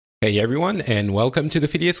Hey everyone, and welcome to the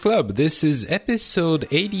Phileas Club. This is episode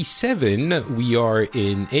 87. We are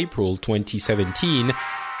in April 2017,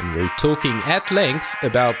 and we're talking at length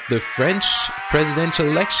about the French presidential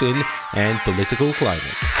election and political climate.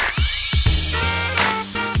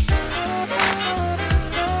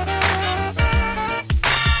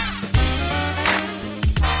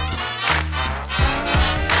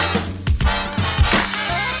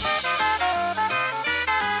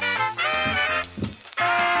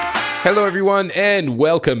 Hello everyone, and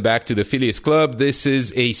welcome back to the Phileas Club. This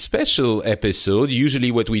is a special episode.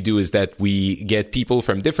 Usually what we do is that we get people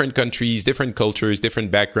from different countries, different cultures, different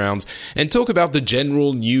backgrounds, and talk about the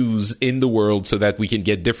general news in the world so that we can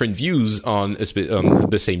get different views on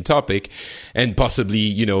the same topic and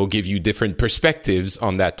possibly, give you different perspectives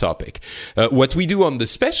on that topic. What we do on the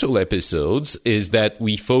special episodes is that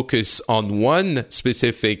we focus on one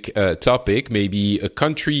specific topic, maybe a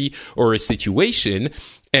country or a situation,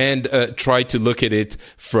 and try to look at it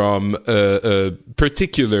from a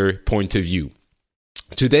particular point of view.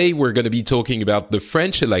 Today, we're going to be talking about the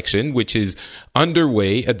French election, which is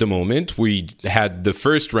underway at the moment. We had the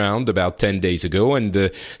first round about 10 days ago, and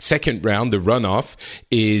the second round, the runoff,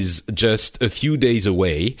 is just a few days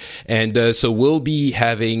away. And so we'll be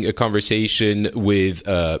having a conversation with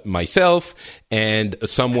myself and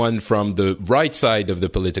someone from the right side of the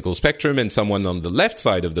political spectrum and someone on the left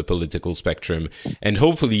side of the political spectrum. And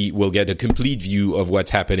hopefully we'll get a complete view of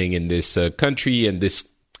what's happening in this country and this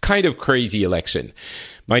kind of crazy election.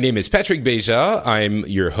 My name is Patrick Beja. I'm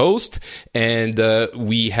your host, and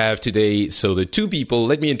we have today, so the two people,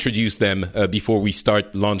 let me introduce them before we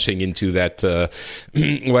start launching into that,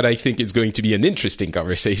 what I think is going to be an interesting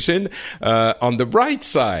conversation. On the right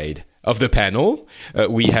side of the panel,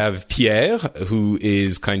 we have Pierre, who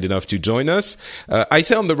is kind enough to join us. I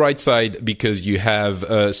say on the right side because you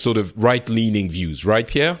have sort of right-leaning views, right,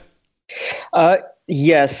 Pierre?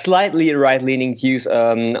 Yes, slightly right-leaning views.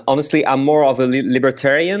 Honestly, I'm more of a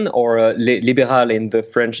libertarian or a liberal in the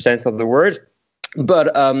French sense of the word.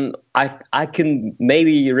 But I can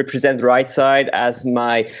maybe represent the right side as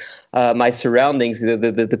my surroundings.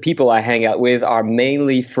 The people I hang out with are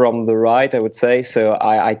mainly from the right, I would say. So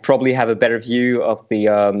I probably have a better view of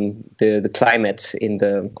the climate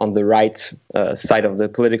on the right side of the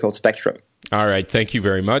political spectrum. All right. Thank you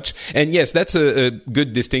very much. And yes, that's a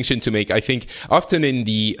good distinction to make. I think often in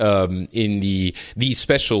these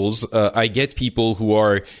specials, I get people who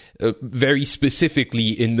are very specifically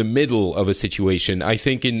in the middle of a situation. I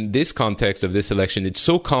think in this context of this election, it's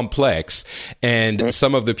so complex, and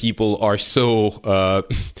some of the people are so,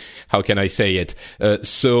 how can I say it,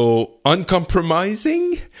 so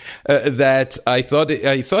uncompromising that I thought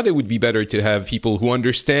it would be better to have people who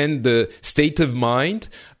understand the state of mind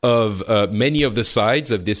of many of the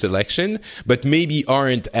sides of this election, but maybe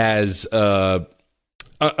aren't as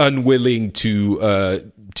unwilling to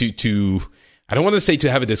I don't want to say to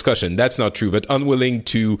have a discussion. That's not true, but unwilling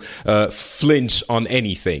to flinch on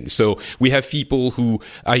anything. So we have people who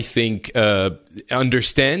I think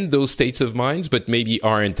understand those states of minds, but maybe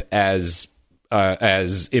aren't as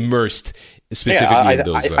immersed specifically in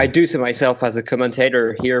those. I do see myself as a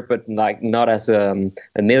commentator here, but not as a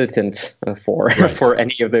militant for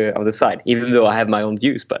any of the side, even though I have my own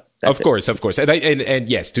views. But of course, and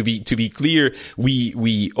yes, to be clear,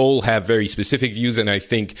 we all have very specific views, and I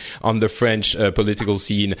think on the French political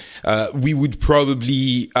scene, we would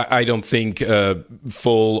probably, I don't think,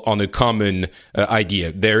 fall on a common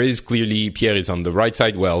idea. There is clearly, Pierre is on the right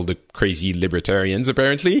side. Well, the crazy libertarians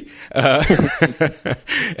apparently,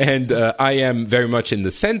 and I am very much in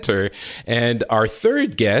the center. And our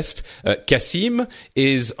third guest, Kassim,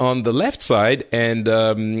 is on the left side, and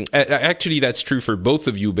actually that's true for both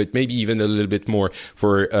of you, but maybe even a little bit more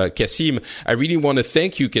for Kassim. I really want to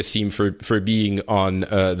thank you, Kassim, for being on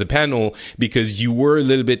the panel, because you were a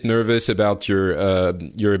little bit nervous about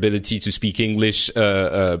your ability to speak English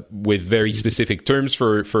with very specific terms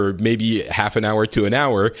for maybe half an hour to an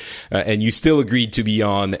hour, and you still agreed to be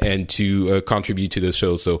on and to contribute to the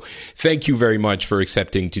show. So thank you very much for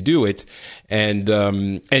accepting to do it. And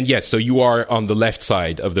yes, so you are on the left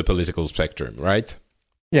side of the political spectrum, right?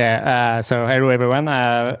 Yeah, so hello everyone.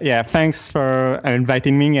 Thanks for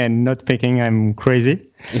inviting me and not thinking I'm crazy.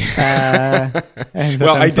 Well,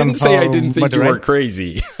 I didn't say I didn't think you were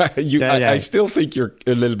crazy. I still think you're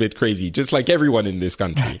a little bit crazy, just like everyone in this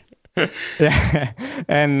country. Yeah,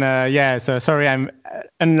 and so sorry, I'm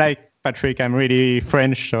unlike Patrick, I'm really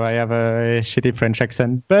French, so I have a shitty French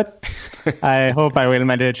accent, but I hope I will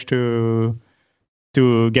manage to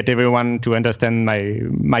get everyone to understand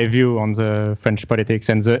my view on the French politics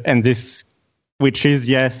and this which is,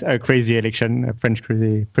 yes, a crazy election, a French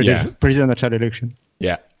presidential election.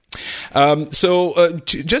 Yeah.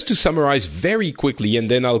 Just to summarize very quickly,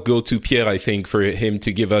 and then I'll go to Pierre, I think, for him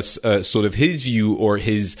to give us sort of his view or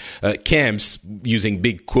his camp's, using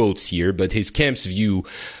big quotes here, but his camp's view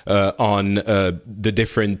on the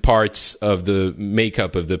different parts of the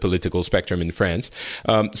makeup of the political spectrum in France.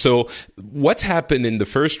 So what's happened in the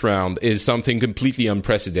first round is something completely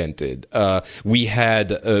unprecedented.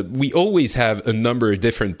 We always have a number of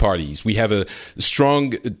different parties. We have a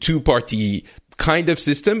strong two-party kind of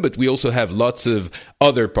system, but we also have lots of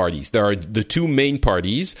other parties. There are the two main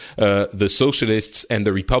parties, the socialists and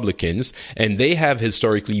the Republicans, and they have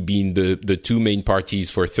historically been the two main parties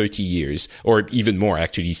for 30 years, or even more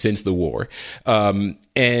actually, since the war.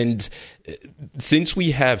 And since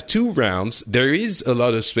we have two rounds, there is a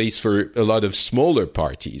lot of space for a lot of smaller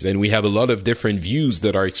parties, and we have a lot of different views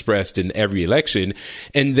that are expressed in every election.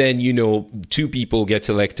 And then, two people get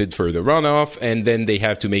elected for the runoff, and then they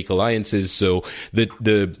have to make alliances. So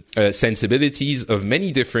the sensibilities of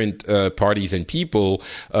many different parties and people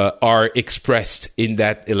are expressed in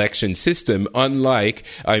that election system, unlike,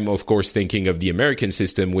 I'm of course thinking of the American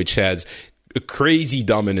system, which has a crazy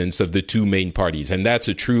dominance of the two main parties, and that's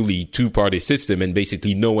a truly two-party system, and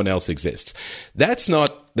basically no one else exists. That's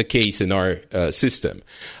not the case in our system.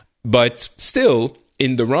 But still,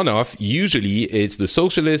 in the runoff, usually it's the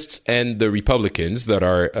socialists and the Republicans that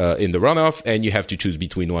are in the runoff, and you have to choose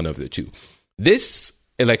between one of the two. This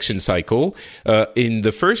election cycle, in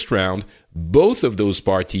the first round, both of those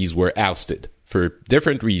parties were ousted for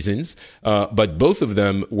different reasons, but both of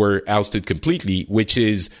them were ousted completely, which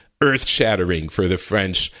is earth-shattering for the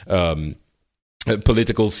French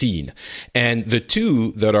political scene. And the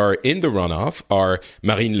two that are in the runoff are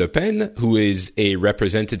Marine Le Pen, who is a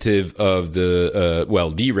representative of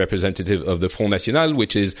the representative of the Front National,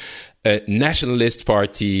 which is a nationalist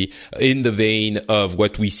party in the vein of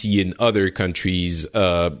what we see in other countries,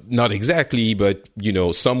 not exactly, but,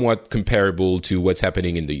 somewhat comparable to what's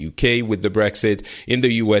happening in the UK with the Brexit, in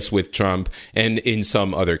the US with Trump, and in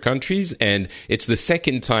some other countries. And it's the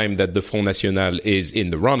second time that the Front National is in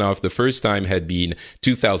the runoff. The first time had been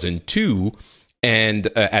 2002. And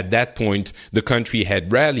at that point, the country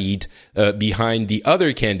had rallied behind the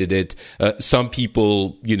other candidate. Some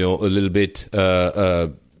people, a little bit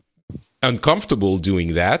uncomfortable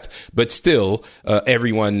doing that, but still,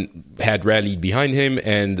 everyone had rallied behind him,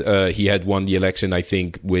 and he had won the election, I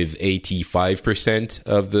think, with 85%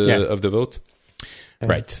 of the vote.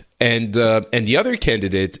 Right. And the other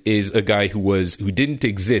candidate is a guy who didn't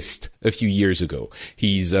exist a few years ago.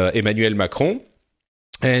 He's Emmanuel Macron.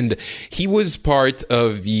 And he was part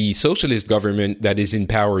of the socialist government that is in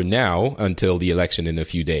power now until the election in a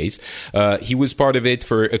few days. He was part of it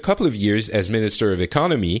for a couple of years as Minister of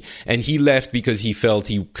Economy, and he left because he felt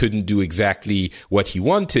he couldn't do exactly what he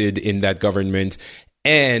wanted in that government,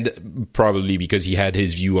 and probably because he had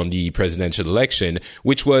his view on the presidential election,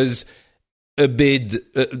 which was a bid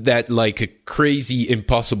that like a crazy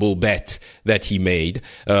impossible bet that he made,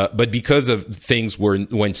 but because of things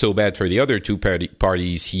went so bad for the other two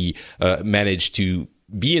parties, he managed to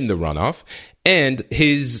be in the runoff. And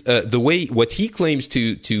what he claims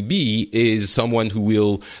to be is someone who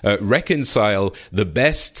will reconcile the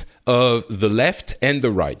best of the left and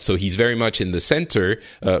the right. So he's very much in the center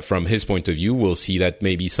from his point of view. We'll see that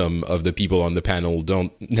maybe some of the people on the panel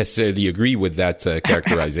don't necessarily agree with that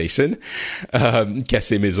characterization.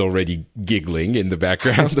 Kassim is already giggling in the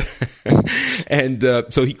background. And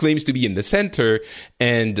so he claims to be in the center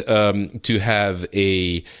and to have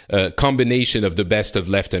a combination of the best of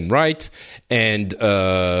left and right. And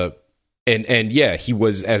yeah, he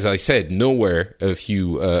was, as I said, nowhere a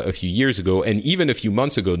few years ago, and even a few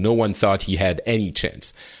months ago, no one thought he had any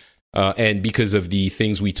chance. And because of the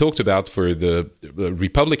things we talked about for the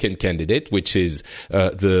Republican candidate, which is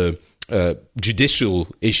the judicial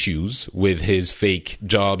issues with his fake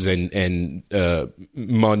jobs and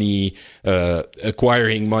money,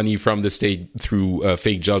 acquiring money from the state through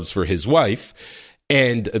fake jobs for his wife,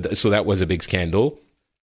 and so that was a big scandal.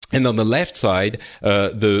 And on the left side,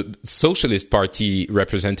 the Socialist Party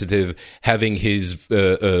representative having his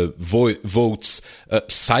votes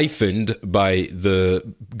siphoned by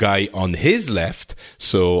the guy on his left,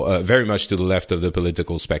 so very much to the left of the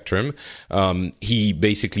political spectrum. He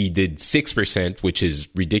basically did 6%, which is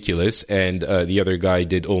ridiculous, and the other guy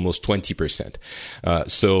did almost 20%.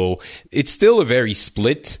 So it's still a very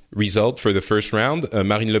split result for the first round.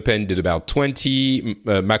 Marine Le Pen did about 20,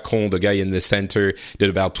 Macron, the guy in the center, did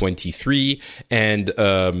about 23, and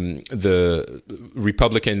the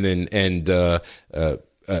Republican and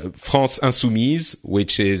France Insoumise,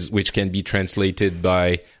 which can be translated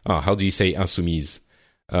by how do you say insoumise?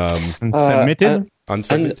 Unsubmitted?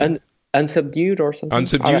 Unsubmitted? Unsubdued or something?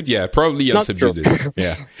 Unsubdued, yeah, probably unsubdued.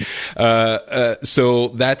 Yeah. So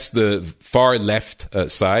that's the far left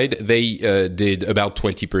side. They did about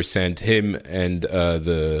 20%, him and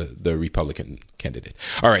the Republican candidate.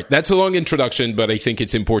 All right, that's a long introduction, but I think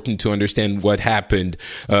it's important to understand what happened.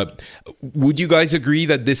 Would you guys agree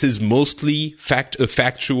that this is mostly a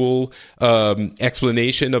factual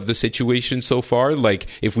explanation of the situation so far? Like,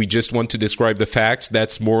 if we just want to describe the facts,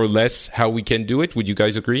 that's more or less how we can do it. Would you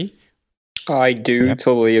guys agree? I do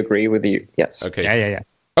totally agree with you. Yes. Okay. Yeah.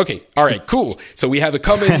 Okay. All right. Cool. So we have a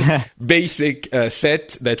common basic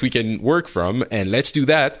set that we can work from, and let's do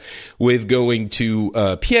that with going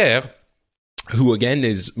to Pierre, who again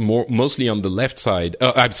is mostly on the left side.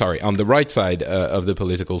 On the right side of the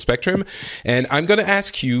political spectrum, and I'm going to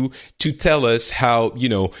ask you to tell us how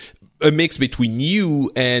a mix between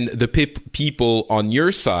you and the people on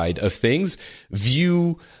your side of things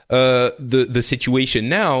view the situation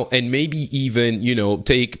now, and maybe even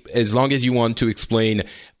take as long as you want to explain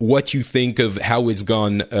what you think of how it's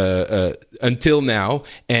gone until now,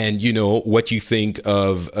 and what you think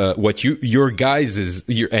of what your guys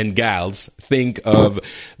and gals think of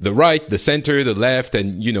the right, the center, the left,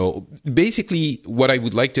 and basically what I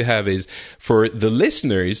would like to have is for the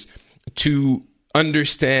listeners to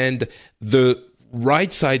understand the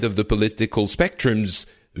right side of the political spectrum's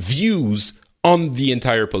views on the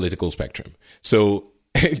entire political spectrum. So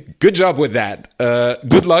good job with that.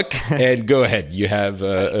 Good luck, and go ahead. You have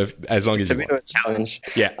as long as you want. It's a bit of a challenge.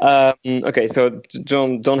 Yeah. Okay, so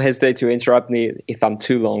don't hesitate to interrupt me if I'm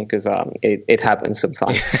too long, because it happens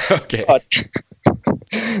sometimes. Okay.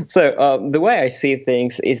 So the way I see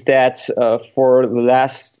things is that for the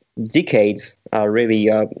last decades, really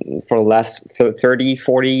for the last 30,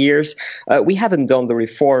 40 years, we haven't done the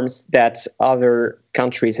reforms that other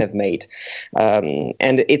countries have made. And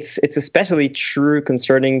it's especially true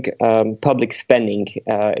concerning public spending.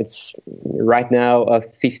 It's right now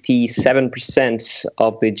 57%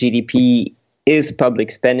 of the GDP is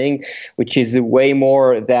public spending, which is way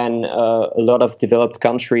more than a lot of developed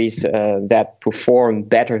countries that perform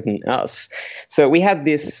better than us. So we have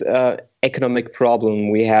this economic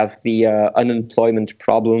problem. We have the unemployment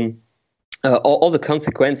problem, all the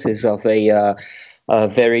consequences of a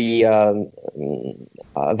very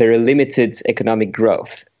limited economic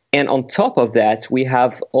growth. And on top of that, we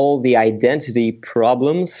have all the identity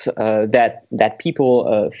problems that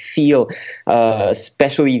people feel,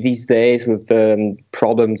 especially these days with the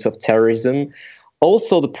problems of terrorism.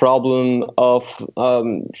 Also, the problem of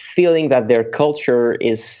feeling that their culture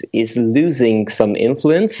is losing some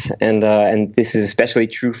influence, and this is especially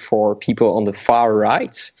true for people on the far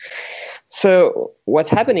right. So, what's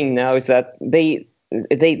happening now is that they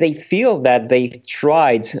feel that they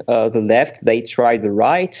tried the left, they tried the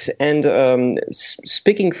right, and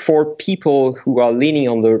speaking for people who are leaning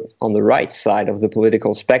on the right side of the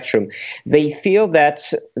political spectrum, they feel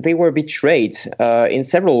that they were betrayed in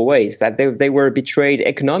several ways. That they were betrayed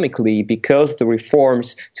economically because the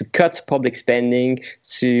reforms to cut public spending,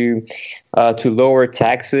 to lower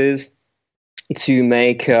taxes, to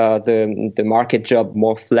make the market job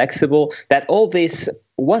more flexible, that all this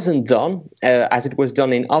wasn't done as it was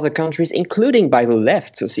done in other countries, including by the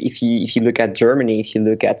left. So if you look at Germany, if you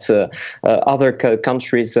look at other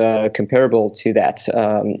countries comparable to that,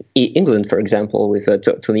 England, for example, with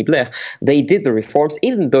Tony Blair, they did the reforms,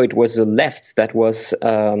 even though it was the left that was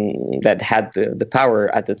that had the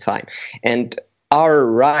power at the time. And our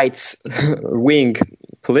right wing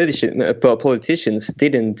politicians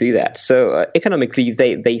didn't do that. So economically,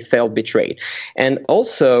 they felt betrayed, and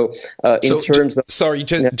also in terms of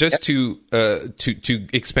just to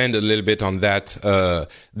expand a little bit on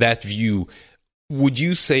that view, would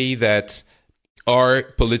you say that our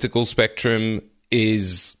political spectrum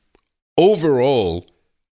is overall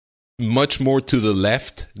much more to the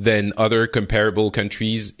left than other comparable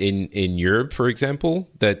countries in Europe, for example?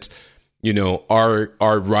 That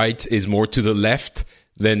our right is more to the left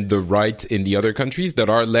than the right in the other countries, that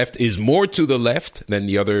our left is more to the left than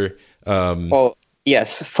the other? Well,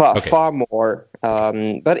 yes, far more.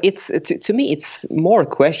 But it's to me, it's more a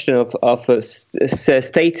question of a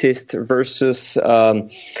statist versus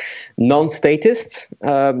non-statists.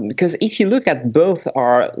 Because if you look at both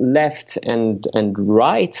our left and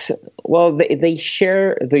right, well, they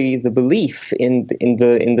share the belief in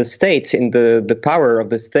the state, in the power of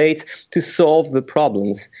the state to solve the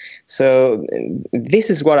problems. So this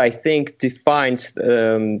is what I think defines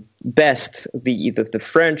best the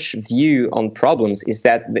French view on problems is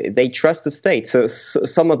that they trust the state. So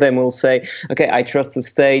some of them will say, okay, I trust the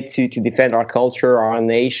state to defend our culture, our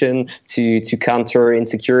nation, to counter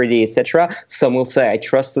insecurity, etc. Some will say, I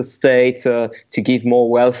trust the state to give more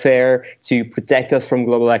welfare, to protect us from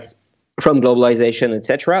globalization,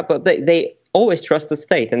 etc. But they always trust the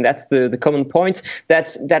state, and that's the common point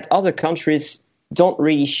that other countries don't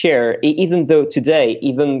really share, even though today,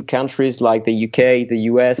 even countries like the UK, the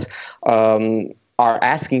US, are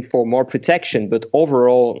asking for more protection. But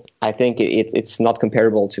overall, I think it's not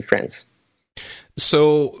comparable to France.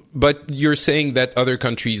 So, but you're saying that other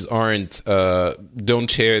countries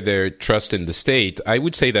don't share their trust in the state. I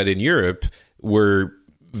would say that in Europe, we're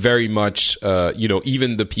very much,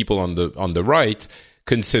 even the people on the right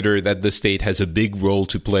consider that the state has a big role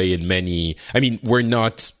to play in many. I mean, we're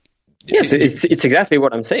not. Yes, it's exactly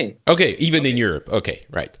what I'm saying. Okay, even in Europe. Okay,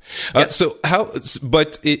 right. So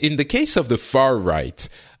but in the case of the far right,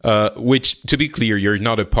 which, to be clear, you're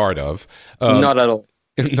not a part of. Not at all.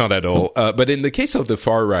 Not at all. But in the case of the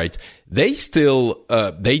far right, they still,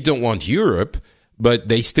 they don't want Europe, but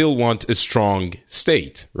they still want a strong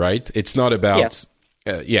state, right? It's not about,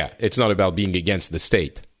 it's not about being against the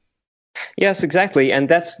state. Yes, exactly. And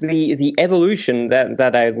that's the evolution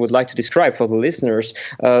that I would like to describe for the listeners.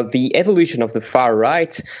 The evolution of the far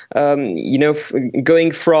right,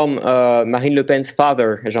 going from Marine Le Pen's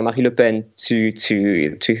father, Jean-Marie Le Pen, to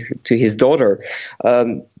his daughter,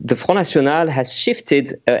 the Front National has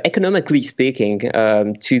shifted, economically speaking,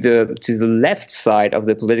 to the left side of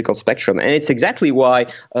the political spectrum. And it's exactly why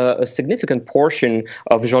a significant portion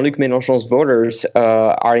of Jean-Luc Mélenchon's voters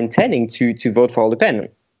are intending to vote for Le Pen.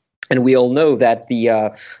 And we all know that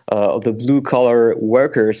the blue collar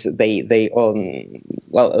workers, a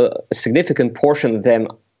significant portion of them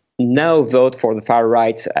now vote for the far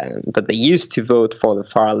right, but they used to vote for the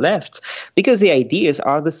far left because the ideas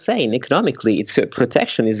are the same economically. It's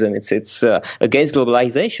protectionism. It's against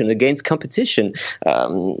globalization, against competition.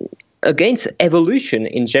 Against evolution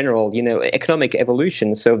in general, economic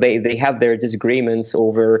evolution. So they have their disagreements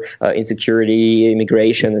over insecurity,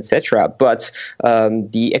 immigration, etc. But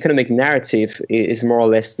the economic narrative is more or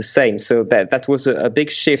less the same. So that was a big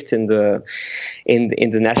shift in the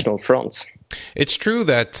National Front. It's true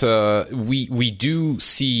that we do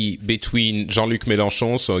see between Jean-Luc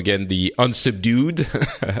Mélenchon, so again the unsubdued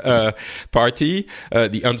party,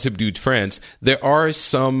 the unsubdued France, there are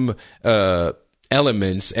some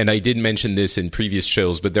elements, and I did mention this in previous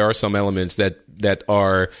shows, but there are some elements that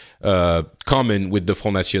are common with the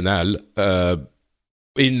Front National,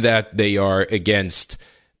 in that they are against,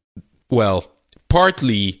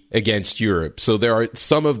 partly against Europe. So there are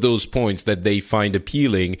some of those points that they find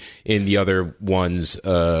appealing in the other one's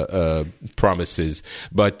promises.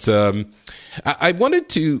 But I wanted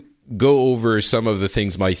to go over some of the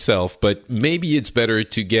things myself, but maybe it's better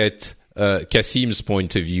to get Kassim's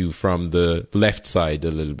point of view from the left side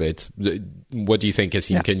a little bit. What do you think,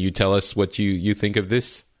 Kassim? Yeah. Can you tell us what you think of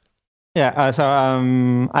this? Yeah, so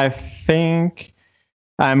I think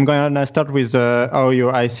I'm going to start with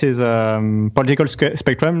how I see the political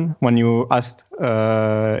spectrum when you asked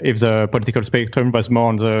if the political spectrum was more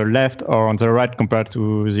on the left or on the right compared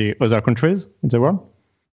to the other countries in the world.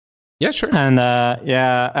 Yeah, sure. And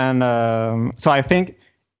so I think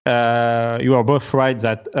you are both right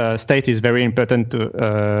that state is very important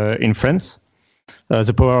in France.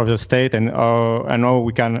 The power of the state and how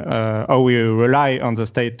we rely on the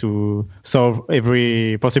state to solve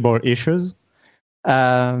every possible issues.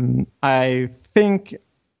 I think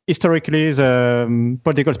historically the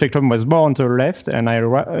political spectrum was more on the left,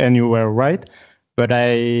 and you were right. But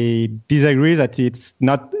I disagree that it's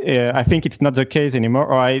not. I think it's not the case anymore.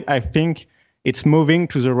 Or I think it's moving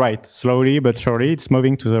to the right, slowly but surely. It's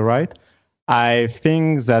moving to the right. I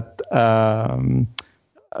think that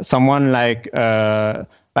someone like the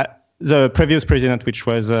previous president, which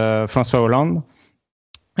was François Hollande,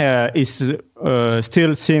 is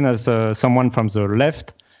still seen as someone from the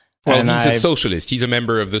left. Well, he's a socialist. He's a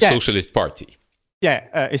member of the Socialist Party.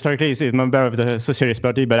 Yeah, historically he's a member of the Socialist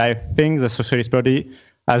Party, but I think the Socialist Party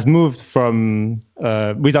has moved from,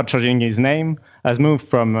 without changing his name, has moved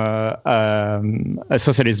from a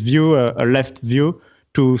socialist view, a left view,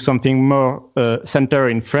 to something more center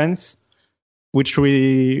in France, which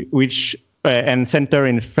and center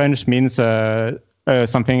in French means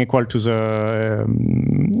something equal to the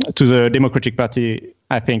Democratic Party,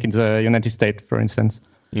 I think, in the United States, for instance.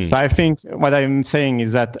 But I think what I'm saying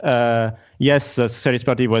is that, yes, the Socialist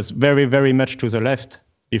Party was very, very much to the left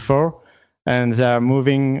before, and they are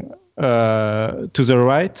moving to the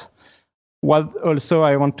right. what also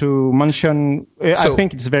I want to mention, I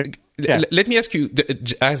think it's very... Yeah. Let me ask you,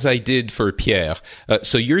 as I did for Pierre.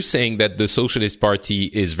 So you're saying that the Socialist Party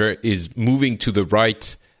is moving to the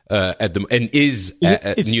right more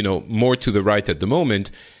to the right at the moment.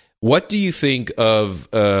 What do you think of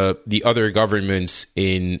the other governments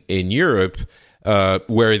in Europe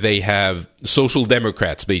where they have social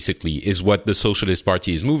democrats? Basically, is what the Socialist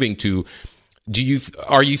Party is moving to.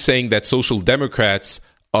 Are you saying that social democrats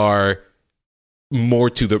are more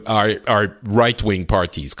to are right-wing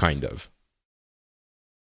parties, kind of?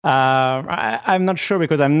 I'm not sure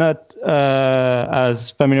because I'm not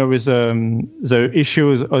as familiar with the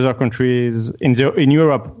issues other countries in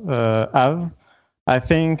Europe have. I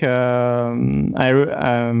think I'm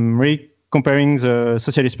comparing the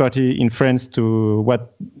Socialist Party in France to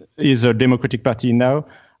what is the Democratic Party now.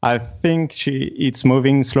 I think it's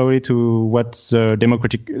moving slowly to what the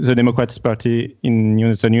Democrats Party in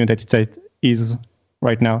the United States is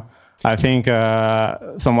right now. I think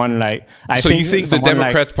someone like... you think the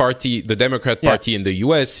Democrat Party in the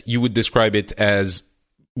US, you would describe it as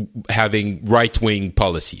having right-wing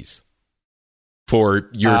policies for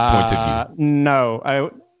your point of view?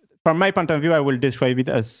 No. From my point of view, I will describe it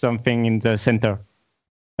as something in the center.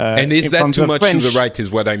 And is that too much to the right is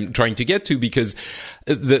what I'm trying to get to, because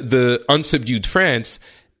the unsubdued France,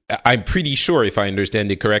 I'm pretty sure, if I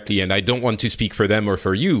understand it correctly, and I don't want to speak for them or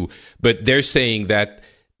for you, but they're saying that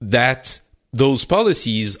those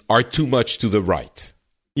policies are too much to the right.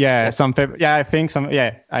 Yeah, some people, I think some.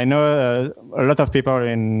 Yeah, I know a lot of people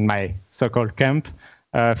in my so-called camp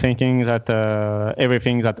thinking that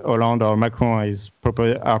everything that Hollande or Macron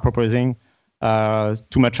are proposing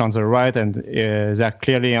too much on the right, and they're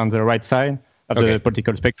clearly on the right side of the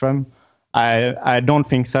political spectrum. I don't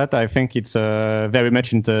think that. I think it's very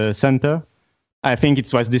much in the center. I think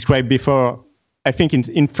it was described before. I think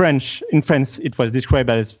in France, it was described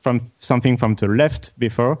as something from the left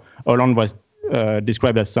before. Hollande was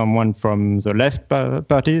described as someone from the left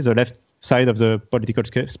party, the left side of the political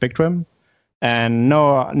spectrum. And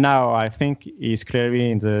now I think he's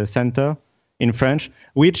clearly in the center in French,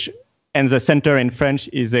 and the center in French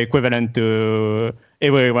is equivalent to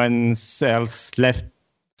everyone else left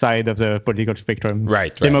side of the political spectrum.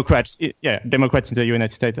 Right. Democrats in the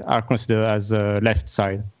United States are considered as the left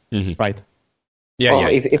side. Mm-hmm. Right. Yeah.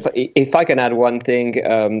 If I can add one thing,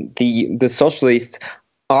 the socialists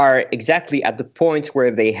are exactly at the point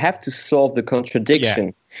where they have to solve the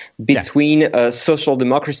contradiction between social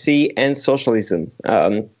democracy and socialism.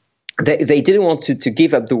 They didn't want to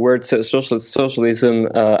give up the word socialism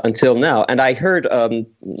until now. And I heard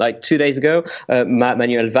like 2 days ago,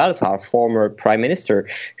 Manuel Valls, our former prime minister,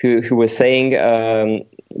 who was saying,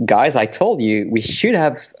 guys, I told you we should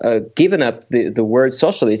have given up the word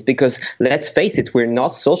socialist, because let's face it, we're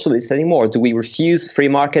not socialists anymore. Do we refuse free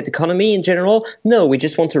market economy in general? No, we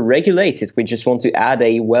just want to regulate it. We just want to add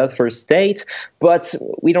a welfare state, but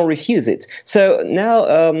we don't refuse it. So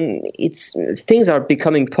now things are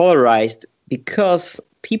becoming polarized because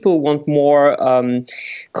people want more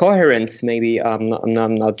coherence. Maybe I'm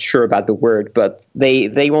not sure about the word, but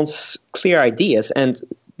they want clear ideas. And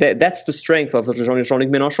that's the strength of Jean-Luc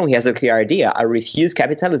Mélenchon. He has a clear idea. I refuse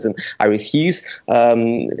capitalism. I refuse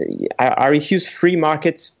free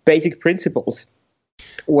market basic principles.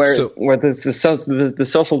 Where the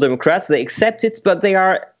social democrats, they accept it, but they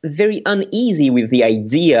are very uneasy with the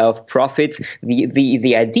idea of profit,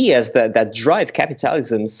 the ideas that drive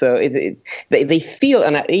capitalism. So they feel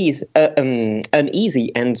uneasy,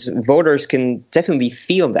 and voters can definitely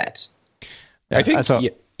feel that. I think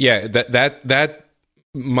that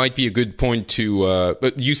might be a good point to.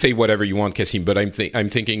 But you say whatever you want, Kassim. But I'm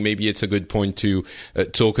thinking maybe it's a good point to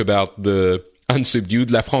talk about the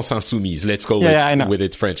unsubdued La France Insoumise. Let's call it with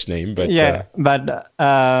its French name. But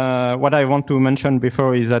what I want to mention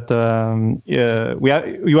before is that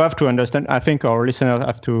you have to understand. I think our listeners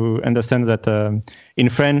have to understand that in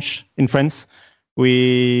France,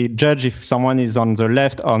 we judge if someone is on the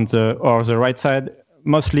left, or the right side,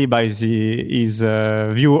 mostly by his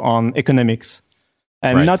view on economics.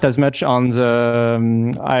 And not as much on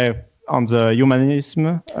the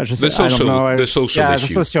humanism, the social issues.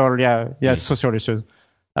 Social issues.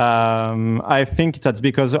 I think that's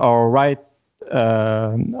because our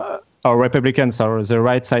Republicans are the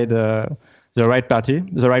right side, the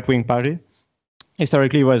right wing party,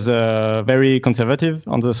 historically was very conservative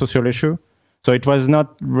on the social issue. So it was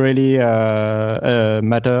not really a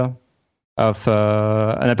matter of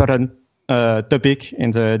an important topic in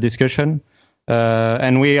the discussion.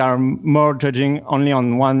 And we are more judging only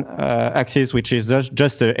on one axis, which is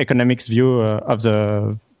just the economics view of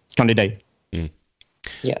the candidate.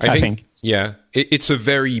 Yes. I think yeah, it's a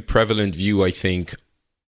very prevalent view, I think,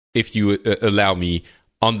 if you allow me,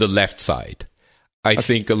 on the left side. I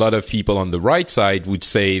think a lot of people on the right side would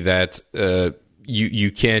say that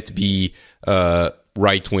you can't be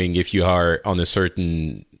right wing if you are on a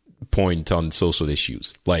certain point on social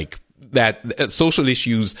issues. Like that, social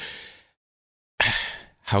issues.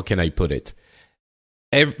 How can I put it?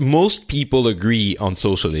 Most people agree on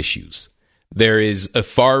social issues. There is a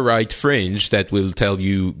far right fringe that will tell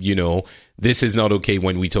you, this is not okay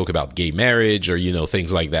when we talk about gay marriage or,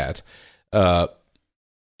 things like that,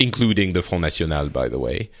 including the Front National, by the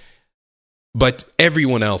way. But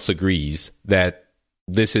everyone else agrees that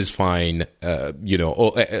this is fine.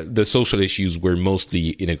 The social issues were mostly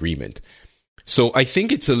in agreement. So I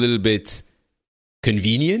think it's a little bit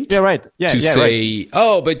convenient to say,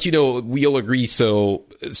 but we all agree, so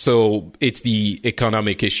it's the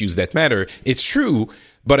economic issues that matter. It's true,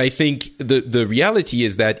 but I think the reality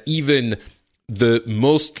is that even the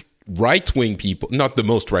most right-wing people, not the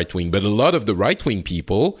most right-wing, but a lot of the right-wing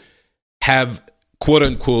people have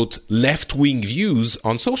quote-unquote left-wing views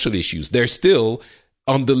on social issues. They're still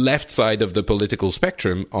on the left side of the political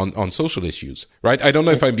spectrum on social issues, right? I don't know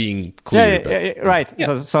if I'm being clear. Right.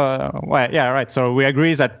 Yeah. So we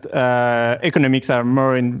agree that economics are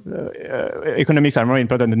more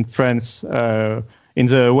important in France in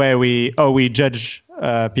the way we judge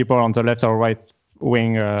people on the left or right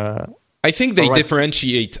wing. I think they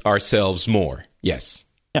differentiate ourselves more. Yes.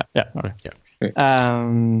 Yeah. Okay. Yeah.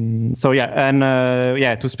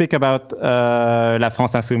 To speak about La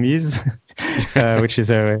France Insoumise, which is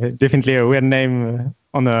definitely a weird name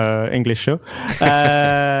on an English show.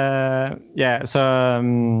 I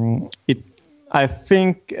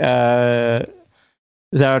think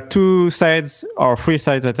there are two sides or three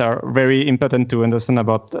sides that are very important to understand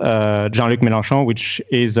about Jean-Luc Mélenchon, which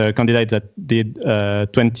is a candidate that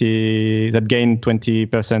gained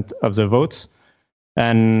 20% of the votes,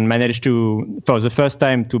 and managed to, for the first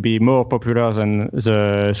time, to be more popular than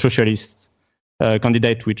the socialist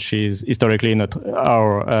candidate, which is historically not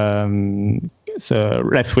our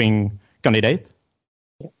left-wing candidate.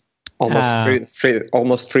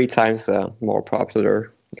 Almost three times more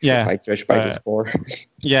popular. By the score.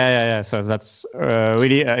 So that's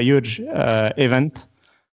really a huge event.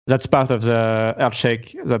 That's part of the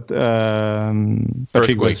earthquake that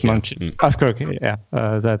Patrick was mentioning.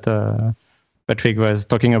 That Patrick was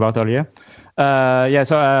talking about earlier.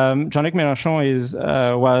 Jean-Luc Mélenchon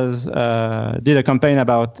did a campaign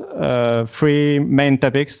about three main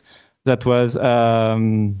topics. That was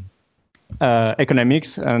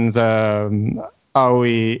economics and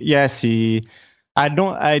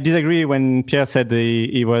I disagree when Pierre said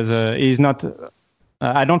he's not.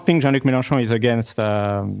 I don't think Jean-Luc Mélenchon is against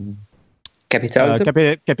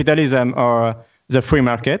capitalism or the free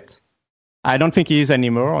market. I don't think he is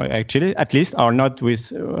anymore, actually, at least, or not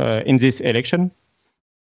with in this election.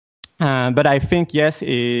 But I think, yes,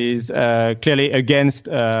 he is clearly against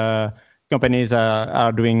companies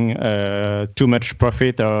are doing too much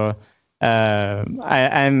profit. Or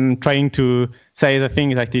I'm trying to say the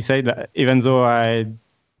things that he said, even though I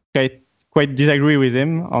quite disagree with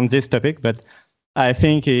him on this topic. But I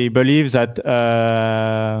think he believes that,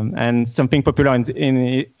 and something popular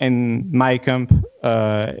in my camp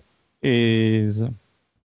is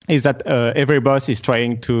that every boss is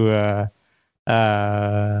trying to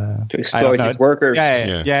exploit his workers.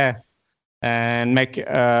 And make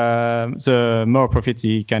the more profit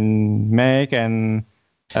he can make. And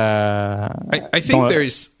I think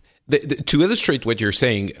there's to illustrate what you're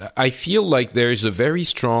saying. I feel like there's a very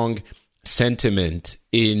strong sentiment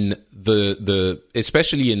in the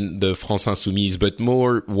especially in the France Insoumise, but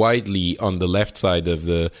more widely on the left side of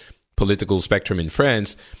the political spectrum in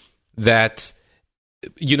France, that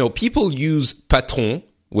people use patron,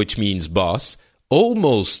 which means boss,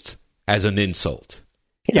 almost as an insult.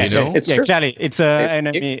 Yes, it's true. Clearly, it's an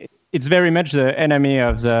enemy. It's very much the enemy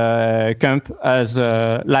of the camp, as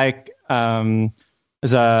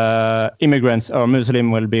the immigrants or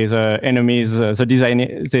Muslim will be the enemies, the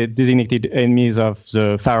designated enemies of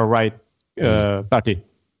the far right party.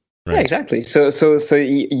 Right. Yeah, exactly. So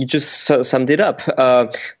you just summed it up.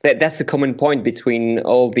 That's the common point between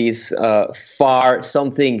all these far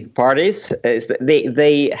something parties. Is that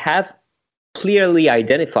they have clearly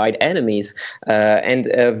identified enemies and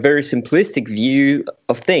a very simplistic view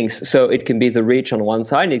of things. So it can be the rich on one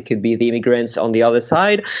side, it could be the immigrants on the other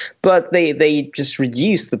side, but they just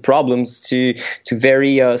reduce the problems to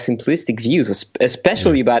very simplistic views,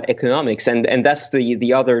 especially about economics. And that's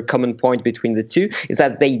the other common point between the two, is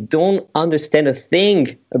that they don't understand a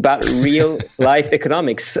thing about real life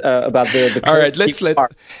economics, about the all right, let's let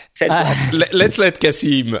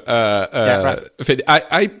Kassim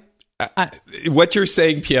what you're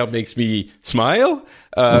saying, Pierre, makes me smile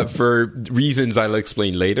for reasons I'll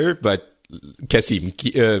explain later. But Kassim,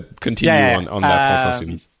 continue on La France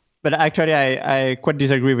Insoumise. But actually, I quite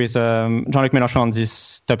disagree with Jean-Luc Mélenchon on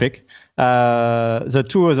this topic. The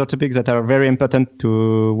two other topics that are very important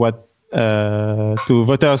to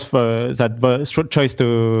voters that choice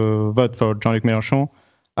to vote for Jean-Luc Mélenchon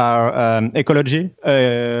are ecology.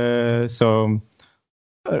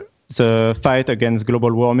 The fight against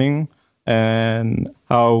global warming and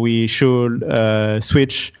how we should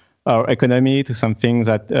switch our economy to something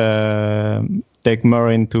that take more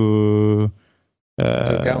into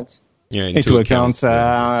account. Into account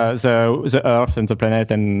the Earth and the planet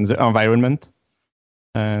and the environment,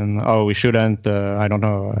 and how we shouldn't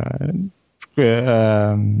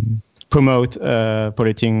promote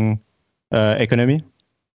polluting economy.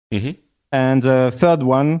 Mm-hmm. And the third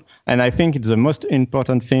one, and I think it's the most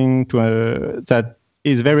important thing that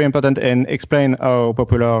is very important and explain how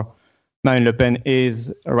popular Marine Le Pen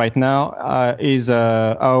is right now, is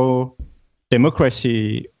how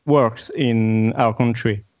democracy works in our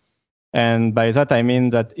country. And by that I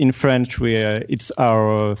mean that in French it's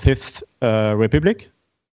our fifth republic.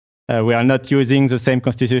 We are not using the same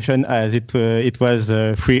constitution as it was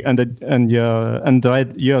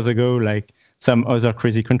 300 years ago, like some other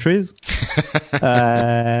crazy countries. We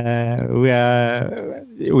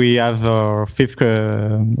have our fifth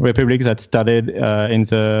republic that started in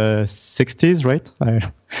the 60s, right?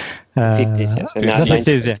 50s, yes.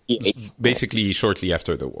 50s, yeah. Basically shortly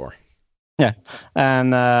after the war. Yeah.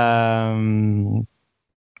 And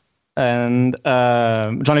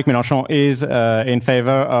Jean-Luc Mélenchon is in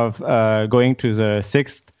favor of going to the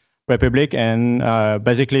sixth republic and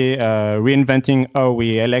basically reinventing how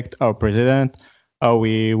we elect our president, how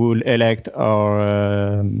we will elect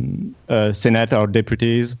our Senate, our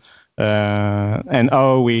deputies, and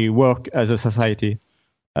how we work as a society.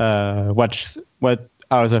 What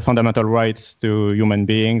are the fundamental rights to human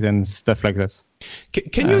beings and stuff like this.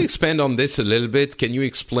 Can you expand on this a little bit? Can you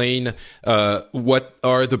explain what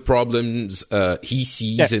are the problems he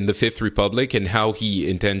sees in the Fifth Republic and how he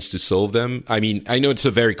intends to solve them? I mean, I know it's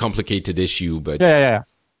a very complicated issue, but...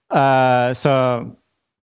 So,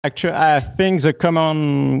 actually, I think the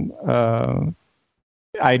common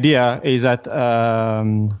idea is that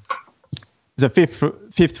the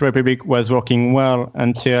Fifth Republic was working well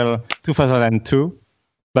until 2002.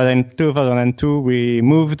 But in 2002, we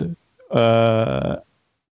moved to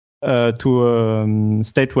a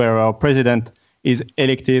state where our president is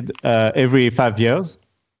elected every 5 years.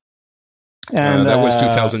 And that was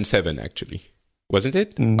 2007, actually. Wasn't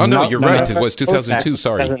it? Oh, no, you're right. It was 2002.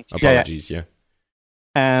 Sorry. Apologies. Yeah.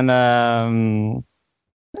 And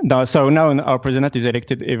so now our president is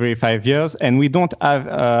elected every 5 years, and we don't have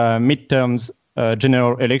midterms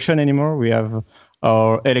general election anymore. We have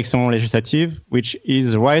our election legislative, which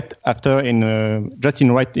is right after in a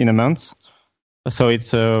month. So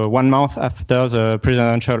it's 1 month after the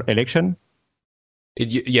presidential election.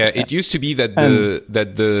 It used to be that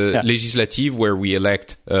the legislative, where we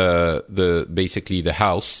elect basically the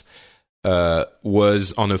House,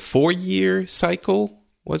 was on a 4-year cycle.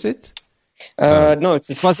 Was it? No, it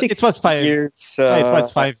was 5 years. It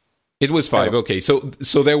was 5. It was 5. Okay, so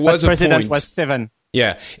there was a point. President was 7.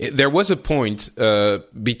 Yeah, there was a point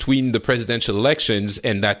between the presidential elections,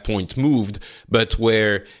 and that point moved, but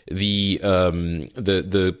where the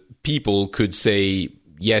people could say,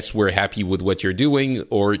 yes, we're happy with what you're doing,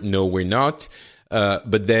 or no, we're not.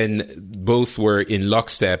 But then both were in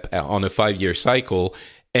lockstep on a 5-year cycle.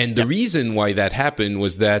 And the reason why that happened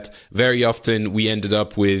was that very often we ended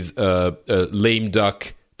up with a lame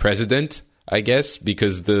duck president, I guess,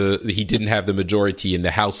 because he didn't have the majority in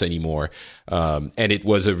the House anymore. And it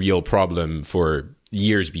was a real problem for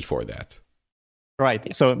years before that.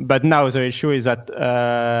 Right. So, but now the issue is that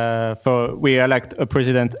we elect a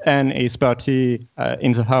president and his party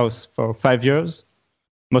in the House for 5 years,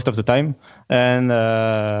 most of the time, and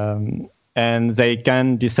they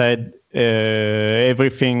can decide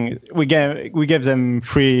everything. We gave them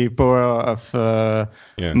free power of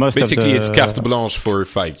most basically of the, it's carte blanche for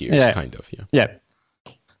 5 years, kind of. Yeah,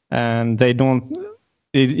 and they don't.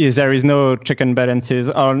 there is no check and balances,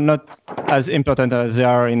 or not as important as they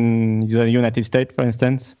are in the United States, for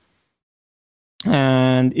instance.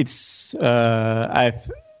 And it's I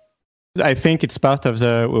think it's part of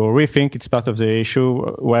or we think it's part of the issue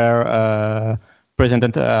where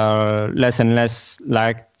presidents are less and less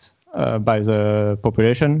liked by the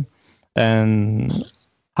population, and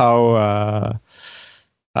how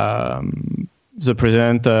the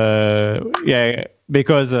president,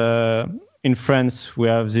 because in France we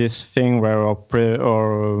have this thing where our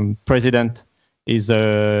president is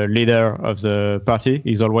the leader of the party.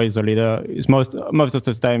 He's always the leader. Most of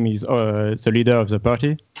the time he's the leader of the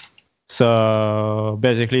party. So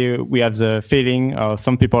basically, we have the feeling, or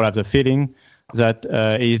some people have the feeling, that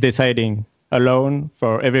he's deciding alone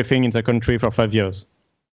for everything in the country for 5 years.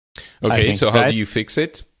 Okay, think, so how right? do you fix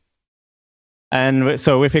it? And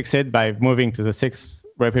so we fix it by moving to the Sixth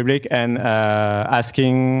Republic and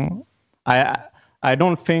asking. I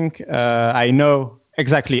don't think I know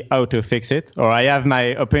exactly how to fix it, or I have my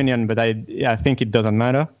opinion, but I think it doesn't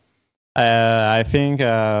matter. I think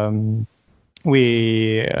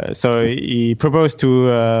so he proposed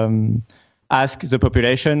to ask the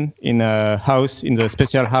population in the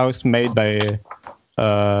special house made by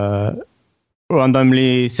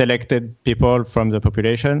randomly selected people from the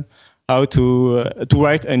population, how to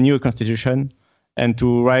write a new constitution and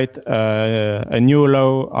to write a new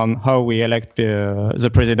law on how we elect the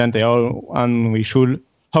president, and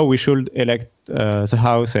how we should elect the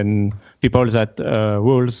house and people that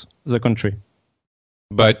rules the country.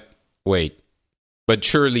 But wait, but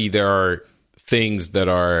surely there are things that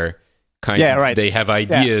are right. They have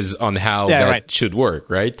ideas on how that right. should work,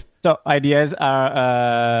 right? So ideas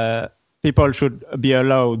are people should be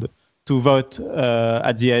allowed to vote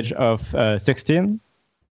at the age of 16.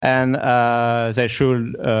 And they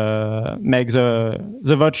should make the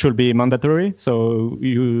vote should be mandatory. So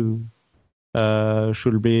you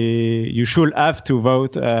should have to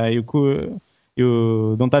vote.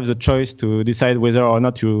 You don't have the choice to decide whether or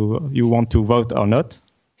not you want to vote or not.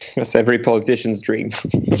 That's every politician's dream.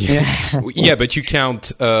 Yeah, but you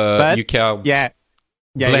count. Blank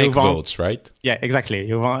votes, right? Yeah, exactly.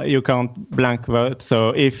 You count blank votes.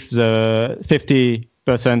 So if the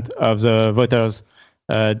 50% of the voters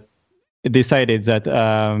decided that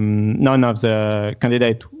none of the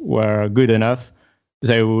candidates were good enough,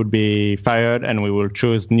 they would be fired, and we will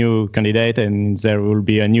choose new candidate, and there will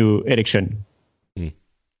be a new election.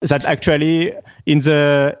 That actually, in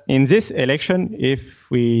this election, if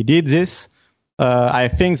we did this, I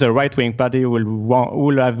think the right-wing party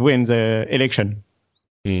will have won the election.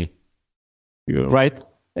 Right?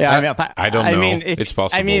 Yeah, I don't know. It's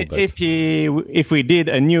possible. I mean, but... if we did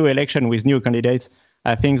a new election with new candidates,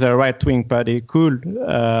 I think the right-wing party could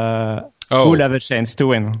have a chance to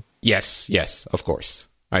win. Yes, of course.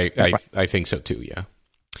 I think so too. Yeah.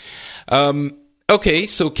 Okay,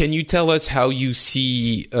 so can you tell us how you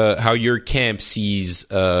see how your camp sees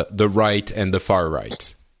the right and the far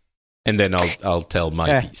right, and then I'll tell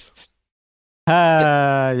my piece.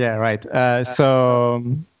 Right. So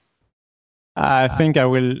I think I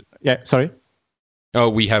will. Yeah. Sorry. Oh,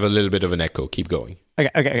 we have a little bit of an echo. Keep going.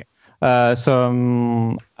 Okay.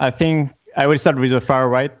 So I think I will start with the far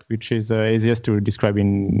right, which is easiest to describe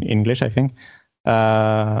in English, I think.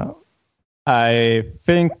 I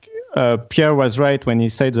think Pierre was right when he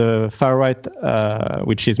said the far right,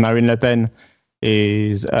 which is Marine Le Pen,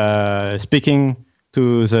 is speaking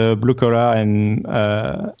to the blue collar and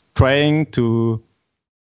trying to...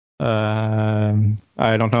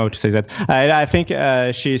 I don't know how to say that. I think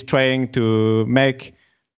she's trying to make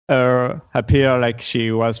her appear like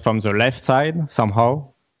she was from the left side somehow,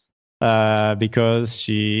 because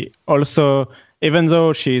she also, even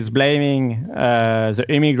though she's blaming the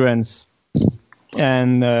immigrants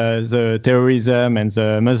and the terrorism and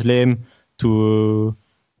the Muslim to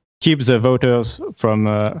keep the voters from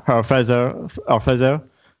her father,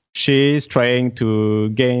 she's trying to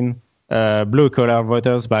gain blue collar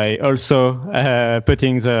voters by also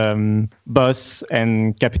putting the boss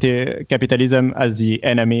and capitalism as the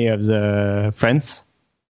enemy of the France.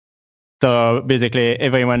 So basically,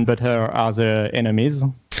 everyone but her are the enemies.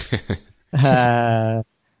 And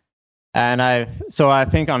I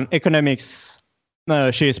think on economics,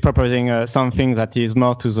 she is proposing something that is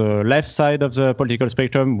more to the left side of the political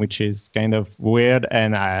spectrum, which is kind of weird,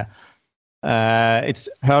 and it's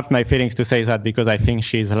hurt my feelings to say that, because I think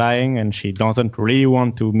she's lying and she doesn't really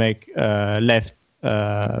want to make left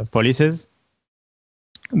policies.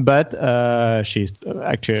 But she's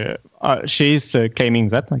actually claiming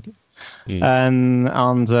that. And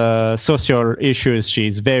on the social issues,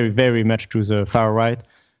 she's very, very much to the far right.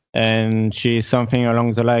 and she's something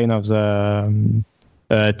along the line of the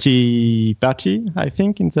Tea Party, I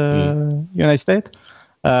think, in the United States.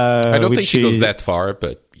 I don't think she goes that far,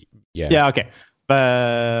 but yeah. Yeah, okay.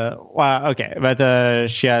 But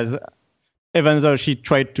she has, even though she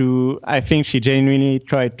tried to, I think she genuinely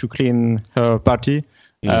tried to clean her party.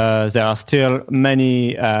 There are still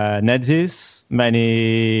many Nazis,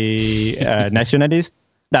 many nationalists.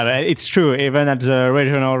 No, it's true. Even at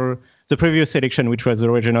the previous election, which was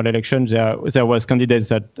the regional election, there was candidates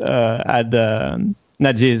that had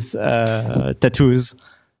Nazis tattoos.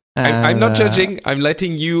 I'm not judging. I'm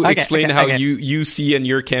letting you explain how you see and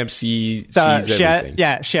your camp sees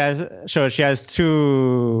everything. She has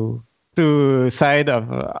two sides of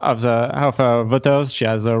her voters. She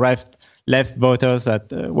has the left voters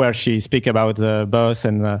where she speak about the boss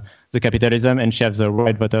and the capitalism, and she has the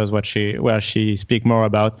right voters where she speak more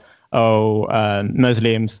about how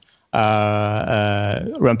Muslims are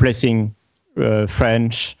replacing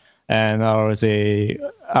French, and how they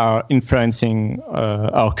are influencing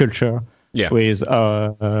our culture with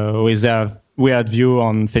their weird view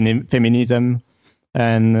on feminism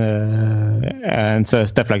and so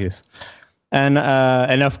stuff like this. And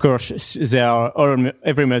of course,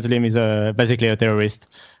 every Muslim is basically a terrorist,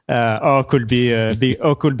 or could be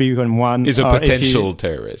even one. Is a potential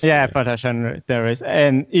terrorist. Yeah, potential terrorist.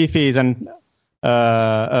 And if he isn't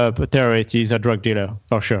a terrorist, he's a drug dealer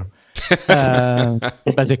for sure.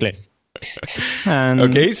 Basically.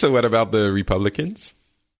 Okay, so what about the Republicans?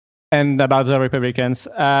 And about the Republicans,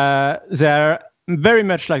 they're very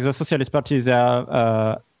much like the Socialist Party.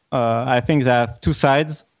 I think they have two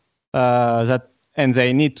sides. And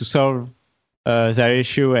they need to solve their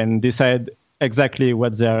issue and decide exactly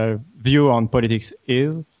what their view on politics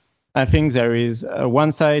is. I think there is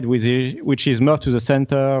one side which is more to the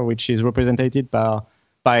center, which is represented by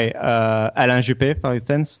Alain Juppé, for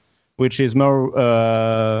instance, which is more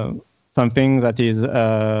something that is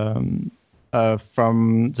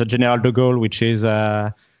from the General de Gaulle, which is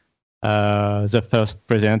the first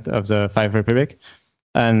president of the Five Republic.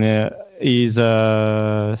 And is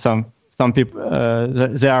some people.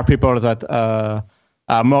 There are people that are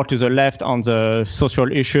more to the left on the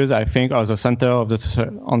social issues, I think, or the center on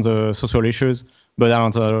the social issues, but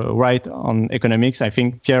on the right on economics. I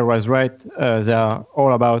think Pierre was right. They are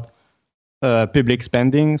all about public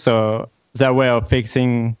spending. So their way of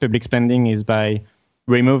fixing public spending is by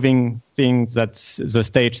removing things that the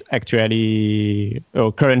state actually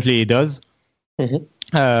currently does. Mm-hmm.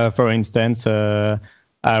 For instance.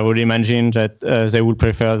 I would imagine that they would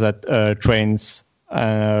prefer that trains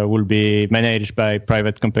will be managed by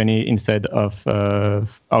private company instead of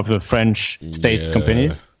the French state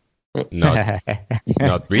companies.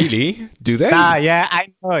 Not really. Do they? Yeah, I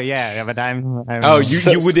know. Yeah, but I'm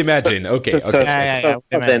you would imagine. Okay. Some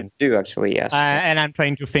of them do actually. Yes. And I'm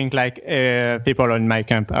trying to think like people on my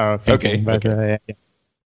camp are thinking. Okay.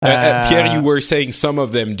 Pierre, you were saying some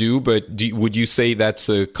of them do, but would you say that's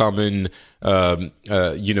a common, a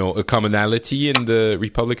commonality in the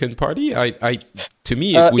Republican Party? To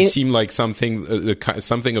me, it would seem like something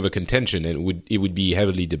of a contention, and it would be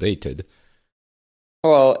heavily debated.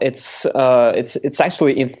 Well, it's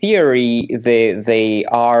actually in theory they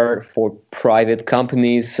are for private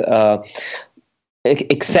companies.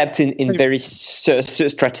 Except in very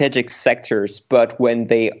strategic sectors, but when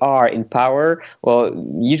they are in power, well,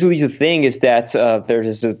 usually the thing is that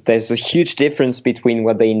there's a huge difference between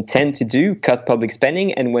what they intend to do, cut public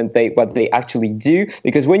spending, and what they actually do.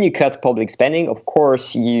 Because when you cut public spending, of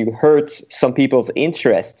course, you hurt some people's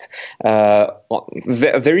interests,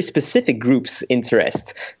 very specific groups'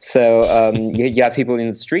 interest. So you have people in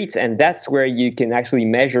the streets, and that's where you can actually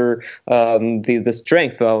measure the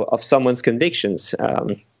strength of someone's convictions.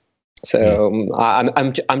 I'm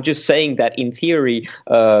just saying that in theory,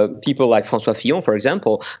 people like François Fillon, for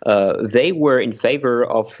example, they were in favor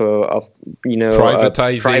of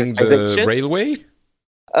privatizing the railway.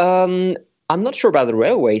 I'm not sure about the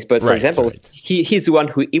railways, but for example, he's the one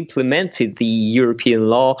who implemented the European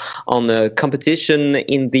law on competition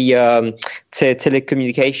in the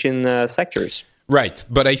telecommunication sectors. Right,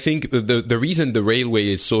 but I think the reason the railway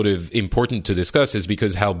is sort of important to discuss is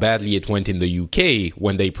because how badly it went in the UK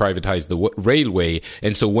when they privatized the railway,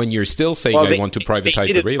 and so when you're still saying I want to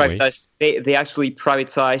privatize the railway, they actually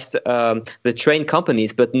privatized the train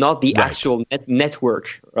companies, but not the actual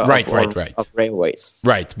network of railways.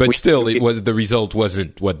 Right, but still, the result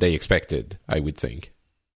wasn't what they expected, I would think.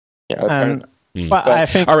 Yeah, but I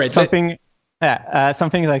think all right, something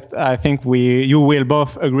that I think you will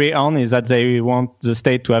both agree on is that they want the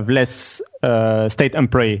state to have less state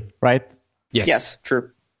employee, right? Yes. Yes,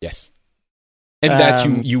 true. Yes. And that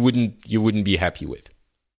you wouldn't be happy with.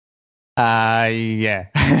 Yeah.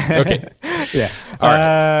 Okay. Yeah. All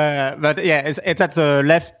right. But yeah, it's at the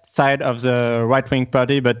left side of the right-wing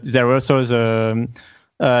party, but there also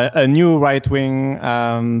a new right-wing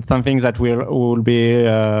something that will be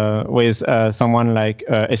with someone like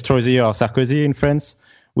Estrosi or Sarkozy in France,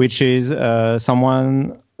 which is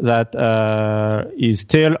someone that is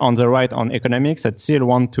still on the right on economics, that still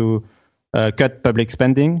want to cut public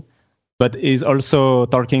spending, but is also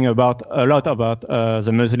talking a lot about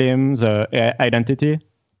the Muslims, the identity.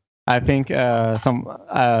 I think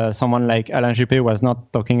someone like Alain Juppé was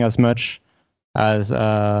not talking as much as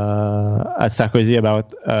Sarkozy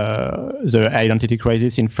about the identity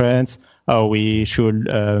crisis in France, how we should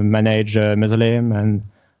manage Muslim and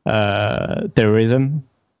terrorism.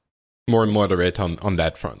 More moderate on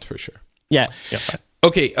that front, for sure. Yeah. Right.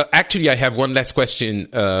 Okay, actually, I have one last question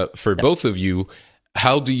for both of you.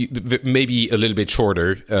 How do you, maybe a little bit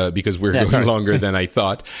shorter, because we're going longer than I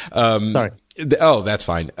thought. Sorry. That's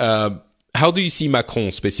fine. How do you see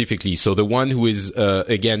Macron specifically? So the one who is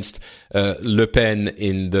against Le Pen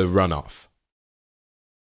in the runoff?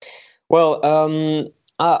 Well,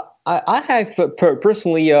 I have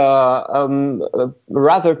personally a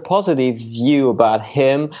rather positive view about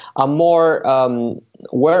him. I'm more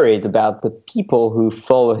worried about the people who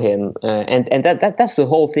follow him, and that's the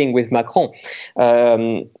whole thing with Macron.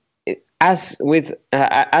 As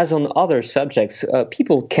on other subjects,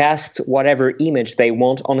 people cast whatever image they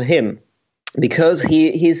want on him, because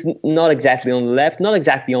he's not exactly on the left, not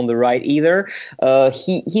exactly on the right either.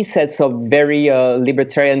 He said some very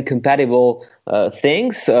libertarian compatible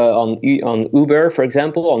things on Uber, for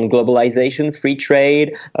example, on globalization, free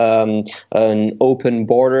trade, on open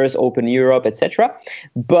borders, open Europe, etc.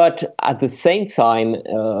 But at the same time,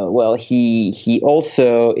 he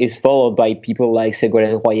also is followed by people like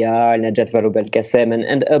Ségolène Royal, Najat Vallaud-Belkacem,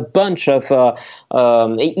 and a bunch of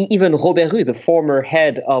even Robert Rue, the former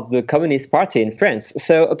head of the Communist Party in France.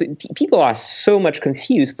 So people are so much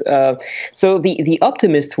confused. So the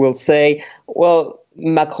optimists will say, well,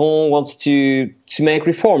 Macron wants to make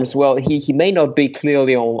reforms. Well, he may not be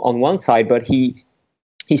clearly on one side, but he's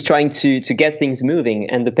trying to get things moving.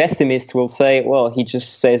 And the pessimist will say, well, he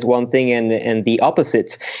just says one thing and the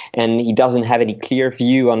opposite, and he doesn't have any clear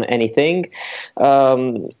view on anything.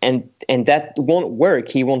 And that won't work.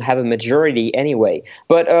 He won't have a majority anyway.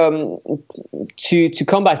 But to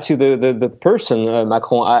come back to the person,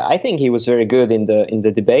 Macron, I think he was very good in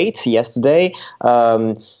the debate yesterday.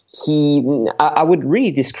 I would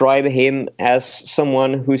really describe him as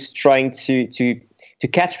someone who's trying to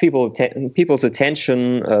catch people's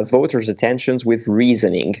attention, voters' attentions with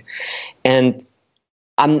reasoning. And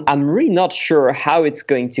I'm really not sure how it's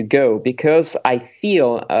going to go, because I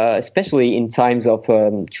feel, especially in times of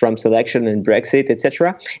Trump's election and Brexit,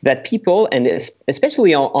 etc., that people, and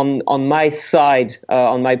especially on my side,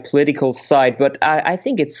 on my political side, but I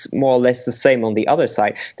think it's more or less the same on the other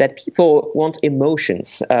side, that people want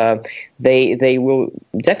emotions. They will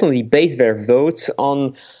definitely base their votes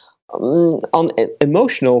on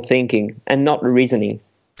emotional thinking and not reasoning.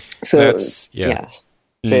 So yeah.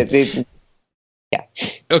 Yeah.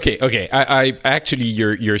 Okay. I actually,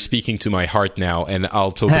 you're speaking to my heart now, and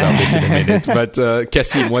I'll talk about this in a minute. But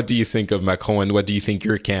Cassim, what do you think of Macron, and what do you think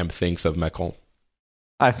your camp thinks of Macron?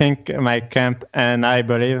 I think my camp, and I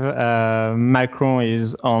believe Macron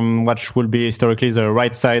is on what would be historically the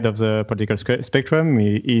right side of the political spectrum.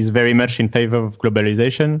 He is very much in favor of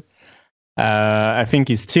globalization. I think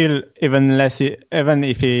he's still even if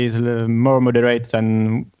he is more moderate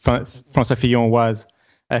than François Fillon was.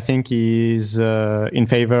 I think he's in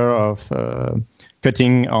favor of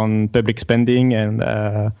cutting on public spending and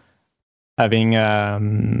having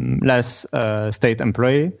less state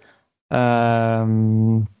employee.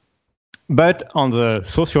 But on the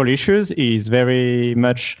social issues, he's very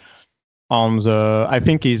much I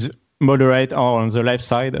think he's moderate on the left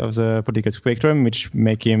side of the political spectrum, which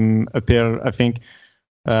make him appeal, I think,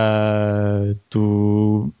 to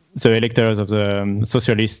the electors of the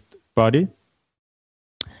Socialist Party.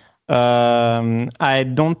 I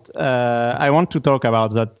want to talk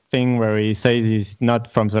about that thing where he says he's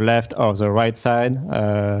not from the left or the right side,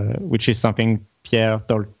 which is something Pierre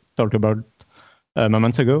talked about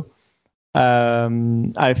moments ago.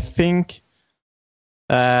 I think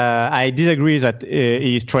I disagree that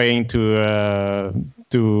he's trying to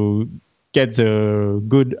get the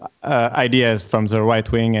good ideas from the right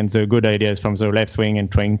wing and the good ideas from the left wing and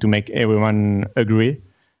trying to make everyone agree.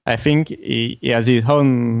 I think he has his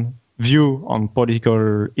own view on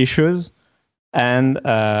political issues, and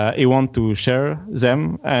he wants to share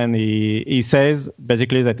them. And he says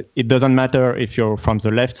basically that it doesn't matter if you're from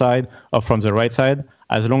the left side or from the right side,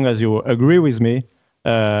 as long as you agree with me,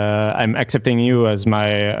 I'm accepting you as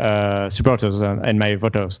my supporters and my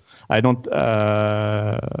voters. I don't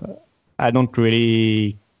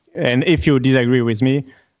really, and if you disagree with me,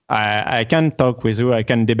 I can talk with you, I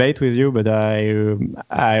can debate with you, but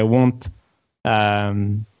I won't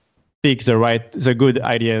pick the good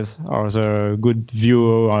ideas or the good view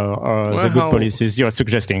or the good policies you're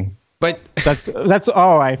suggesting. But that's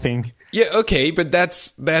all I think. Yeah, okay, but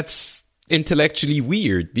that's intellectually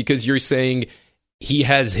weird, because you're saying he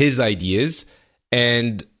has his ideas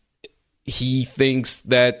and he thinks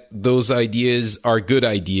that those ideas are good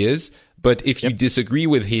ideas, but if you disagree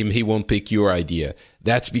with him, he won't pick your idea.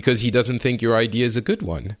 That's because he doesn't think your idea is a good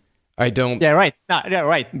one. I don't... Yeah, right. No, yeah,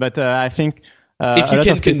 right. But I think... if you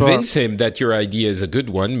can convince him that your idea is a good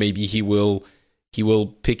one, maybe he will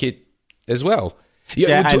pick it as well.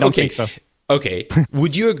 Yeah, I don't think so. Okay.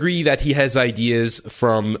 Would you agree that he has ideas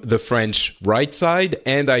from the French right side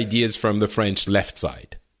and ideas from the French left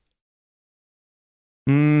side?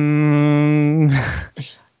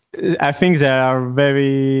 I think there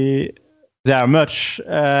are much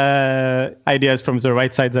ideas from the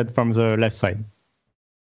right side than from the left side.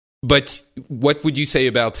 But what would you say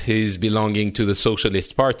about his belonging to the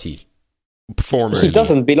Socialist Party? Formerly. He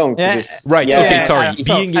doesn't belong to this. Right, Yeah. okay, sorry.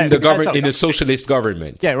 So, Being in in a socialist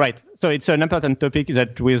government. Yeah, right. So it's an important topic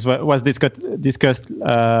that was discussed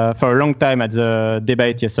for a long time at the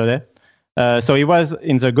debate yesterday. So he was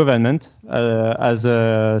in the government as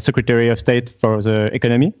a Secretary of State for the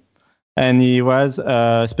economy, and he was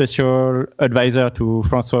a special advisor to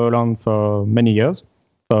François Hollande for many years,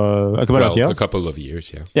 for a couple of years. A couple of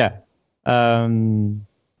years, yeah. Yeah.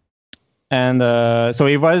 So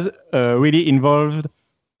he was really involved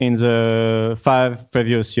in the 5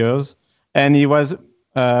 previous years, and he was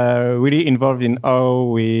really involved in how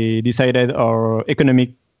we decided our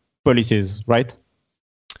economic policies, right?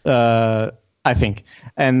 I think,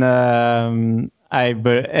 and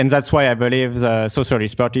that's why I believe the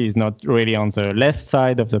Socialist Party is not really on the left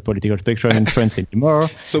side of the political spectrum in France anymore.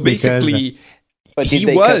 So basically, he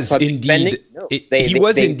was indeed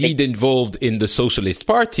involved in the Socialist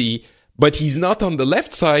Party, but he's not on the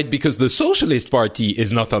left side because the Socialist Party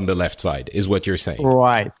is not on the left side, is what you're saying.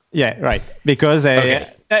 Right. Yeah, right. Because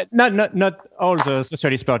not all the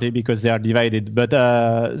Socialist Party, because they are divided, but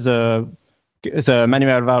the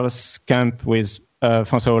Manuel Valls camp with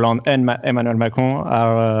François Hollande and Emmanuel Macron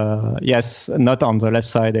are not on the left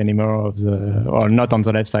side anymore or not on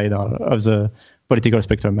the left side of the political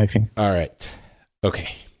spectrum, I think. All right. Okay.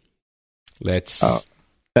 Let's.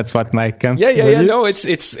 That's what my camp. Yeah. No, it's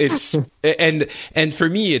and for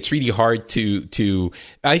me, it's really hard to.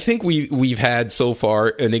 I think we've had so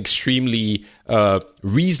far an extremely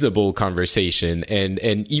reasonable conversation, and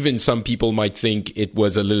even some people might think it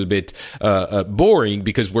was a little bit boring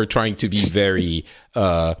because we're trying to be very,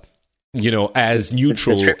 as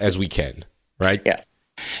neutral as we can, right? Yeah.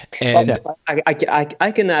 And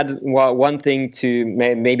I can add one thing to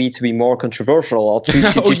maybe to be more controversial. Or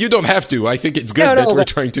to you don't have to. I think it's good that we're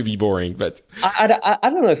trying to be boring. But I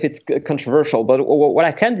don't know if it's controversial, but what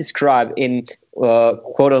I can describe in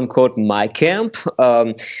quote unquote my camp,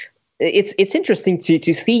 it's interesting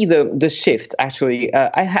to see the shift. Actually,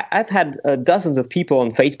 I've had dozens of people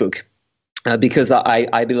on Facebook. Because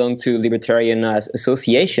I belong to libertarian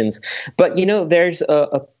associations. But, there's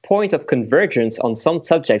a point of convergence on some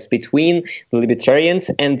subjects between the libertarians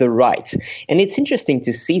and the right. And it's interesting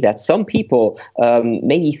to see that some people,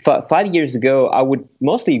 maybe 5 years ago, I would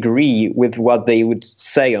mostly agree with what they would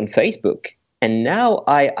say on Facebook. And now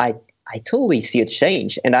I totally see a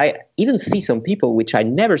change. And I even see some people which I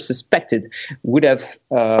never suspected would have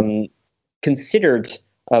considered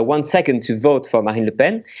 1 second to vote for Marine Le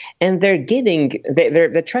Pen, and they're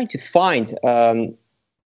trying to find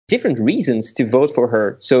different reasons to vote for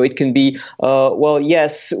her. So it can be,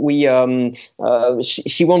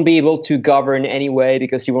 she won't be able to govern anyway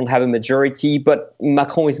because she won't have a majority, but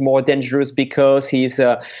Macron is more dangerous because he's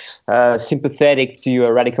sympathetic to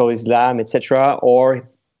radical Islam, etc. Or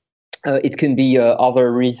it can be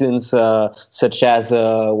other reasons, such as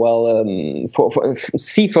for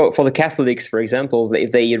the Catholics, for example,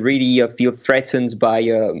 if they really feel threatened by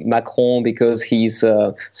Macron because he's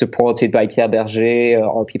supported by Pierre Berger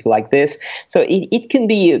or people like this. So it can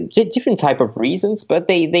be different type of reasons, but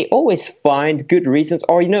they always find good reasons.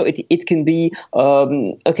 Or it can be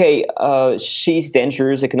she's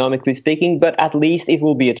dangerous economically speaking, but at least it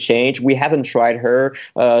will be a change. We haven't tried her,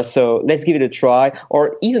 so let's give it a try.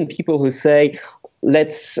 Or even people who say,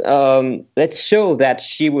 let's show that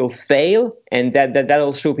she will fail, and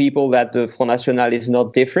that'll show people that the Front National is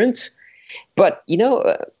not different. But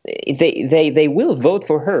they will vote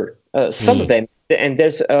for her. Some of them, and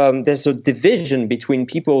there's a division between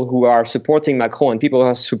people who are supporting Macron and people who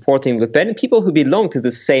are supporting Le Pen, people who belong to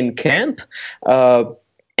the same camp.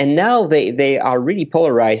 And now they are really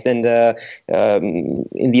polarized. And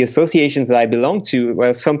in the associations that I belong to,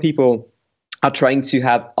 well, some people are trying to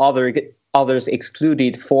have others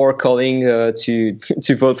excluded for calling to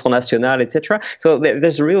vote Front National, etc. So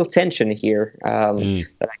there's a real tension here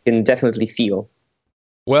that I can definitely feel.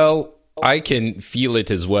 Well, I can feel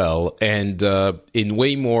it as well, and in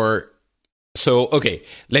way more. So, okay,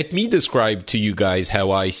 let me describe to you guys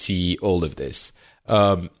how I see all of this.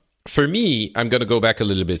 For me, I'm going to go back a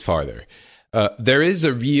little bit farther. There is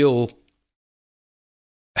a real.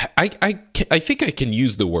 I think I can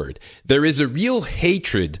use the word. There is a real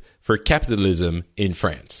hatred for capitalism in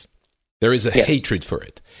France. There is a hatred for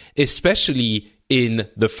it, especially in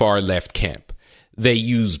the far left camp. They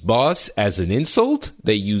use boss as an insult.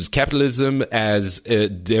 They use capitalism as a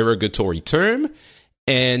derogatory term,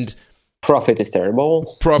 and profit is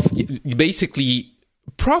terrible. Basically,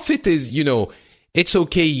 profit is, it's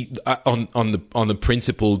okay on the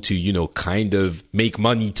principle to, kind of make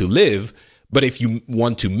money to live, but if you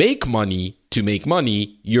want to make money,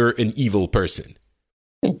 you're an evil person.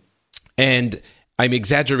 And I'm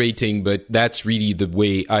exaggerating, but that's really the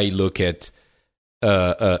way I look at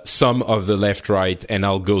some of the left-right, and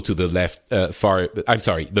I'll go to the the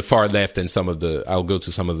far left, and I'll go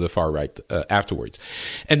to some of the far right afterwards.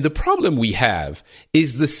 And the problem we have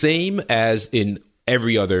is the same as in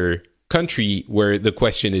every other country where the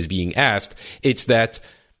question is being asked. It's that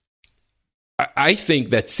I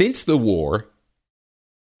think that since the war,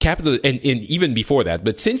 capital, and even before that,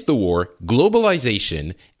 but since the war,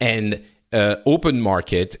 globalization and open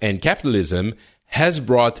market and capitalism has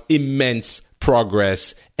brought immense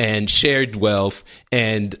progress and shared wealth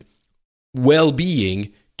and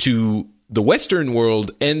well-being to the Western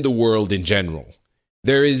world and the world in general.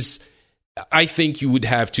 I think you would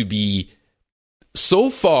have to be so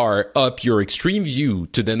far up your extreme view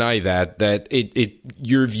to deny that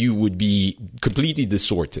your view would be completely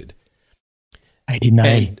distorted. I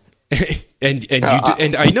deny it.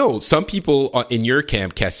 And I know some people in your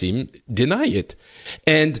camp, Kassim, deny it.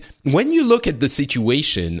 And when you look at the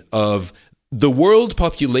situation of the world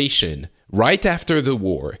population right after the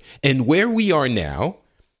war and where we are now,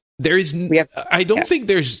 I don't think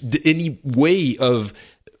there's any way of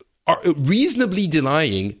reasonably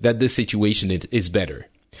denying that the situation is better.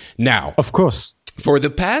 Now, of course, for the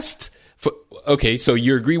past. Okay, so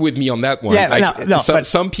you agree with me on that one. Yeah,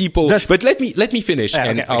 some people, but let me finish,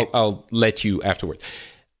 and I'll let you afterwards.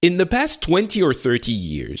 In the past 20 or 30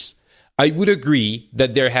 years, I would agree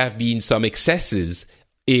that there have been some excesses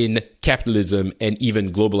in capitalism and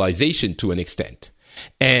even globalization to an extent.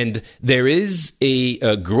 And there is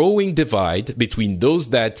a growing divide between those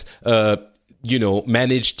that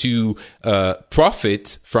manage to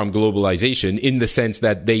profit from globalization in the sense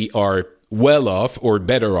that they are well off or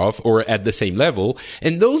better off or at the same level,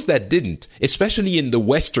 and those that didn't, especially in the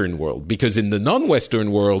Western world, because in the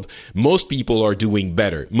non-Western world, most people are doing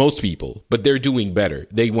better. Most people, but they're doing better.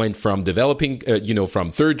 They went from developing, from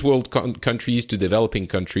third world countries to developing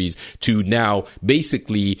countries to now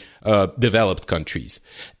basically developed countries.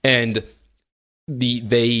 And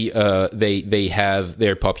they have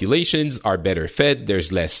their populations are better fed.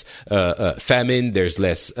 There's less famine. There's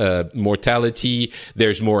less mortality.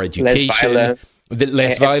 There's more education.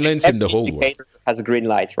 Less violence in the whole world. Has green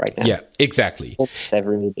lights right now. Yeah, exactly.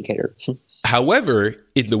 Every indicator. However,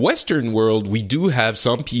 in the Western world, we do have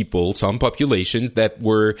some people, some populations that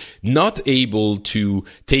were not able to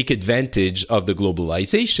take advantage of the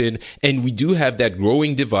globalization. And we do have that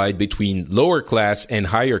growing divide between lower class and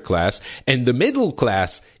higher class. And the middle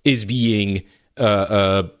class is being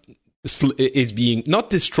not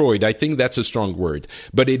destroyed. I think that's a strong word,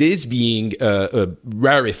 but it is being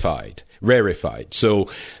rarefied. So,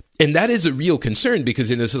 and that is a real concern,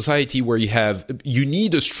 because in a society where you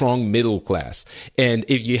need a strong middle class, and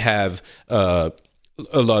if you have a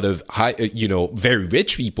lot of very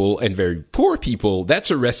rich people and very poor people,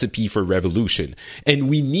 that's a recipe for revolution. And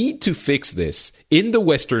we need to fix this in the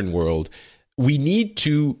Western world. We need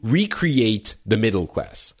to recreate the middle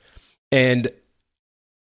class. And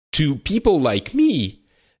to people like me,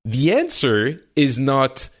 the answer is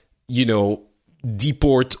not,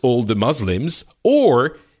 deport all the Muslims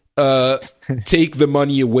or take the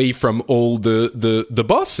money away from all the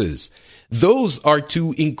bosses. Those are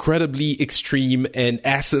two incredibly extreme and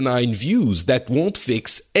asinine views that won't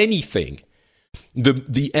fix anything.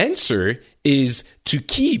 the answer is to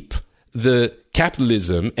keep the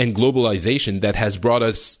capitalism and globalization that has brought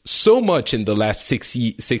us so much in the last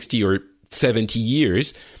 60 or 70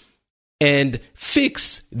 years and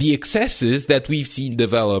fix the excesses that we've seen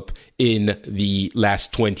develop in the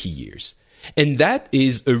last 20 years. And that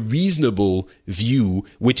is a reasonable view,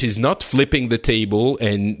 which is not flipping the table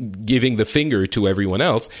and giving the finger to everyone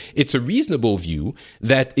else. It's a reasonable view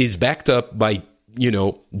that is backed up by,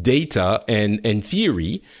 data and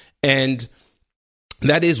theory. And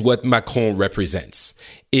that is what Macron represents.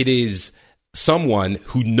 It is someone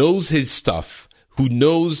who knows his stuff, who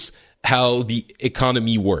knows how the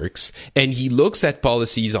economy works, and he looks at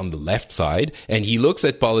policies on the left side, and he looks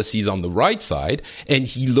at policies on the right side, and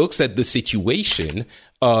he looks at the situation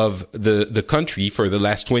of the country for the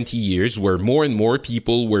last 20 years, where more and more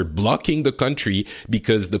people were blocking the country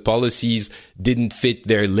because the policies didn't fit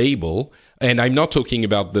their label. And I'm not talking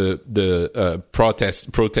about the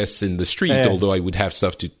protests in the street, although I would have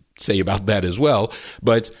stuff to say about that as well.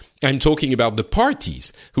 But I'm talking about the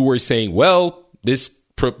parties who were saying, well, this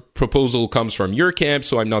proposal comes from your camp,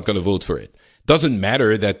 so I'm not going to vote for it. Doesn't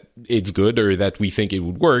matter that it's good or that we think it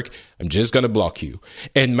would work. I'm just going to block you.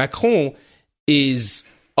 And Macron is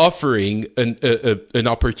offering an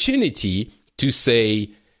opportunity to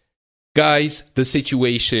say, guys, the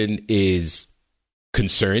situation is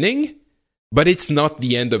concerning, but it's not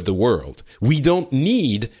the end of the world. We don't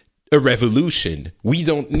need a revolution. We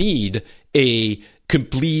don't need a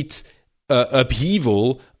complete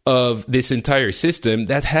upheaval of this entire system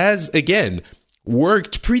that has, again,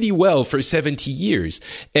 worked pretty well for 70 years.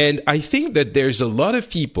 And I think that there's a lot of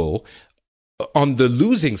people on the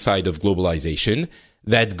losing side of globalization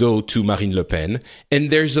that go to Marine Le Pen. And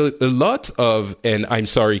there's a lot of, and I'm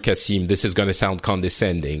sorry, Kassim, this is going to sound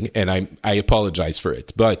condescending, and I apologize for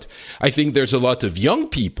it, but I think there's a lot of young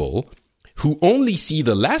people who only see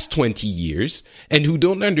the last 20 years and who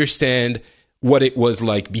don't understand what it was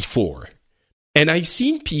like before. And I've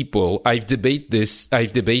seen people, I've debated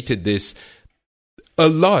this a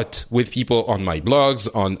lot with people on my blogs,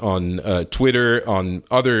 on Twitter, on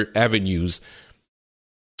other avenues,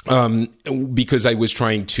 because I was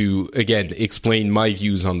trying to, again, explain my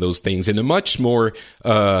views on those things in a much more,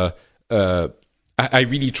 I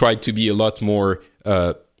really tried to be a lot more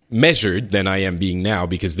measured than I am being now,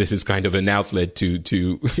 because this is kind of an outlet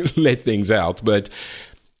to let things out. But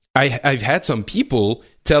I've had some people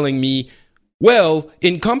telling me, well,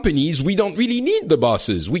 in companies, we don't really need the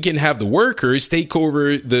bosses. We can have the workers take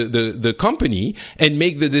over the company and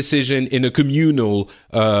make the decision in a communal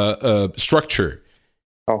structure.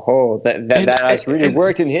 Oh, that has really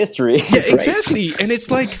worked in history. Yeah, exactly. And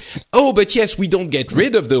it's like, oh, but yes, we don't get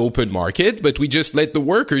rid of the open market, but we just let the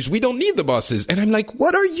workers, we don't need the bosses. And I'm like,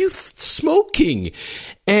 what are you smoking?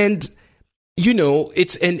 And,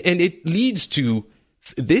 it's, and it leads to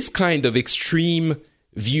this kind of extreme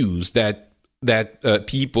views that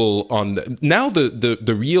people on now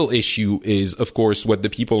the real issue is, of course, what the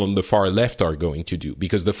people on the far left are going to do,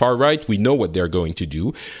 because the far right, we know what they're going to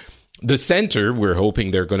do. The center, we're hoping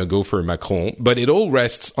they're going to go for Macron, but it all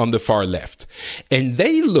rests on the far left. And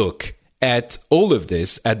they look at all of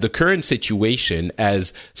this, at the current situation,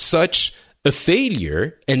 as such a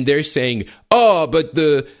failure, and they're saying, oh, but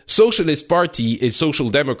the Socialist Party is Social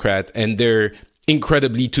Democrat, and they're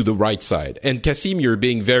incredibly to the right side. And Kassim, you're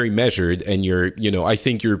being very measured, and you're, I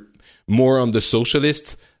think you're more on the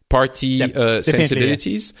Socialist Party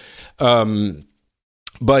sensibilities. Yeah.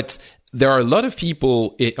 But there are a lot of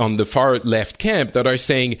people on the far left camp that are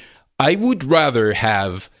saying, I would rather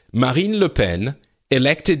have Marine Le Pen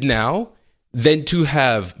elected now than to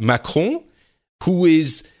have Macron, who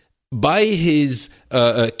is, by his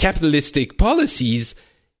capitalistic policies,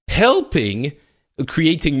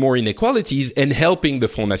 creating more inequalities and helping the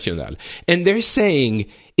Front National. And they're saying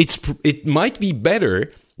it might be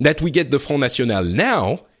better that we get the Front National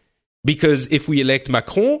now, because if we elect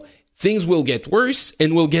Macron, things will get worse,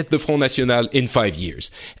 and we'll get the Front National in 5 years.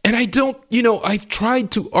 And I've tried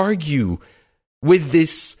to argue with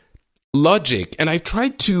this logic, and I've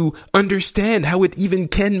tried to understand how it even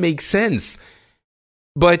can make sense.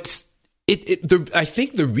 But I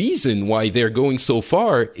think the reason why they're going so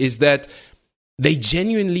far is that they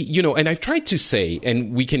genuinely, and I've tried to say,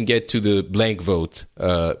 and we can get to the blank vote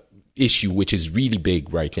issue, which is really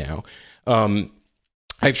big right now.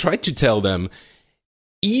 I've tried to tell them,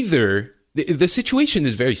 either the situation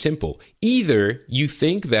is very simple. Either you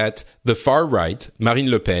think that the far right,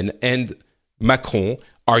 Marine Le Pen and Macron,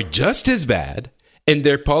 are just as bad, and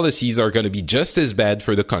their policies are going to be just as bad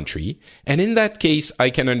for the country. And in that case,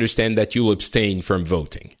 I can understand that you'll abstain from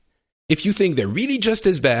voting. If you think they're really just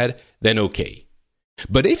as bad, then okay.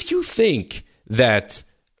 But if you think that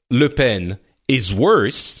Le Pen is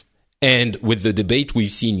worse, and with the debate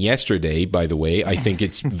we've seen yesterday, by the way, I think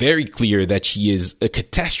it's very clear that she is a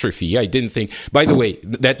catastrophe. I didn't think, by the way,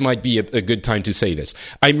 that might be a good time to say this.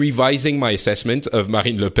 I'm revising my assessment of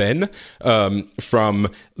Marine Le Pen from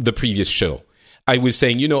the previous show. I was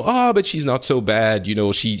saying, but she's not so bad.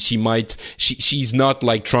 She's not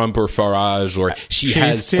like Trump or Farage, or she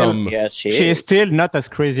is still not as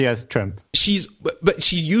crazy as Trump. But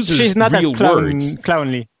she uses she's not real as words.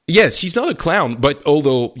 Clownly. Yes, she's not a clown, but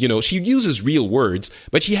although, she uses real words,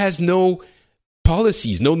 but she has no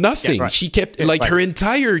policies, no nothing. Yeah, right. She kept, her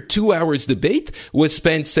entire 2 hours debate was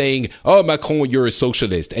spent saying, oh, Macron, you're a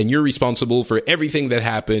socialist, and you're responsible for everything that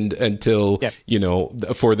happened until,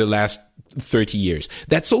 for the last 30 years.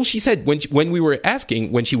 That's all she said. When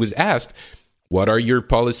she was asked, what are your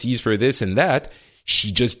policies for this and that?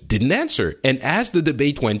 She just didn't answer. And as the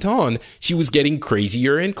debate went on, she was getting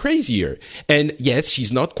crazier and crazier. And yes,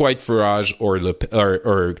 she's not quite Farage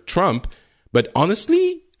or Trump, but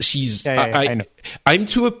honestly, she's. I'm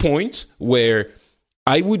to a point where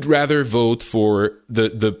I would rather vote for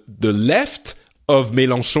the left of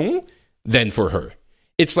Mélenchon than for her.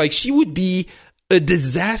 It's like she would be a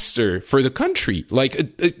disaster for the country.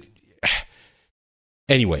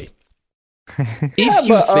 Anyway.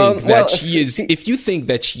 If you think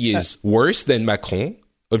that she is worse than Macron,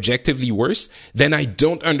 objectively worse, then I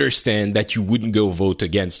don't understand that you wouldn't go vote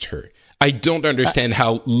against her. I don't understand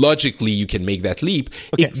how logically you can make that leap,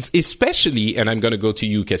 especially, and I'm going to go to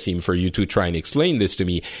you, Kassim, for you to try and explain this to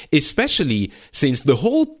me, especially since the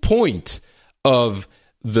whole point of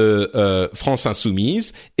the France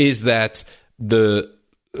Insoumise is that the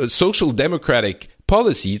social democratic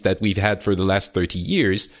policies that we've had for the last 30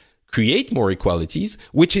 years create more equalities,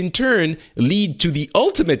 which in turn lead to the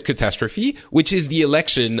ultimate catastrophe, which is the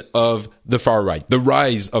election of the far right, the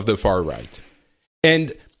rise of the far right.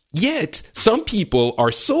 And yet, some people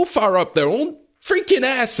are so far up their own freaking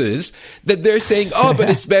asses that they're saying, oh, but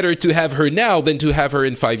it's better to have her now than to have her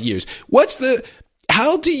in 5 years.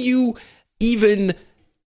 How do you even...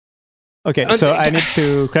 Okay, so I need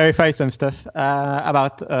to clarify some stuff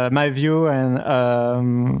about my view, and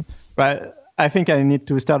I think I need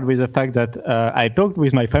to start with the fact that I talked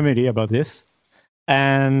with my family about this,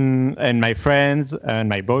 and my friends and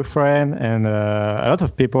my boyfriend and a lot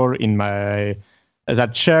of people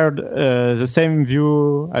that shared the same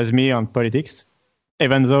view as me on politics,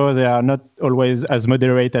 even though they are not always as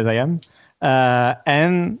moderate as I am,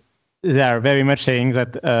 and they are very much saying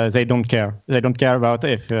that they don't care. They don't care about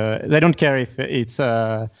if they don't care if it's.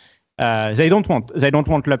 They don't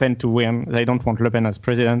want Le Pen to win. They don't want Le Pen as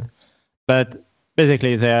president. But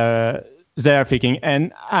basically, they're thinking,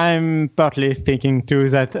 and I'm partly thinking too,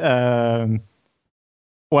 that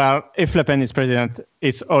if Le Pen is president,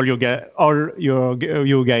 it's all you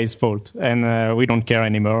guys' fault, and we don't care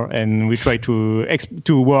anymore, and we try to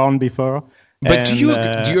warn before. But do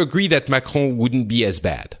you agree that Macron wouldn't be as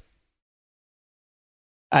bad?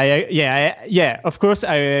 Of course,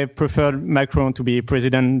 I prefer Macron to be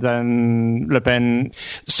president than Le Pen.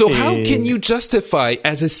 So how can you justify,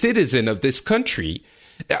 as a citizen of this country,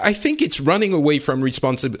 I think it's running away from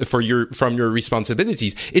your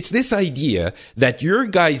responsibilities. It's this idea that your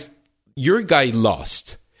guy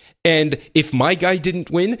lost. And if my guy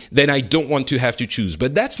didn't win, then I don't want to have to choose.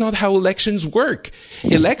 But that's not how elections work.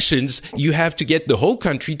 Elections, you have to get the whole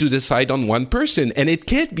country to decide on one person. And it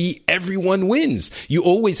can't be everyone wins. You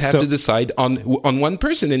always have to decide on one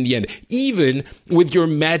person in the end. Even with your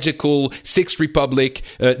magical Sixth Republic,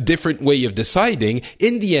 different way of deciding,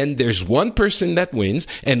 in the end, there's one person that wins,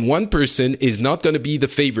 and one person is not going to be the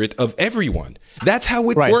favorite of everyone. That's how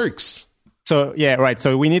it works. So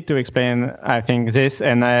So we need to explain, I think, this,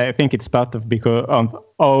 and I think it's part of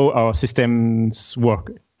how our systems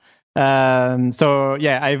work. I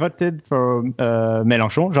voted for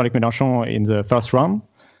Jean-Luc Mélenchon in the first round,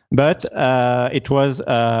 but it was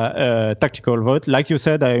a tactical vote. Like you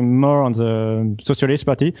said, I'm more on the Socialist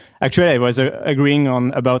Party. Actually, I was agreeing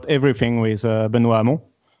on about everything with Benoît Hamon.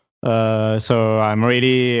 So I'm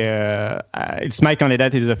really, it's my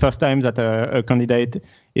candidate. It's the first time that a candidate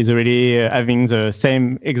is really having the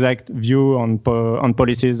same exact view on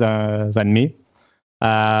policies than me.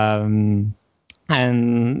 And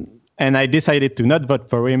I decided to not vote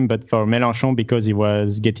for him, but for Mélenchon, because he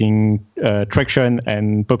was getting traction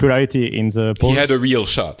and popularity in the polls. He had a real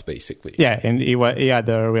shot, basically. Yeah, and he had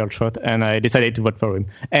a real shot, and I decided to vote for him.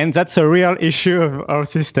 And that's a real issue of our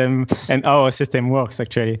system and how our system works,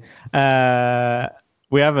 actually.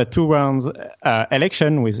 We have a 2 rounds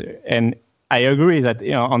election and I agree that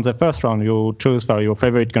on the first round you choose for your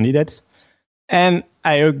favorite candidates, And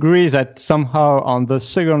I agree that somehow on the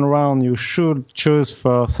second round you should choose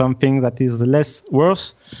for something that is less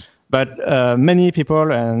worse. But many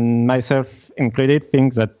people, and myself included,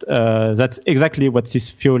 think that that's exactly what is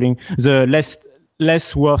fueling the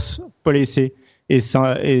less worse policy is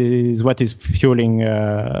what is fueling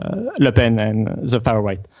Le Pen and the far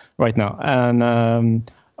right now. And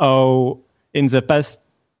in the past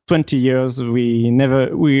 20 years we never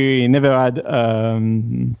had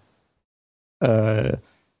a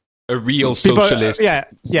real socialist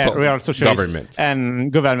real socialist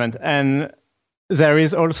government. And there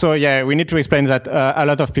is also, we need to explain that a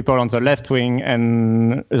lot of people on the left wing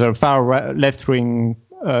and the far left wing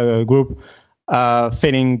group are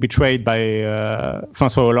feeling betrayed by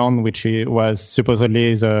François Hollande, which was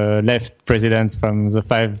supposedly the left president from the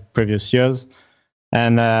 5 previous years.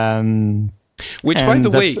 And which, by the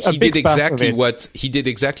way, he did exactly what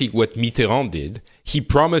Mitterrand did. He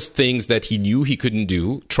promised things that he knew he couldn't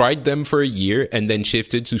do, tried them for a year, and then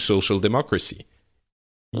shifted to social democracy.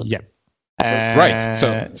 Yeah. Right.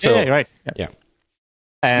 So right. Yeah.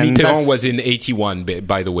 And Mitterrand was in 81,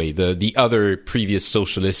 by the way. The other previous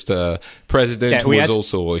socialist president was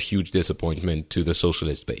also a huge disappointment to the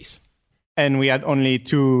socialist base. And we had only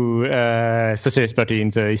 2 socialist parties in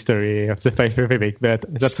the history of the Fifth Republic, but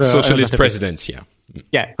that's socialist presidents,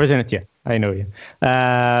 president, I know.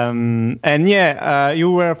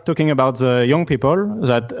 You were talking about the young people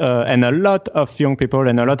that, and a lot of young people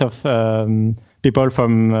and a lot of people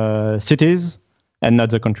from cities and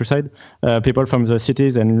not the countryside. People from the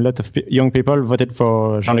cities and a lot of young people voted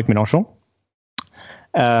for Jean-Luc Mélenchon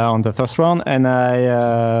on the first round,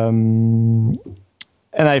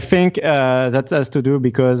 and I think that has to do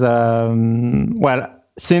because,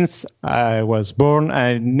 since I was born,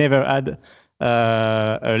 I never had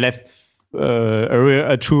a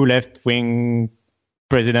true left-wing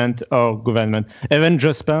president or government. Even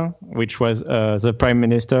Jospin, which was the prime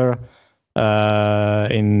minister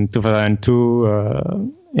in 2002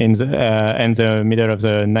 in the middle of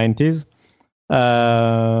the 90s.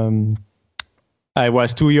 I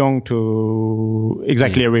was too young to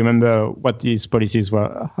exactly remember what these policies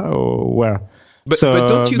were. But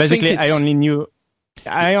don't you basically, think I only knew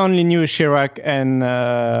Chirac and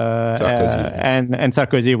Sarkozy. And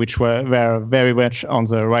Sarkozy, which were very much on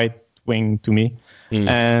the right wing to me.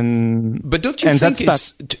 But don't you think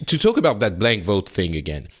it's to talk about that blank vote thing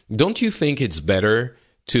again? Don't you think it's better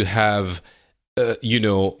to have, to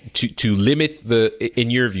limit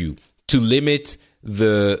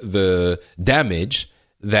the damage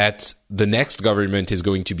that the next government is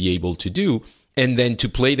going to be able to do, and then to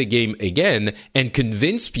play the game again and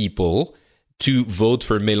convince people to vote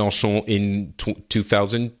for Mélenchon in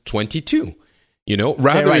 2022?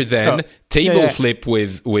 Rather than flip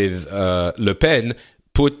with Le Pen,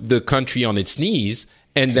 put the country on its knees,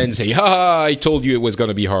 and then say, I told you it was going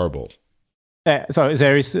to be horrible. So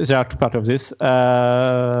there are 2 parts of this.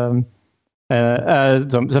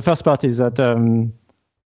 The first part is that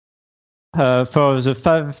for the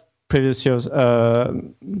 5 previous years,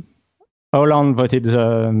 Hollande voted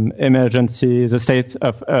the state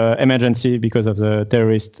of emergency because of the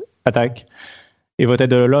terrorist attack. He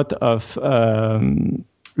voted a lot of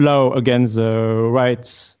law against the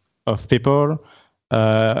rights of people,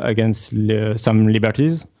 against some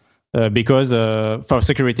liberties, because for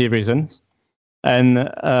security reasons. And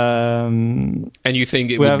you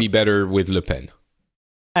think it would be better with Le Pen?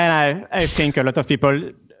 And I think a lot of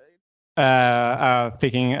people are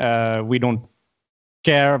thinking we don't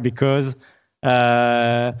care because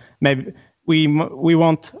maybe we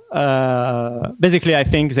want. Basically, I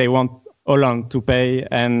think they want Hollande to pay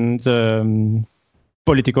and the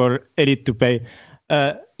political elite to pay.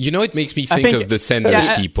 It makes me think of the Sanders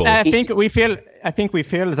people. I think we feel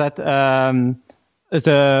that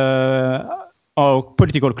our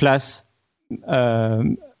political class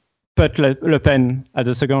put Le Pen at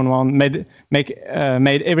the second round, made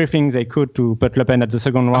everything they could to put Le Pen at the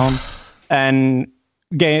second round, and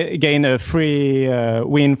gain a free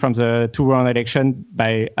win from the 2-round election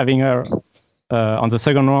by having her on the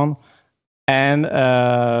second round, and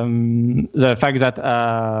the fact that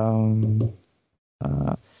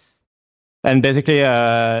and basically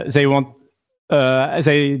they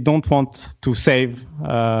don't want to save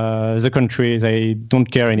the country. They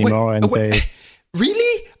don't care anymore.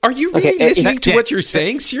 Really? Are you really listening to what you're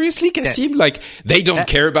saying? Seriously, Kassim? Like, they don't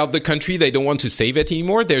care about the country. They don't want to save it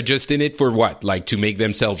anymore. They're just in it for what? Like, to make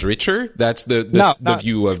themselves richer? That's the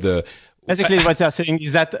view of the... Basically, what they're saying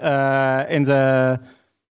is that in the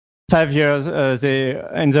 5 years,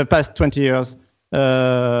 in the past 20 years,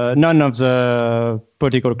 none of the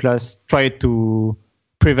political class tried to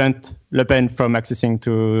prevent Le Pen from accessing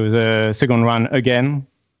to the second round again.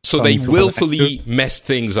 So they willfully messed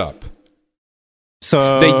things up.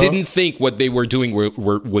 So they didn't think what they were doing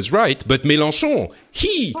was right, but Mélenchon,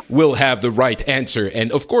 he will have the right answer,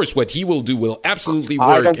 and of course, what he will do will absolutely work.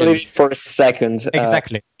 I don't believe it for a second.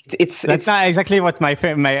 Exactly. It's not exactly what I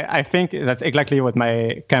think that's exactly what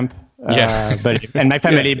my camp believe, and my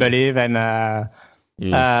family believe, and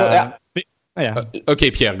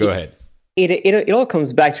okay, Pierre, go ahead. It all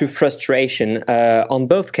comes back to frustration on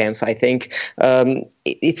both camps. I think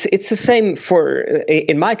it's the same for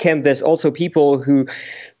in my camp. There's also people who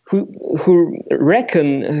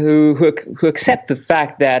accept the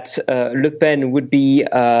fact that Le Pen would be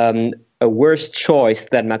a worse choice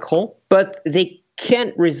than Macron, but they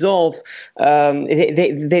can't resolve.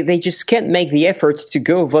 They just can't make the effort to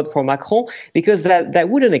go vote for Macron because that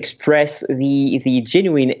wouldn't express the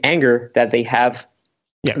genuine anger that they have.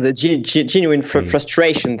 Yeah. The genuine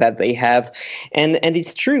frustration that they have, and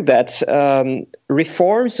it's true that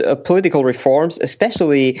reforms, political reforms,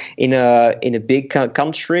 especially in a big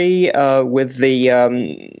country with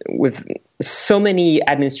so many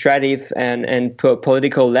administrative and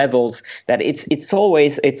political levels, that it's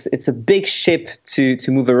always a big ship to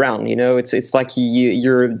move around. You know, it's like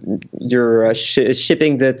you're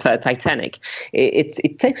shipping the Titanic.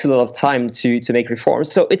 It takes a lot of time to make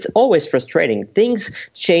reforms, so it's always frustrating. Things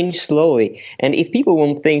change slowly, and if people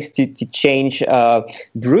want things to change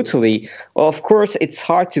brutally, well, of course it's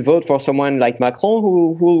hard to vote for someone like Macron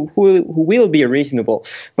who will be reasonable.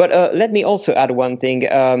 But let me also add one thing.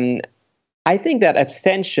 I think that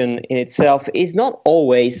abstention in itself is not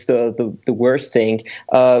always the worst thing.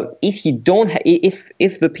 If you don't,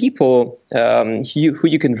 if the people who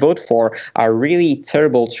you can vote for are really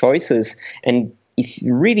terrible choices, and if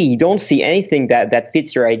you really don't see anything that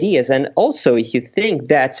fits your ideas, and also if you think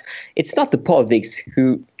that it's not the politics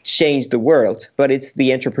who change the world, but it's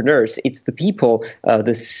the entrepreneurs, it's the people,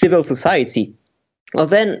 the civil society, well,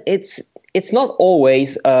 then it's not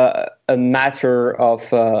always a matter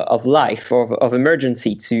of life or of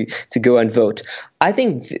emergency to go and vote. I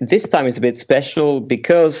think this time is a bit special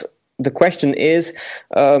because the question is,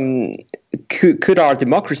 could our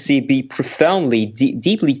democracy be profoundly,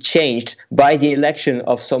 deeply changed by the election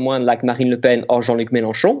of someone like Marine Le Pen or Jean-Luc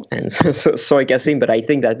Mélenchon? And sorry, Cassim, but I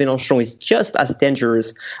think that Mélenchon is just as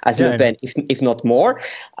dangerous as Le Pen, if not more.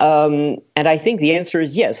 And I think the answer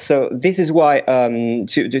is yes. So this is why,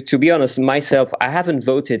 to be honest, myself, I haven't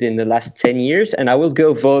voted in the last 10 years, and I will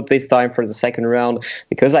go vote this time for the second round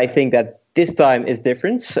because I think that this time is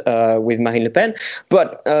different with Marine Le Pen.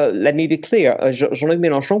 But let me be clear, Jean-Luc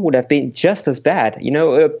Mélenchon would have been just as bad,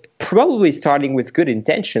 probably starting with good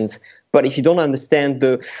intentions. But if you don't understand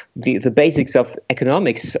the basics of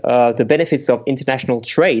economics, the benefits of international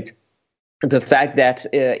trade, the fact that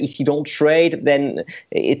if you don't trade, then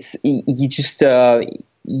you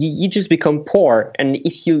just become poor. And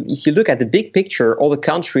if you look at the big picture, all the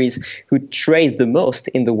countries who trade the most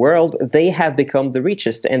in the world, they have become the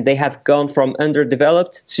richest, and they have gone from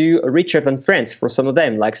underdeveloped to richer than France for some of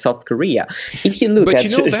them, like South Korea. If you look at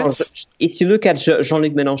Jean-Luc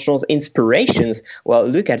Mélenchon's inspirations, well,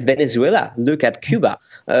 look at Venezuela, look at Cuba,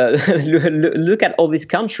 look at all these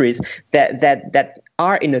countries that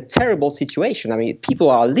are in a terrible situation. I mean,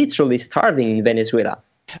 people are literally starving in Venezuela.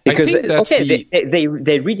 Because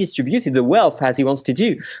they redistributed the wealth as he wants to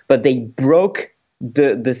do, but they broke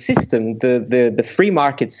the system, the free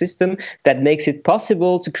market system that makes it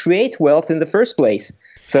possible to create wealth in the first place.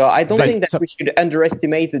 So I don't think that we should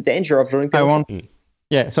underestimate the danger of Jean-Luc Mélenchon.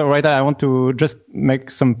 I want to just make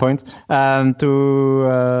some points. I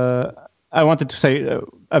wanted to say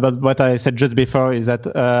about what I said just before is that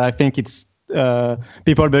I think it's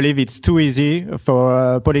people believe it's too easy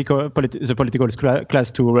for the political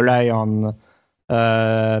class to rely on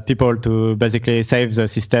people to basically save the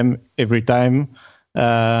system every time,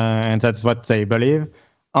 and that's what they believe.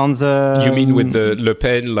 You mean with the Le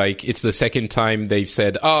Pen, like it's the second time they've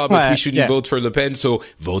said, we shouldn't vote for Le Pen, so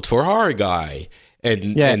vote for our guy.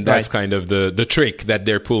 And that's kind of the trick that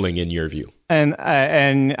they're pulling in your view. And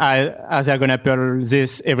as they're going to pull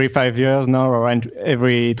this every 5 years now, or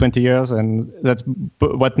every 20 years, and that's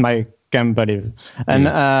what my camp believe. And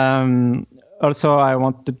also, I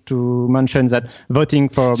wanted to mention that voting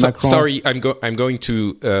for Macron. Sorry, I'm going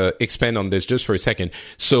to expand on this just for a second.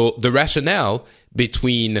 So the rationale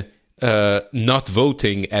between not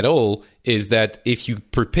voting at all is that if you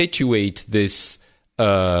perpetuate this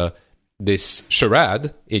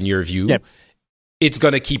charade, in your view. Yep. It's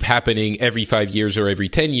going to keep happening every 5 years or every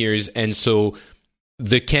 10 years. And so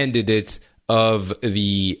the candidate of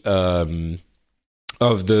the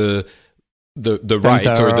the right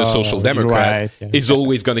or the social democrat right, is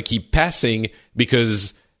always going to keep passing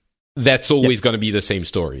because that's always going to be the same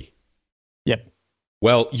story. Yep.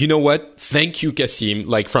 Well, you know what? Thank you, Kassim,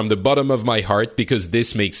 like from the bottom of my heart, because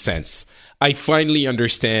this makes sense. I finally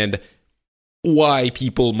understand why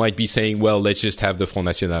people might be saying, well, let's just have the Front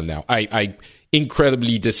National now. I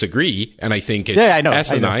incredibly disagree, and I think it's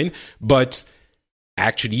asinine, but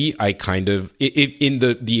actually, I kind of, in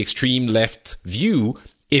the extreme left view,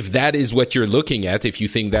 if that is what you're looking at, if you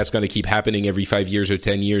think that's going to keep happening every 5 years or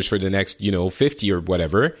 10 years for the next, 50 or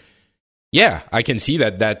whatever, yeah, I can see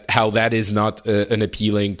that how that is not an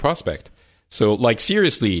appealing prospect. So, like,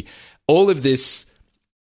 seriously, all of this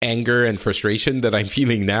anger and frustration that I'm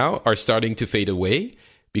feeling now are starting to fade away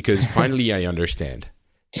because finally I understand.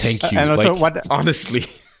 Thank you. And also, honestly.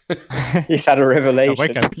 He's had a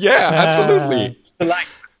revelation. Yeah, absolutely.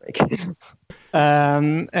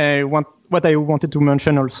 What I wanted to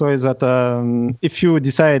mention also is that if you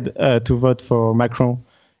decide to vote for Macron,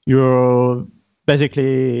 you're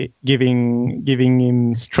basically giving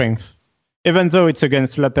him strength, even though it's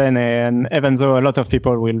against Le Pen, and even though a lot of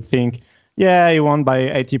people will think, yeah, he won by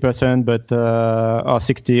 80%, but or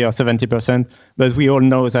 60 or 70%, but we all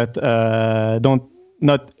know that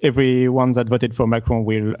not everyone that voted for Macron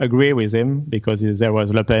will agree with him because there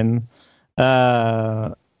was Le Pen.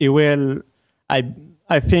 He will,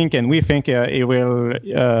 I think, and we think he will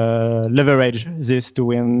leverage this to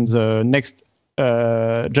win the next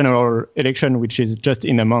general election, which is just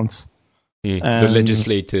in a month. The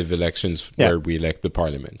legislative elections where we elect the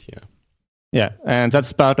parliament. Yeah, and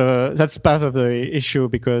that's part of the issue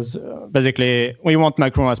because basically we want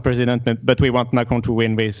Macron as president, but we want Macron to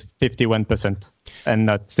win with 51% and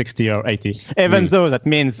not 60 or 80. Even though that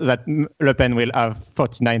means that Le Pen will have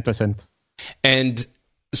 49%. And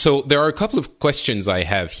so there are a couple of questions I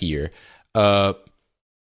have here.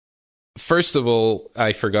 First of all,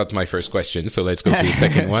 I forgot my first question, so let's go to the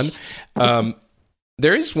second one.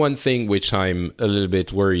 There is one thing which I'm a little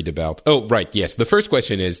bit worried about. Oh, right, yes. The first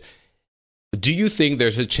question is, do you think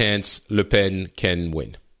there's a chance Le Pen can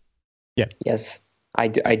win? Yeah. Yes, I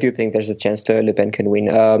do think there's a chance Le Pen can win.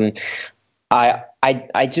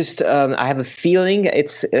 I just I have a feeling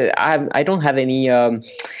it's I don't have any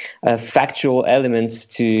factual elements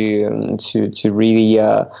to really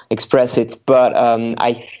express it, but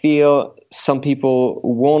I feel some people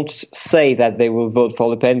won't say that they will vote for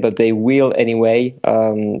Le Pen, but they will anyway.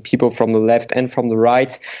 People from the left and from the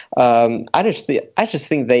right. I just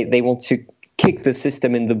think they want to kick the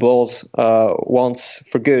system in the balls once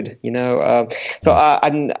for good. So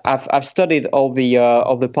I've studied all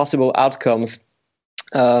the possible outcomes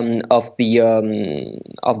of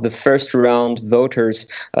the first round voters,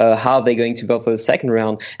 how they're going to vote for the second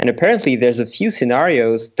round, and apparently there's a few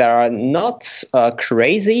scenarios that are not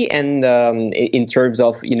crazy, and in terms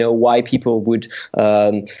of why people would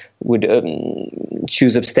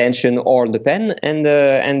choose abstention or Le Pen,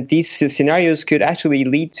 and these scenarios could actually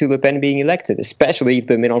lead to Le Pen being elected, especially if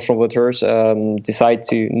the Mélenchon voters decide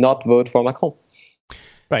to not vote for Macron.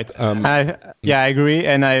 Right. I agree,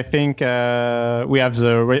 and I think we have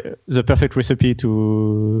the perfect recipe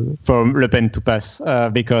for Le Pen to pass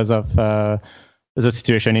because of the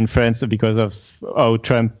situation in France, because of how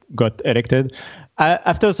Trump got elected.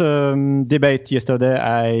 After the debate yesterday,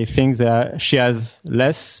 I think that she has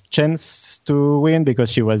less chance to win because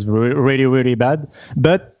she was really, really bad.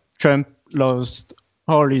 But Trump lost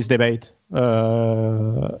all his debate.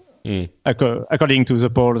 According to the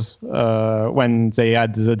polls, when they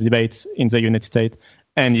had the debates in the United States,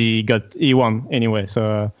 and he won anyway.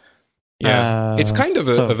 So it's kind of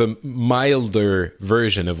a milder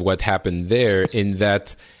version of what happened there, in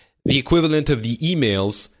that the equivalent of the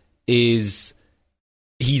emails is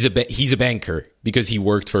he's a banker because he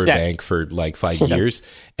worked for a bank for like 5 years,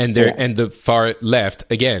 and and the far left,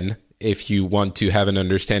 again, if you want to have an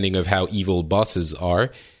understanding of how evil bosses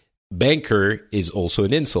are, banker is also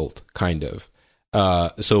an insult, kind of.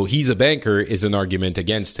 So he's a banker is an argument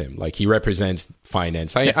against him. Like, he represents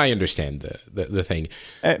finance. I understand the thing.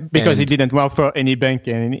 Because he didn't work for any bank,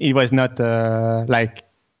 and he was not like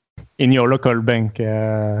in your local bank.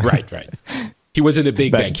 Right. He wasn't a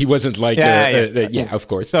big bank. He wasn't like, of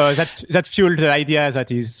course. So that fueled the idea that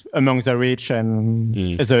he's among the rich and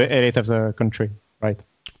the elite of the country, right?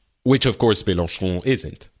 Which, of course, Mélenchon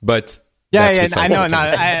isn't. But I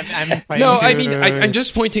know. I'm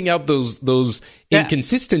just pointing out those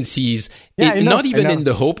inconsistencies. Not even in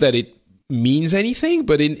the hope that it means anything,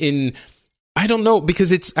 but in I don't know,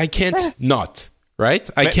 because I can't not, right?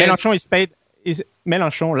 I can't.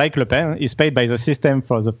 Mélenchon, like Le Pen, is paid by the system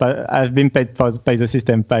has been paid by the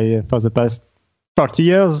system for the past 40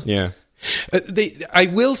 years. Yeah. I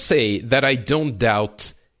will say that I don't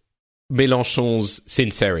doubt Mélenchon's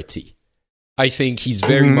sincerity. I think he's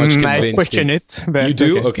very much convinced. I question it. But you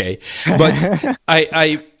do? Okay. But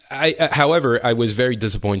however, I was very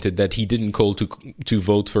disappointed that he didn't call to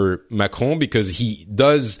vote for Macron, because he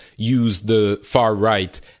does use the far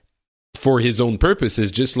right for his own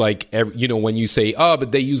purposes, just like, when you say,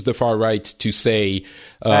 but they use the far right to say,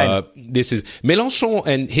 this is Mélenchon,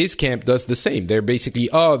 and his camp does the same. They're basically,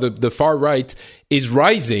 the far right is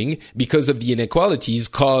rising because of the inequalities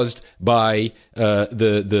caused by,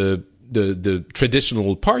 the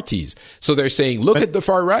traditional parties. So they're saying, look at the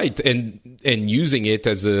far right, and using it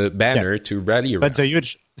as a banner to rally around. But the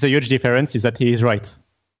huge difference is that he is right.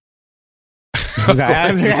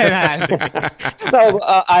 I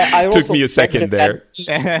took me a second there.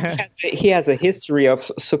 He has a history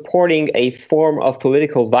of supporting a form of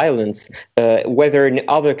political violence, whether in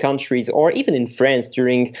other countries or even in France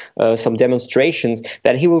during some demonstrations,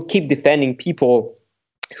 that he will keep defending people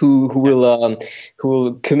who will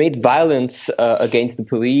commit violence against the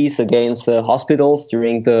police, against hospitals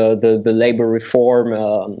during the labor reform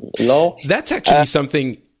law. That's actually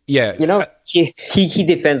something. Yeah, he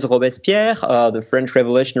defends Robespierre, the French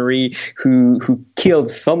revolutionary who killed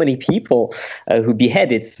so many people, who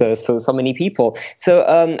beheaded so many people. So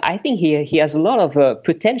I think he has a lot of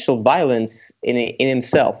potential violence in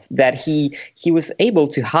himself that he was able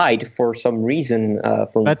to hide for some reason,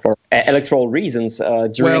 for electoral reasons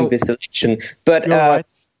during this election. But right.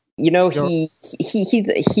 He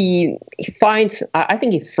finds, I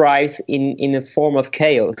think he thrives in a form of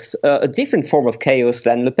chaos, a different form of chaos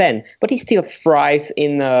than Le Pen, but he still thrives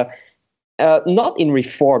in, not in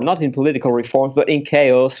reform, not in political reform, but in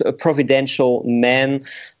chaos, a providential man.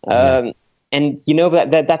 And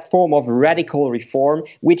that form of radical reform,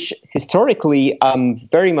 which historically I'm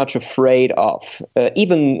very much afraid of,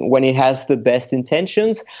 even when it has the best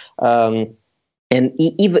intentions. And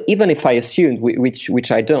even if I assumed,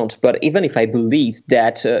 which I don't, but even if I believed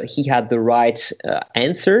that he had the right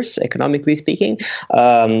answers, economically speaking,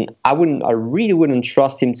 I really wouldn't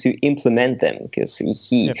trust him to implement them, because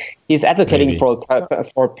he's advocating for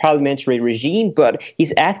a parliamentary regime, but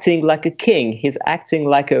he's acting like a king. He's acting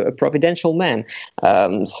like a providential man.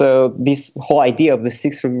 So this whole idea of the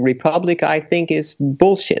Sixth Republic, I think, is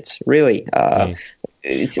bullshit. Really. I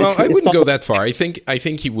wouldn't go that far. I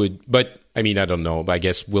think he would, but. I mean, I don't know. I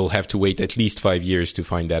guess we'll have to wait at least 5 years to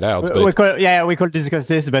find that out. We could discuss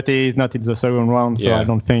this, but he's not in the second round, so I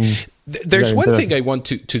don't think... There's one thing I want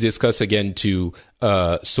to discuss again to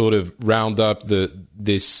sort of round up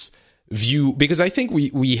this view, because I think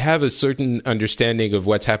we have a certain understanding of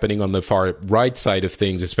what's happening on the far right side of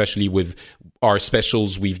things, especially with our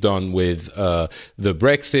specials we've done with the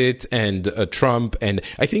Brexit and Trump, and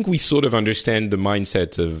I think we sort of understand the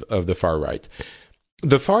mindset of the far right.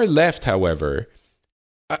 The far left, however,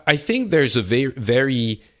 I think there's a very,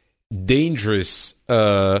 very dangerous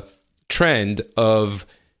trend of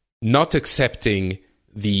not accepting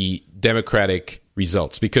the democratic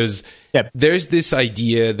results, because there's this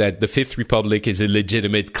idea that the Fifth Republic is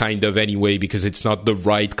illegitimate kind of anyway, because it's not the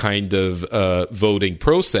right kind of voting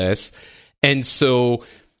process. And so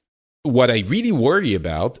what I really worry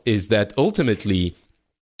about is that ultimately,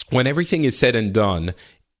 when everything is said and done,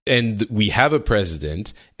 and we have a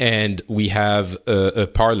president and we have a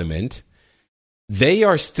parliament, they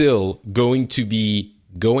are still going to be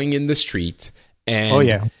going in the street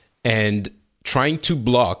and trying to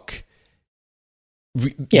block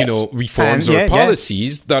reforms or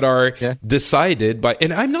policies that are decided by,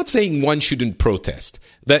 and I'm not saying one shouldn't protest.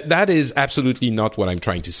 That is absolutely not what I'm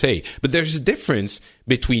trying to say. But there's a difference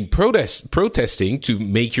between protesting to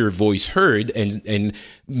make your voice heard and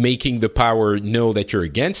making the power know that you're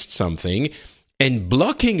against something, and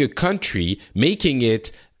blocking a country, making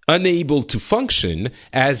it unable to function,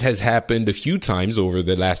 as has happened a few times over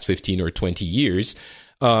the last 15 or 20 years,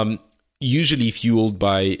 usually fueled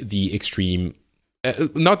by the extreme,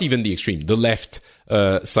 not even the extreme, the left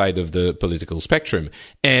side of the political spectrum.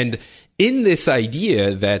 And in this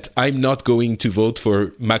idea that I'm not going to vote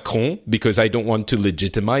for Macron because I don't want to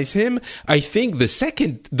legitimize him, I think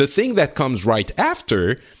the thing that comes right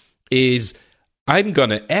after is I'm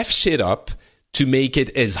going to F shit up to make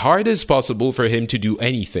it as hard as possible for him to do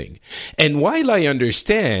anything. And while I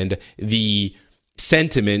understand the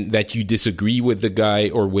sentiment that you disagree with the guy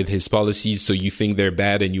or with his policies, so you think they're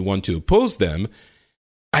bad and you want to oppose them,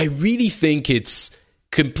 I really think it's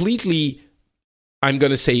completely, I'm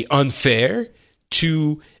going to say, unfair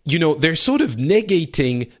to, they're sort of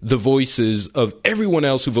negating the voices of everyone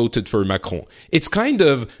else who voted for Macron. It's kind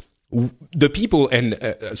of the people,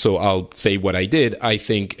 and so I'll say what I did. I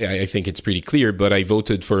think it's pretty clear, but I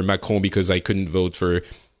voted for Macron because I couldn't vote for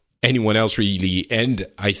anyone else really, and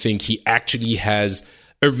I think he actually has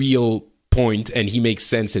a real point, and he makes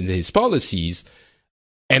sense in his policies.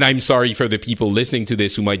 And I'm sorry for the people listening to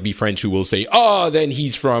this who might be French who will say, "Oh, then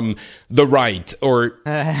he's from the right," or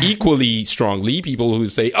equally strongly, people who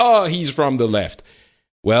say, "Oh, he's from the left."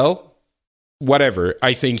 Well, whatever.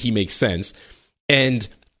 I think he makes sense, and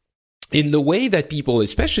in the way that people,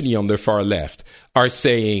 especially on the far left, are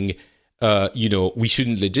saying, we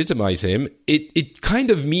shouldn't legitimize him, it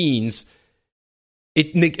kind of means,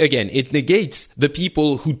 it negates the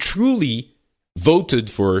people who truly voted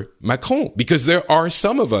for Macron, because there are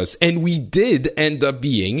some of us, and we did end up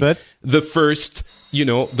being the first,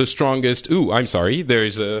 the strongest. Ooh, I'm sorry,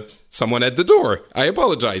 there's someone at the door. I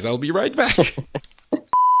apologize. I'll be right back.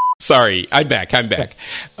 Sorry, I'm back.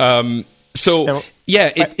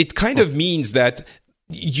 It kind of means that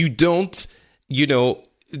you don't,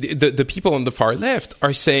 the people on the far left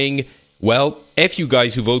are saying, well, F you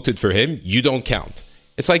guys who voted for him, you don't count.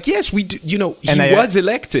 It's like, yes, we do, he was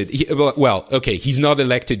elected. He's not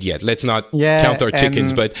elected yet. Let's not count our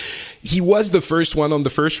chickens, but he was the first one on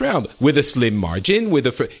the first round with a slim margin,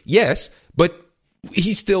 yes, but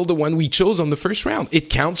he's still the one we chose on the first round. It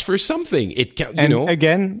counts for something.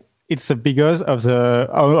 Again, it's because of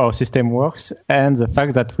how our system works and the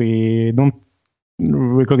fact that we don't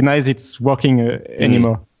recognize it's working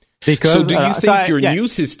anymore. Because, so do you think your new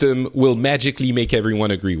system will magically make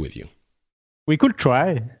everyone agree with you? We could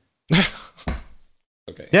try.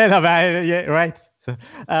 Okay. Right. So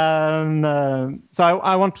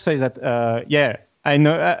I want to say that, I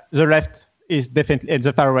know the left is definitely,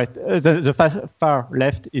 the far right, the far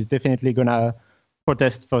left is definitely going to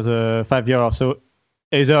protest for the 5 year or so.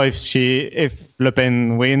 Either if Le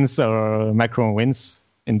Pen wins or Macron wins,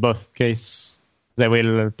 in both cases, they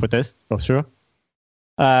will protest for sure.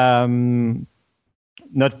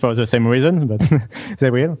 Not for the same reason, but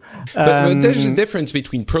they will. But there's a difference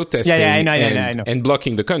between protesting I know. and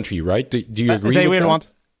blocking the country, right? Do you agree they with will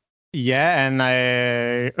that? And I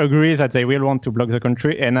agree that they will want to block the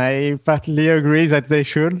country, and I partly agree that they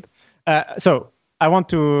should. So I want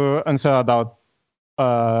to answer about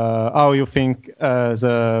how you think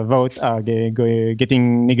the vote are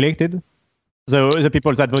getting neglected. The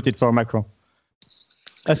people that voted for Macron.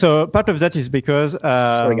 So part of that is because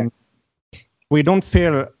we don't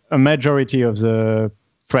feel a majority of the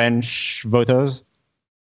French voters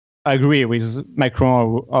agree with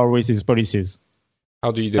Macron or with his policies.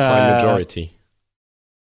 How do you define majority?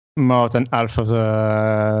 More than half of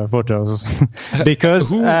the voters. Because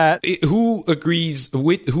who agrees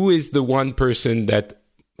with, who is the one person that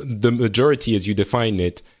the majority, as you define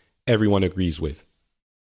it, everyone agrees with?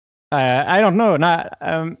 I don't know.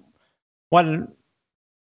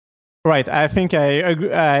 Right. I think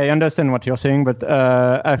I understand what you're saying, but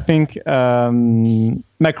I think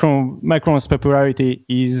Macron's popularity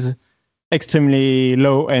is extremely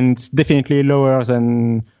low and definitely lower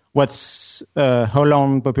than what's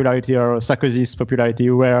Hollande's popularity or Sarkozy's popularity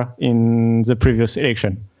were in the previous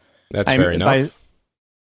election. That's fair enough.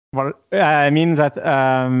 I mean that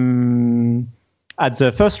at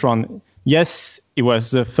the first round, yes, he was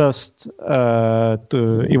the first.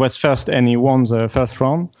 He was first, and he won the first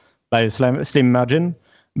round by a slim margin.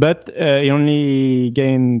 But he only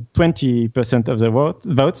gained 20% of the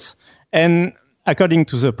votes, and according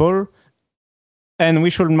to the poll. And we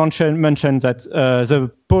should mention that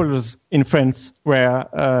the polls in France were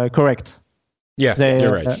correct. Yeah,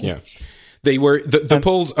 you're right. Yeah, they were the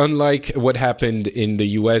polls. Unlike what happened in the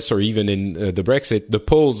US or even in the Brexit, the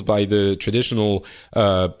polls by the traditional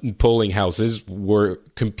polling houses were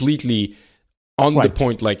completely on the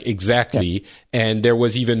point, like exactly. Yeah. And there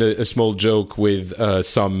was even a small joke with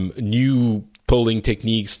some new polling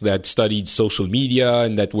techniques that studied social media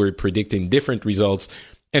and that were predicting different results.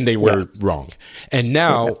 And they were wrong. And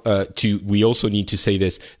now, we also need to say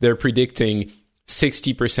this, they're predicting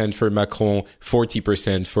 60% for Macron,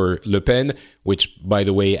 40% for Le Pen, which, by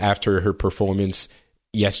the way, after her performance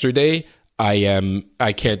yesterday,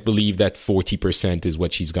 I can't believe that 40% is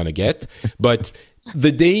what she's going to get. But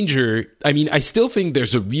the danger, I mean, I still think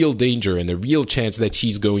there's a real danger and a real chance that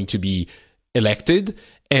she's going to be elected.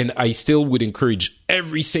 And I still would encourage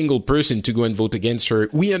every single person to go and vote against her.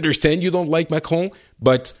 We understand you don't like Macron,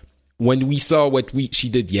 but when we saw what she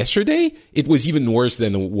did yesterday, it was even worse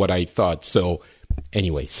than what I thought. So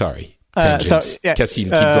anyway, sorry. Kassim,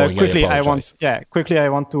 keep going. Quickly, I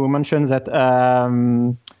want to mention that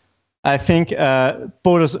I think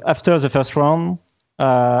polls after the first round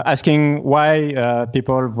asking why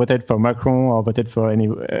people voted for Macron or voted for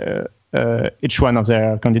each one of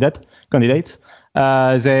their candidates.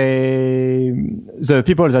 The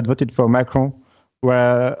people that voted for Macron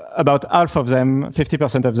were about half of them,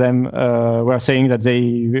 50% of them, were saying that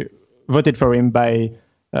they voted for him by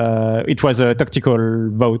it was a tactical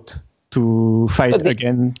vote to fight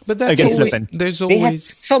against Le Pen. They had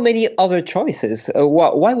so many other choices.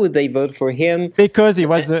 Why would they vote for him? Because he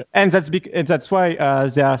was, and that's why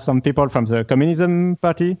there are some people from the Communism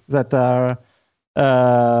Party that are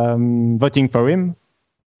voting for him,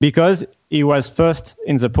 because he was first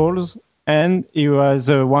in the polls and he was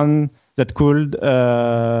the one that could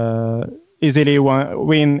easily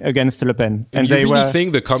win against Le Pen. And you really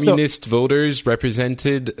think the communist voters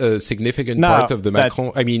represented a significant part of the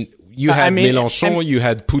Macron? I mean, you had Mélenchon, you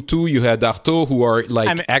had Poutou, you had Artaud, who are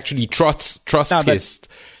actually Trotskyist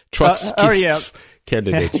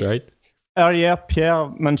candidates, right? Earlier, Pierre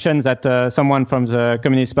mentioned that someone from the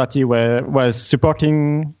Communist Party was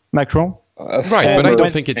supporting Macron. Right, but I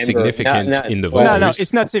don't think it's significant in the voters. No,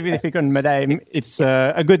 it's not significant, but it's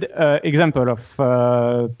a good example of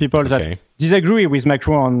people that disagree with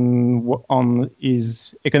Macron on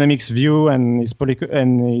his economics view and his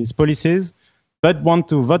policies, but want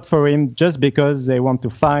to vote for him just because they want to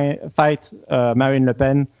fight Marine Le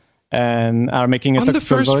Pen and are making a tactical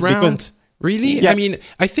vote. On the first round? Really? Yeah. I mean,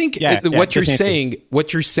 I think what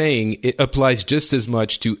you're saying, it applies just as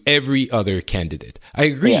much to every other candidate. I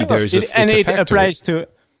agree. Yeah.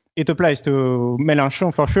 It applies to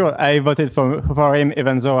Mélenchon for sure. I voted for him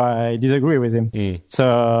even though I disagree with him.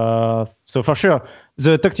 So for sure,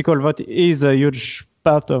 the tactical vote is a huge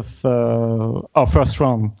part of our first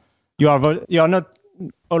round. You are not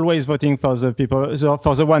always voting for the people,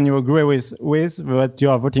 for the one you agree with, but you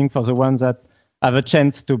are voting for the ones that have a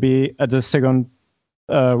chance to be at the second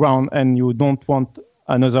round, and you don't want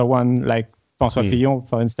another one like François Fillon,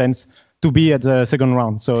 for instance, to be at the second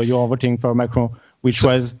round. So you are voting for Macron, which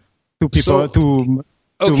was two people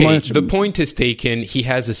the point is taken. He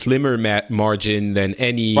has a slimmer margin than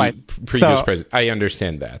any previous president. I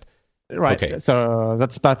understand that. Right. Okay. So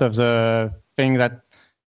that's part of the thing that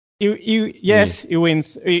he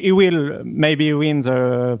wins. He will maybe win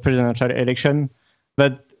the presidential election,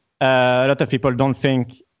 but a lot of people don't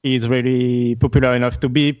think he's really popular enough to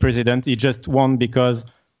be president. He just won because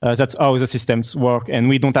that's how the systems work, and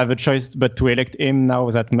we don't have a choice but to elect him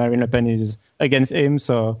now that Marine Le Pen is against him.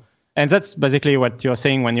 And that's basically what you're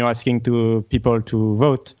saying when you're asking people to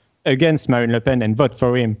vote against Marine Le Pen and vote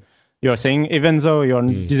for him. You're saying, even though you're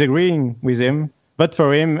disagreeing with him, vote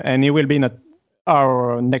for him, and he will be not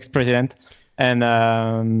our next president.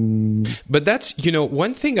 And but that's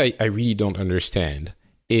one thing I really don't understand.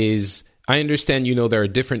 I understand, there are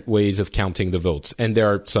different ways of counting the votes, and there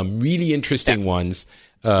are some really interesting ones,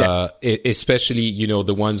 especially,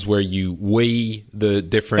 the ones where you weigh the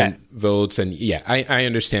different votes. And I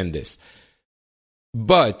understand this.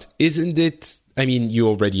 But isn't it, you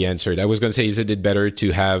already answered. I was going to say, isn't it better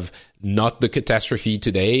to have not the catastrophe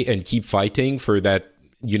today and keep fighting for that,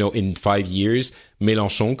 in 5 years,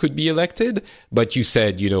 Mélenchon could be elected? But you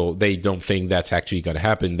said, they don't think that's actually going to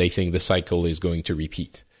happen. They think the cycle is going to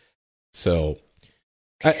repeat. So,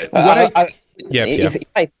 if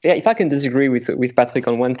I can disagree with Patrick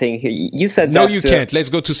on one thing, you said no, you can't. Let's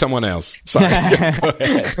go to someone else. Sorry, go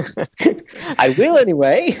ahead. I will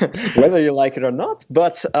anyway, whether you like it or not.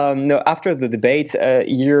 But no, after the debate,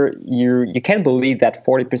 you can't believe that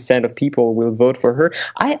 40% of people will vote for her.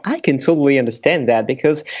 I can totally understand that,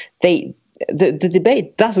 because the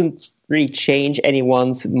debate doesn't really change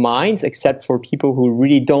anyone's minds except for people who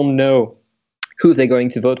really don't know who they're going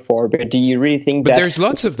to vote for. But do you really think that... But there's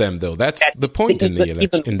lots of them, though. That's the point in this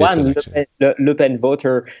election. Le Pen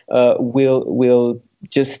voter will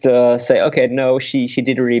just say, okay, no, she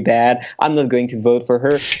did really bad. I'm not going to vote for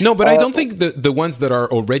her. No, but I don't think the ones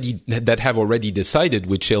that have already decided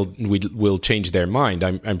will change their mind.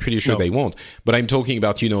 I'm pretty sure they won't. But I'm talking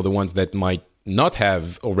about, the ones that might not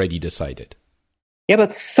have already decided. Yeah,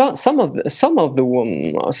 but some of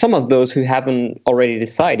those who haven't already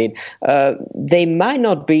decided, they might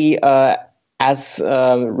not be as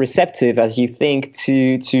receptive as you think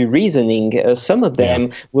to reasoning. Some of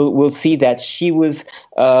them will see that she was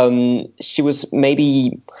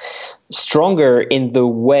maybe stronger in the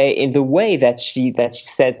way that she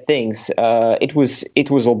said things. It was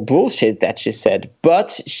all bullshit that she said,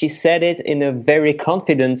 but she said it in a very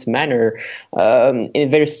confident manner, in a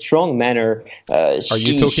very strong manner. Are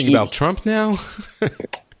you talking about Trump now?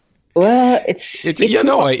 Well, it's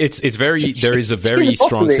very. There is a very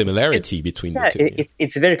strong similarity between the two.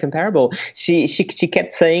 It's very comparable. She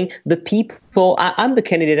kept saying the people. I'm the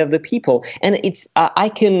candidate of the people, and I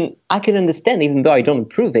can understand, even though I don't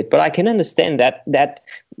approve it, but I can understand that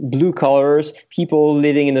blue collars, people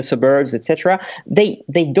living in the suburbs, etc. They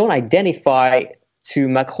don't identify to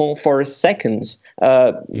Macron for a second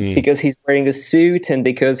because he's wearing a suit and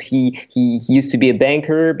because he used to be a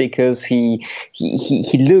banker, because he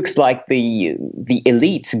looks like the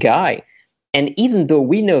elite guy. And even though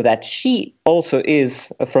we know that she also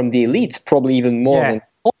is from the elite, probably even more than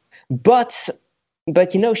but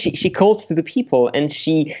she calls to the people, and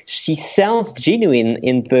she sounds genuine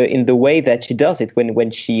in the way that she does it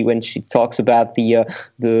when she talks about the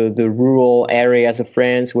rural areas of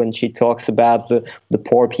France, when she talks about the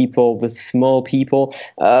poor people, the small people.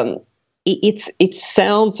 It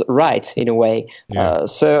sounds right in a way.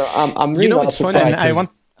 So I'm really it's funny.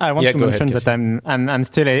 I want to mention that I'm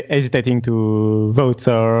still hesitating to vote.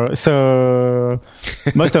 So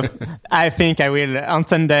most of I think I will on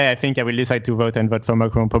Sunday. I think I will decide to vote and vote for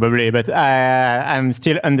Macron probably, but I'm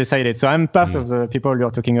still undecided. So I'm part of the people you're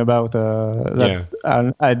talking about that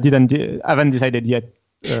I haven't decided yet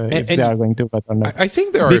if they are going to vote or not. I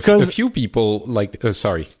think there are a few people like.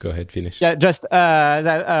 Sorry, go ahead, finish. Yeah, just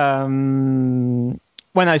that when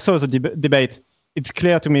I saw the debate, it's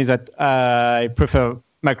clear to me that I prefer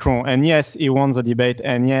Macron, and yes, he won the debate,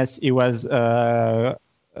 and yes, he was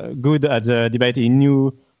good at the debate. He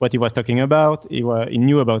knew what he was talking about. He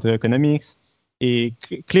knew about the economics. He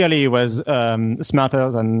clearly was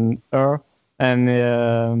smarter than her.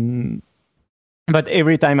 And but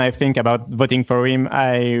every time I think about voting for him,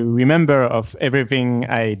 I remember of everything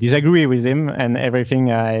I disagree with him and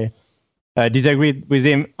everything I disagreed with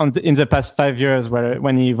him in the past 5 years,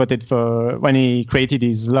 when he created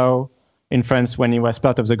his law in France, when he was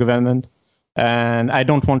part of the government. And I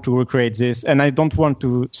don't want to recreate this, and I don't want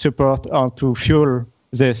to support or to fuel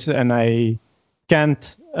this, and I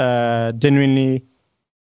can't genuinely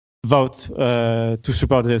vote to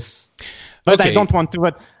support this. But I don't want to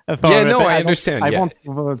vote for I understand. I want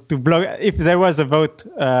to block. If there was a vote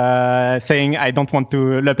saying I don't want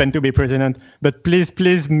Le Pen to be president, but please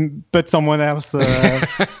put someone else. I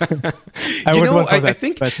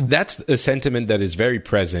think that's a sentiment that is very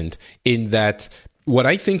present in that. What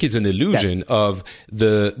I think is an illusion of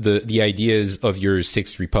the ideas of your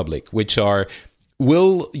Sixth Republic, which are,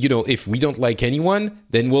 if we don't like anyone,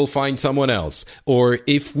 then we'll find someone else. Or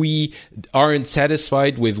if we aren't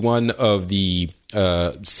satisfied with one of the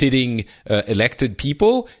sitting elected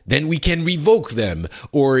people, then we can revoke them.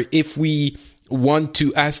 Or if we want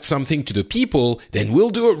to ask something to the people, then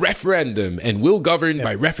we'll do a referendum and we'll govern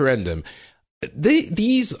by referendum.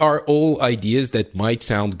 These are all ideas that might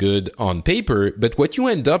sound good on paper, but what you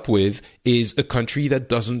end up with is a country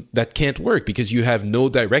that can't work because you have no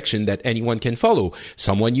direction that anyone can follow.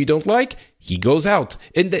 Someone you don't like, he goes out.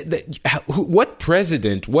 And what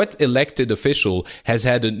president, what elected official has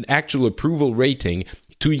had an actual approval rating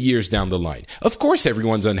 2 years down the line? Of course,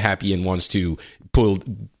 everyone's unhappy and wants to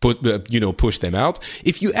push them out.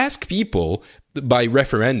 If you ask people by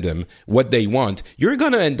referendum what they want, you're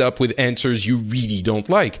going to end up with answers you really don't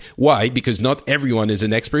like. Why? Because not everyone is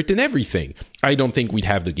an expert in everything. I don't think we'd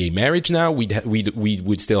have the gay marriage now. We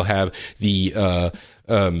would still have the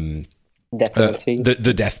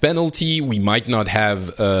the death penalty. We might not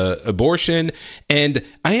have abortion. And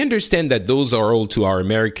I understand that those are all, to our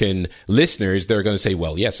American listeners, they're going to say,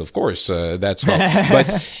 well, yes, of course, that's wrong.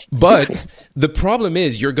 But the problem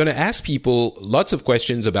is you're going to ask people lots of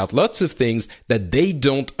questions about lots of things that they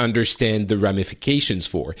don't understand the ramifications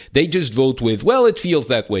for. They just vote with, well, it feels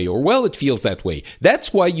that way, or well, it feels that way.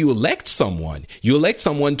 That's why you elect someone. You elect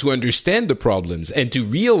someone to understand the problems and to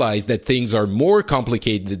realize that things are more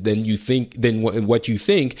complicated than you think, than what you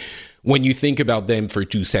think when you think about them for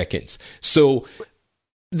 2 seconds. So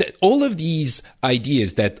all of these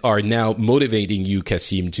ideas that are now motivating you,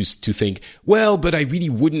 Kassim, to think, well, but I really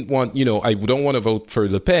wouldn't want, I don't want to vote for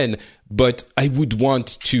Le Pen, but I would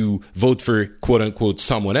want to vote for quote unquote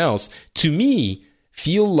someone else, to me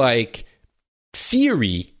feel like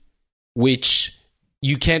theory which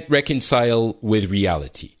you can't reconcile with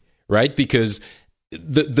reality, right? Because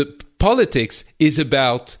the politics is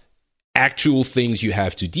about actual things you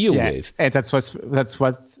have to deal with. And that's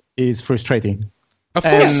what is frustrating. Of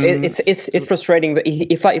course, it's frustrating. But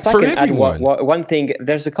if I can add one thing,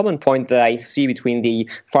 there's a common point that I see between the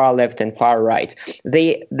far left and far right.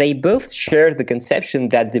 They both share the conception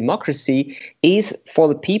that democracy is for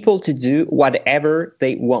the people to do whatever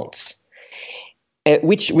they want.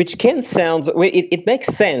 which can sound, it makes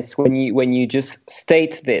sense when you just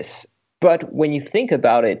state this, but when you think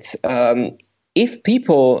about it, if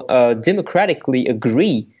people democratically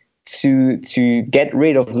agree to get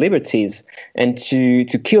rid of liberties and to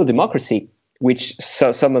kill democracy, which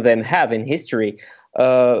some of them have in history,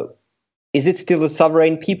 is it still a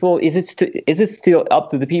sovereign people? Is it still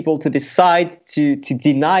up to the people to decide to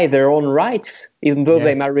deny their own rights, even though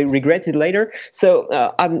they might regret it later? So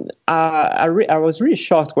I was really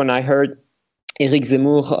shocked when I heard Eric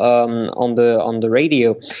Zemmour on the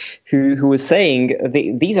radio, who was saying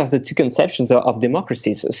these are the two conceptions of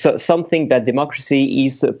democracies. So something that democracy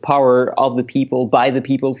is the power of the people, by the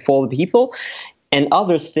people, for the people. And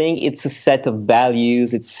others think it's a set of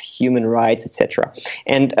values, it's human rights, etc.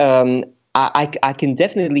 And I can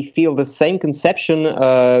definitely feel the same conception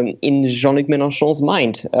in Jean-Luc Mélenchon's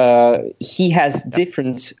mind. He has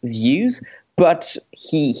different views, but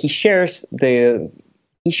he shares the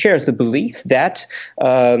belief that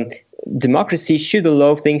democracy should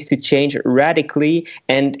allow things to change radically,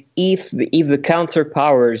 and if the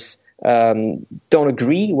counterpowers don't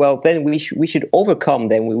agree, well, then we should overcome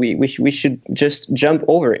them. We should just jump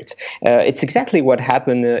over it. It's exactly what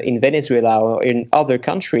happened in Venezuela or in other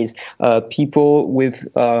countries. People with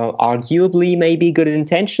arguably maybe good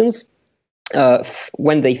intentions,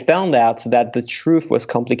 when they found out that the truth was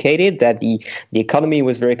complicated, that the economy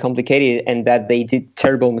was very complicated, and that they did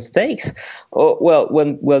terrible mistakes,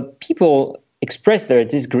 when people expressed their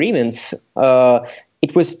disagreements,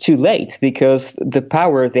 it was too late, because the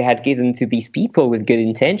power they had given to these people with good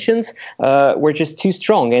intentions were just too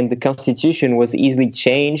strong, and the constitution was easily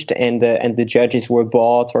changed, and the judges were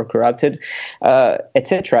bought or corrupted,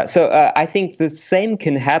 etc. So I think the same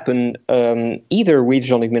can happen either with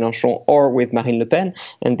Jean-Luc Mélenchon or with Marine Le Pen,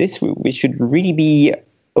 and this we should really be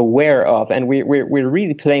aware of, and we're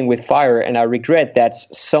really playing with fire. And I regret that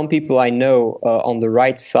some people I know on the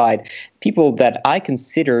right side, people that I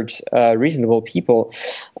considered reasonable people,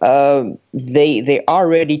 they are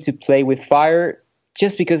ready to play with fire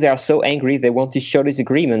just because they are so angry. They want to show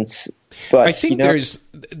disagreements. But I think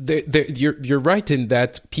you're right in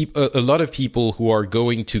that a lot of people who are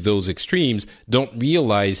going to those extremes don't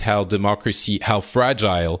realize how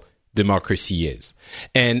fragile democracy is.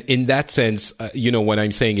 And in that sense, when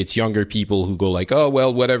I'm saying it's younger people who go like, oh,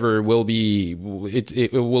 well, whatever, it will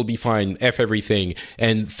be fine, F everything,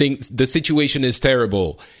 and the situation is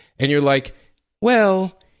terrible. And you're like,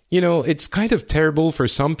 well, it's kind of terrible for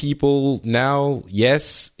some people now.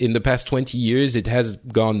 Yes, in the past 20 years, it has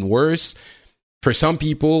gone worse for some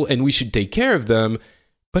people, and we should take care of them.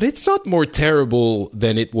 But it's not more terrible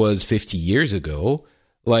than it was 50 years ago.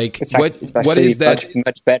 Like, what is that?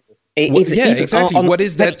 Much better. Exactly. What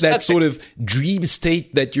is that sort of dream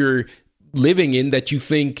state that you're living in, that you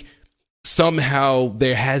think somehow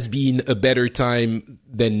there has been a better time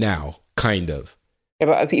than now, kind of?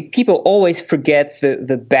 People always forget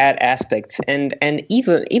the bad aspects, and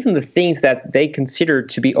even the things that they consider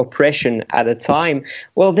to be oppression at a time.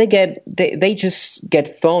 Well, they just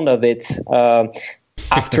get fond of it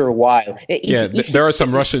after a while. There are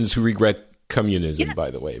some Russians who regret communism,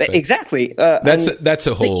 by the way. But exactly. That's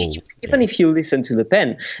a whole. Even if you listen to Le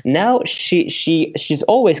Pen, now she's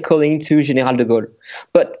always calling to General de Gaulle.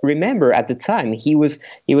 But remember, at the time he was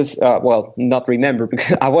well, not remember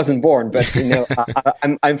because I wasn't born, but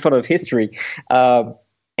I'm full of history. And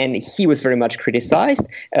he was very much criticized.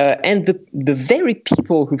 And the very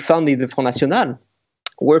people who founded the Front National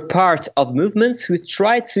were part of movements who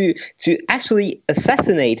tried to actually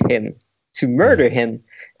assassinate him, to murder him.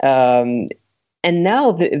 And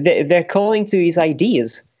now they're calling to his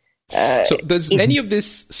ideas. So does any of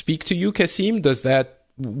this speak to you, Kassim?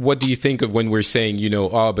 What do you think of when we're saying,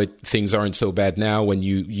 but things aren't so bad now, when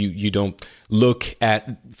you don't look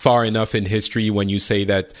at far enough in history, when you say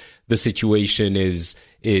that the situation is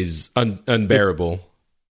unbearable?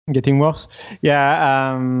 Getting worse?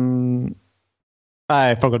 Yeah.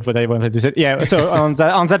 I forgot what I wanted to say. Yeah. So on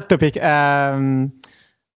that topic,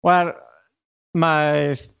 well,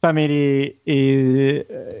 my family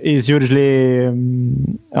is usually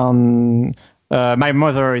my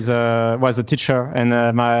mother was a teacher,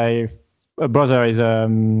 and my brother is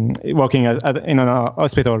working in a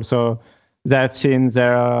hospital. So that's in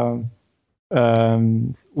their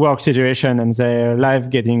work situation and their life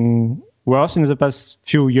getting worse in the past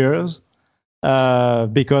few years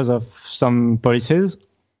because of some policies,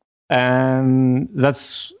 and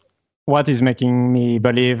that's what is making me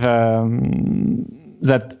believe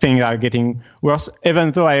that things are getting worse,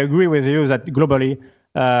 even though I agree with you that globally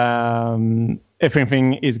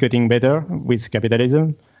everything is getting better with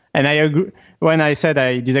capitalism. And I agree when I said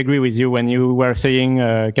I disagree with you when you were saying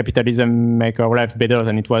capitalism make our life better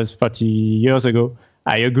than it was 40 years ago.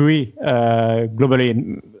 I agree.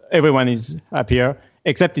 Globally, everyone is happier,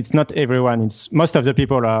 except it's not everyone. It's most of the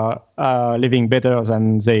people are living better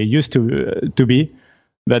than they used to be.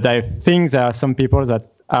 But I think there are some people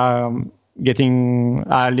that are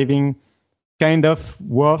living kind of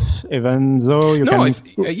worse, even though you can. I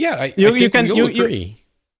think we all agree.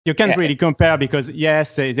 You can't really compare because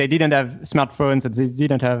yes, they didn't have smartphones, and they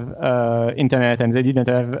didn't have internet, and they didn't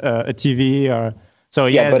have a TV.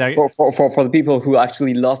 But for the people who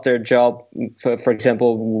actually lost their job, for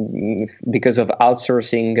example, because of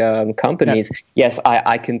outsourcing companies, yes,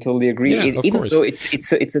 I can totally agree. Even though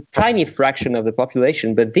it's a tiny fraction of the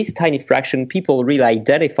population, but this tiny fraction people really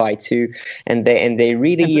identify to, and they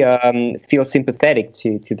really feel sympathetic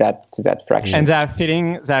to that fraction. And there are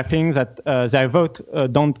things that their vote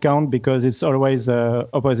don't count because it's always the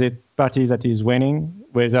opposite party that is winning,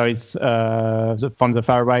 whether it's from the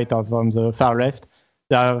far right or from the far left.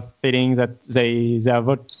 They are feeling that their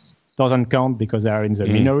vote doesn't count because they are in the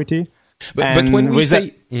minority. But when we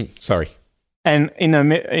say, sorry, and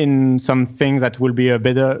in some things that will be a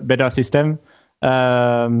better system,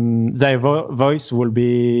 their voice will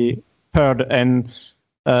be heard. And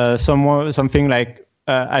something like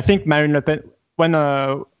I think Marine Le Pen.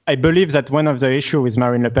 I believe that one of the issues with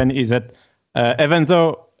Marine Le Pen is that even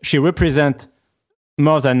though she represents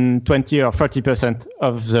more than 20 or 30%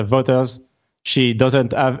 of the voters, she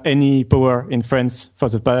doesn't have any power in France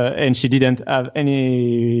and she didn't have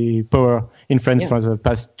any power in France for the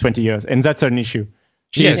past 20 years. And that's an issue.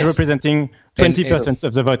 She is representing 20%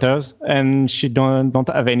 of the voters, and she don't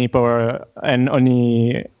have any power and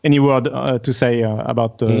only any word to say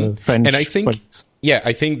about French and I think, politics.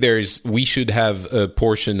 I think we should have a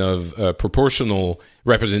portion of proportional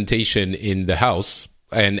representation in the House.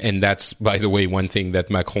 And that's, by the way, one thing that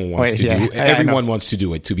Macron wants to do. Everyone wants to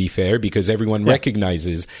do it, to be fair, because everyone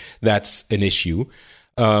recognizes that's an issue.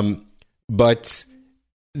 But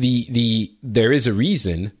there is a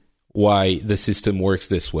reason why the system works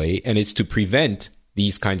this way, and it's to prevent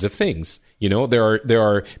these kinds of things. You know, there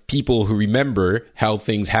are people who remember how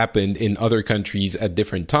things happened in other countries at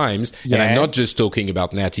different times. Yeah. And I'm not just talking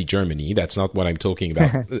about Nazi Germany. That's not what I'm talking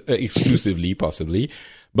about exclusively, possibly.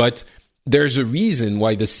 But there's a reason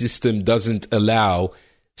why the system doesn't allow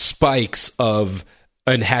spikes of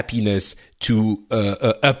unhappiness to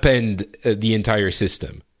upend the entire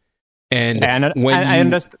system. And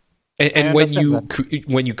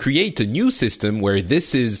when you create a new system where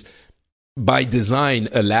this is by design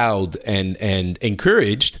allowed and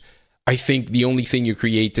encouraged, I think the only thing you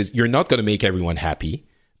create is you're not going to make everyone happy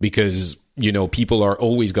because, you know, people are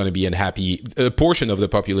always going to be unhappy. A portion of the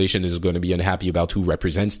population is going to be unhappy about who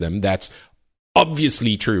represents them. That's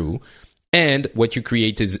obviously true. And what you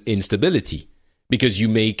create is instability because you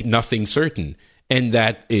make nothing certain. And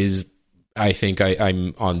that is, I think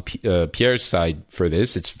I'm on Pierre's side for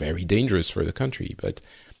this. It's very dangerous for the country. But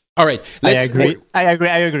all right. I agree.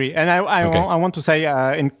 And I want to say,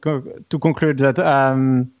 to conclude that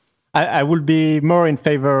I will be more in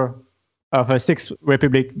favor of a sixth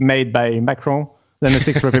republic made by Macron than a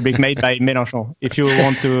sixth republic made by Mélenchon, if you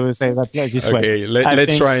want to say that this way. Okay,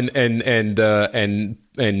 let's try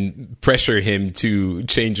and pressure him to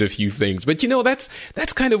change a few things. But, you know, that's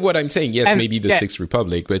kind of what I'm saying. Yes, maybe the Sixth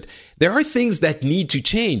Republic, but there are things that need to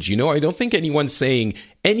change. You know, I don't think anyone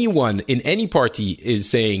in any party is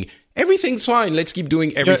saying, everything's fine, let's keep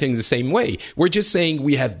doing everything the same way. We're just saying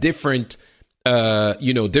we have different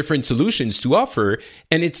solutions to offer.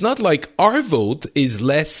 And it's not like our vote is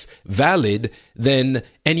less valid than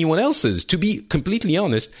anyone else's. To be completely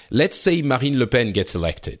honest, let's say Marine Le Pen gets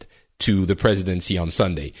elected to the presidency on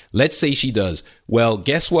Sunday. Let's say she does. Well,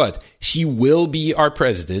 guess what? She will be our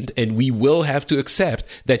president, and we will have to accept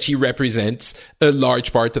that she represents a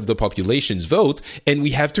large part of the population's vote, and we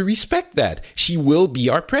have to respect that. She will be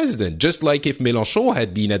our president, just like if Mélenchon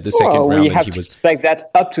had been at the second round. We have to respect that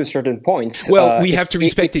up to a certain point. Well, we have to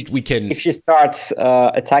respect it. We can. If she starts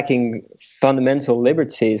attacking fundamental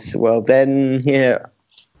liberties, well, then,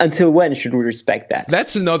 until when should we respect that?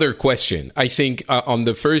 That's another question. I think on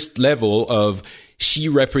the first level of she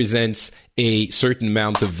represents a certain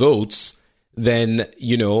amount of votes, then,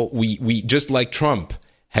 you know, we just like Trump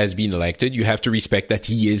has been elected, you have to respect that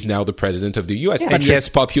he is now the president of the U.S. And yes,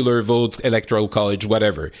 popular vote, electoral college,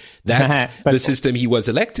 whatever. That's the system he was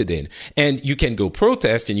elected in. And you can go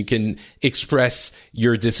protest and you can express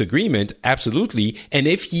your disagreement, absolutely. And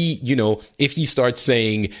if he starts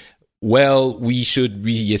saying, well, we should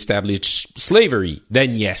reestablish slavery,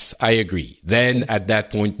 then yes, I agree. Then at that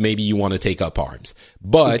point, maybe you want to take up arms.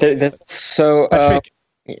 But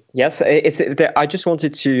yes, I just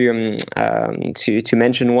wanted to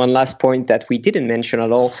mention one last point that we didn't mention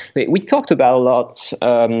at all. We talked about a lot.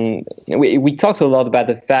 We talked a lot about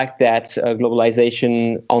the fact that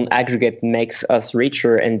globalization on aggregate makes us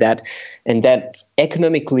richer, and that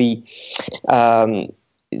economically.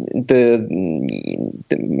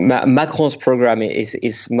 Macron's program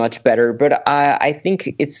is much better, but I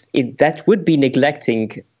think that would be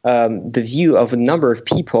neglecting the view of a number of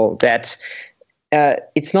people that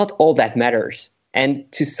it's not all that matters. And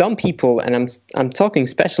to some people, and I'm talking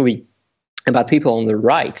especially about people on the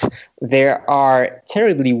right, they are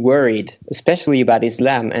terribly worried, especially about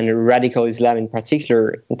Islam and radical Islam in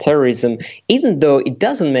particular, and terrorism, even though it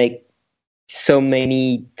doesn't make so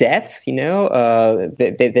many deaths,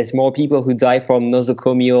 there's more people who die from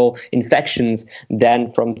nosocomial infections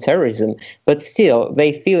than from terrorism, but still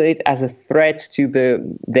they feel it as a threat to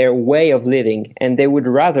their way of living, and they would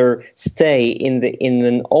rather stay in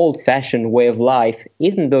an old-fashioned way of life,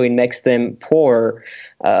 even though it makes them poorer,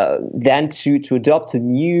 than to adopt a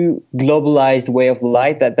new globalized way of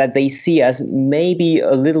life that they see as maybe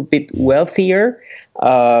a little bit wealthier,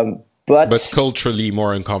 but culturally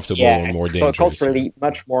more uncomfortable and more dangerous. Culturally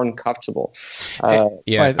much more uncomfortable.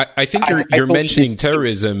 I think you're mentioning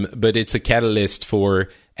terrorism, but it's a catalyst for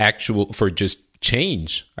just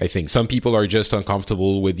change. I think some people are just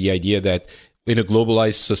uncomfortable with the idea that in a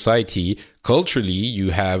globalized society, culturally,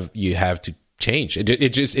 you have to change.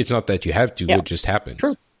 It's not that you have to; it just happens.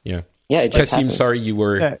 True. Yeah. It just happens. Sorry, you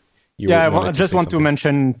were. I just want to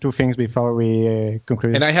mention two things before we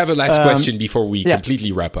conclude. And I have a last question before we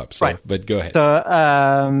completely wrap up. So, but go ahead.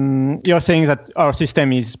 So you're saying that our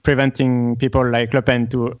system is preventing people like Le Pen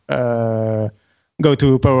to go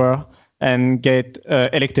to power and get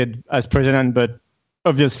elected as president, but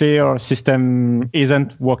obviously our system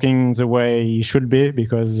isn't working the way it should be,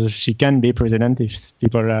 because she can be president if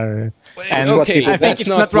people are. That's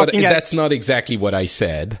not exactly what I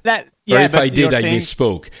said. Or if I did, I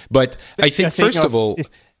misspoke. But I think first of all,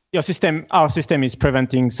 our system is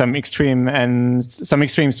preventing some extreme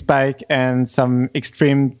spike and some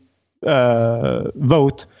extreme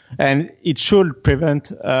vote, and it should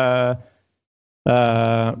prevent.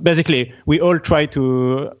 Basically, we are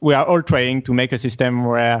all trying to make a system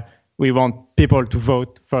where we want people to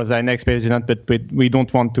vote for the next president, but we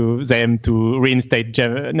don't want them to reinstate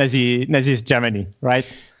Nazi Germany, right?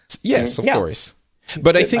 Yes, of course.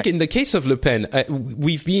 But I think in the case of Le Pen,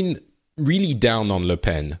 we've been really down on Le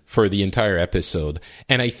Pen for the entire episode.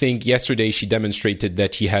 And I think yesterday she demonstrated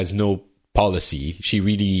that she has no policy. She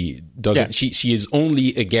really doesn't. Yeah. She is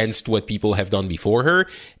only against what people have done before her.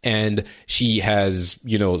 And she has,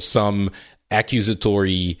 some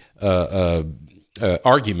accusatory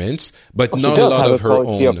arguments, but not a lot of her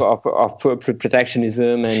own. Of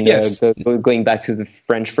protectionism and going back to the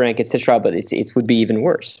French franc, etc. But it would be even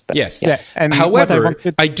worse. But, yes. Yeah. And however,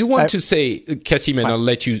 I do want to say, Kassim, and I'll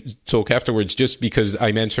let you talk afterwards, just because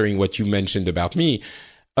I'm answering what you mentioned about me.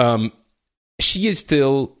 She is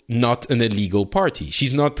still not an illegal party.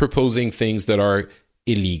 She's not proposing things that are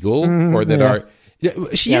illegal or that are.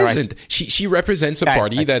 She isn't. Right. She represents a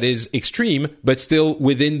party that is extreme, but still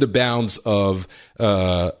within the bounds of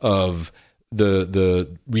the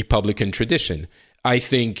Republican tradition. I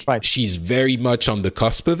think she's very much on the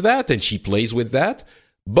cusp of that, and she plays with that.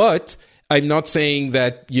 But I'm not saying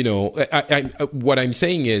that, what I'm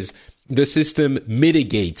saying is the system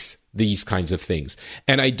mitigates these kinds of things.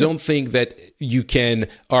 And I don't think that you can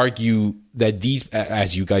argue that these,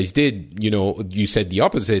 as you guys did, you said the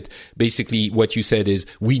opposite. Basically, what you said is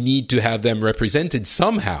we need to have them represented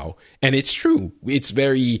somehow. And it's true. It's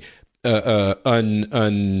very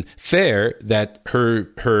unfair that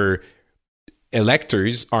her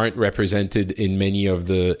electors aren't represented in many of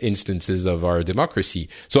the instances of our democracy.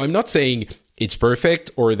 So I'm not saying it's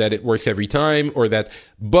perfect or that it works every time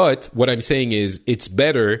but what I'm saying is it's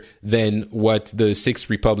better than what the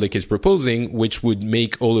Sixth Republic is proposing, which would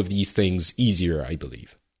make all of these things easier, I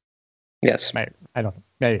believe. Yes. I do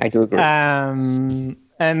agree. And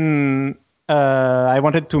I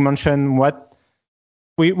wanted to mention what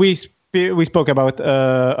we spoke about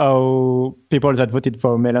how people that voted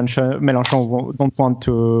for Mélenchon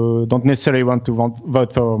don't necessarily want to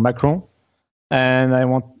vote for Macron. And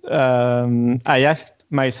I asked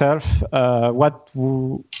myself, what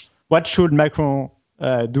should Macron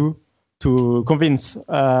do to convince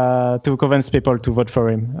people to vote for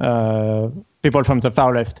him? People from the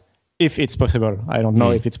far left, if it's possible. I don't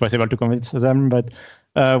know if it's possible to convince them, but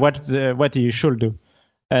what he should do.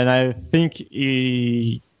 and I think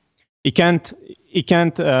he can't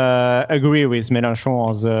agree with Mélenchon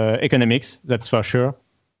on the economics. That's for sure.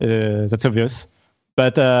 That's obvious.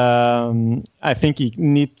 But I think he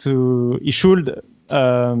should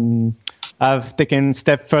have taken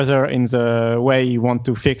step further in the way he want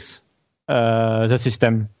to fix the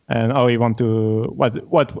system and how he want to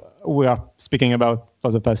what we are speaking about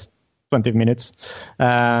for the past 20 minutes,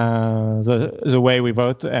 the way we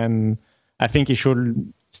vote, and I think he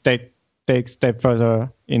should take step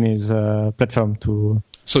further in his platform to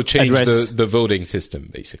change address the voting system,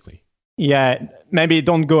 basically. Yeah, maybe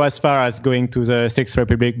don't go as far as going to the Sixth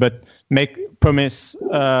Republic, but make promise,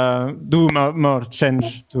 do more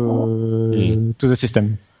change to the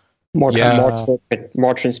system. More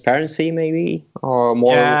transparency, maybe, or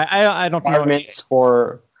more. Yeah, I don't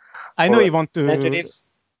know. I know he wants to.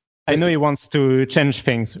 I know he wants to change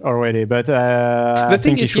things already, but the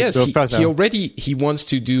thing is, yes, he wants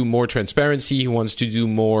to do more transparency. He wants to do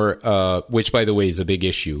more, which, by the way, is a big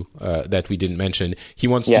issue that we didn't mention. He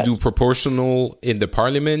wants to do proportional in the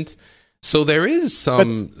parliament. So there is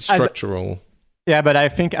some structural. But I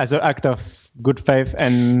think as an act of good faith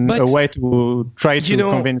and a way to try to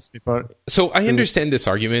convince people. So I understand this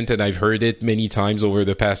argument, and I've heard it many times over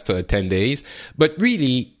the past 10 days. But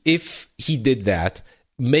really, if he did that,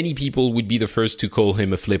 many people would be the first to call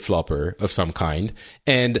him a flip-flopper of some kind.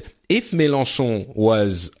 And if Mélenchon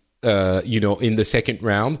was, in the second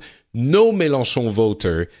round, no Mélenchon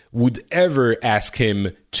voter would ever ask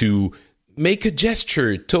him to make a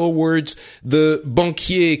gesture towards the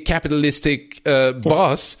banquier capitalistic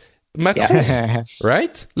boss, Macron,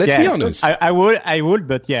 right? Let's be honest. I would,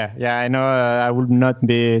 but I know I would not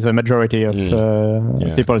be the majority of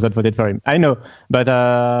people that voted for him. I know, but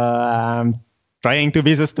I'm trying to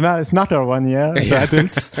be the smarter one, so I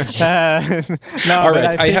don't. No, all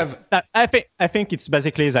right. I think it's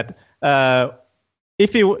basically that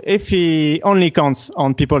if he only counts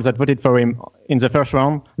on people that voted for him in the first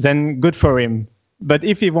round, then good for him. But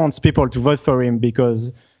if he wants people to vote for him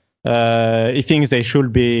because he thinks they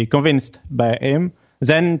should be convinced by him,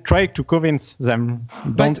 then try to convince them.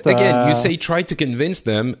 But again, you say try to convince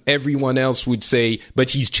them. Everyone else would say, but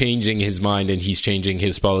he's changing his mind and he's changing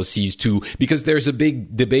his policies too. Because there's a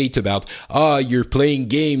big debate about, you're playing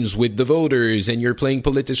games with the voters and you're playing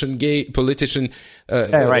politics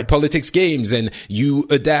games, and you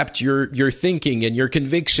adapt your thinking and your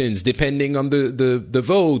convictions depending on the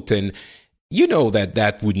vote. And you know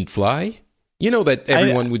that wouldn't fly. You know that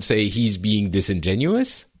everyone would say he's being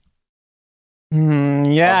disingenuous.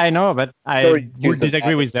 I know, but I would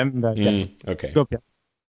disagree with them. But okay. Go, Pierre.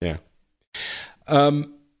 Yeah.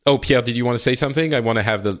 Pierre, did you want to say something? I want to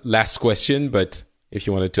have the last question, but if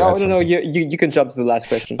you wanted to add something. No, you can jump to the last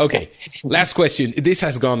question. Okay. Last question. This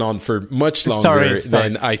has gone on for much longer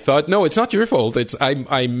than I thought. No, it's not your fault.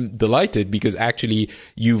 I'm delighted because actually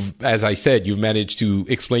as I said, you've managed to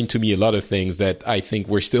explain to me a lot of things that I think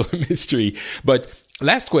were still a mystery. But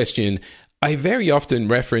last question. I very often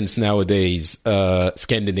reference nowadays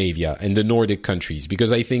Scandinavia and the Nordic countries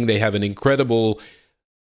because I think they have an incredibly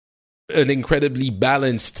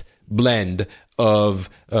balanced blend of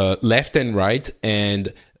left and right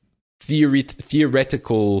and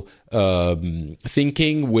theoretical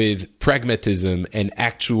thinking with pragmatism and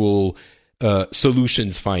actual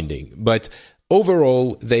solutions finding. But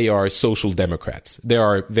overall, they are social democrats. There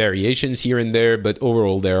are variations here and there, but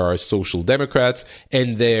overall, there are social democrats,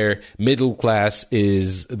 and their middle class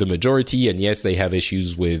is the majority. And yes, they have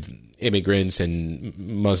issues with immigrants and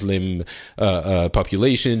Muslim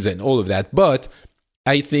populations and all of that. But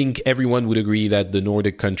I think everyone would agree that the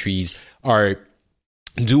Nordic countries are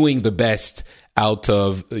doing the best out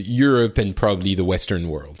of Europe and probably the Western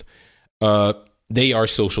world. They are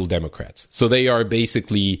social democrats. So they are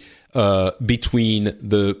basically between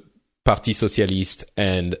the Parti Socialiste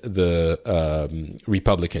and the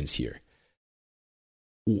Republicans here.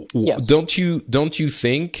 Yes. Don't you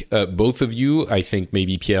think, both of you, I think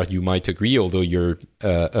maybe Pierre, you might agree, although you're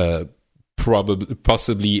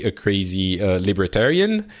possibly a crazy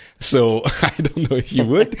libertarian, so I don't know if you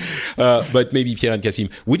would, but maybe Pierre and Cassim,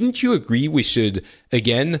 wouldn't you agree we should,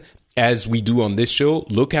 again, as we do on this show,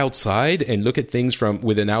 look outside and look at things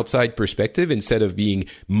with an outside perspective instead of being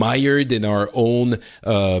mired in our own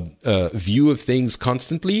view of things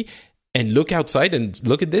constantly, and look outside and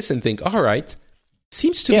look at this and think, all right,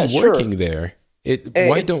 seems to be working there.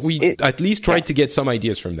 Why don't we at least try to get some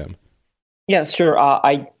ideas from them? Yeah, sure.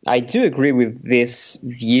 I do agree with this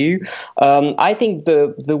view. I think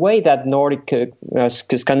the way that Nordic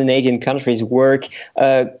Scandinavian countries work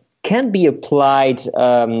can't be applied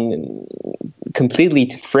completely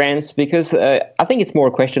to France, because I think it's more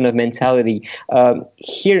a question of mentality.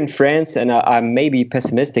 Here in France, and I may be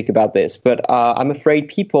pessimistic about this, but I'm afraid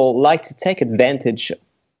people like to take advantage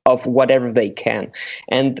of whatever they can,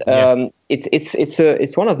 and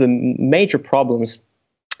it's one of the major problems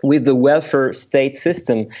with the welfare state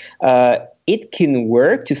system. It can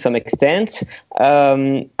work to some extent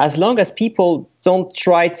as long as people don't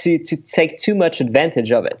try to take too much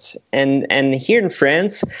advantage of it. And here in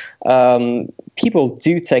France, people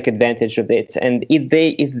do take advantage of it. And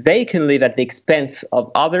if they can live at the expense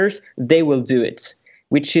of others, they will do it,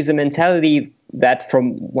 which is a mentality that,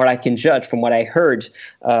 from what I can judge, from what I heard,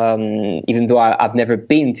 even though I've never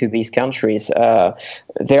been to these countries,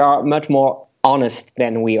 they are much more honest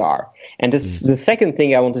than we are. And the second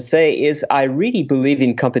thing I want to say is I really believe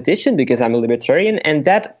in competition, because I'm a libertarian, and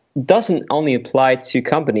that doesn't only apply to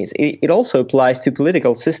companies. It also applies to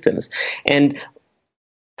political systems. And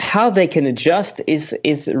how they can adjust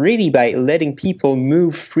is really by letting people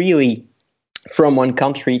move freely from one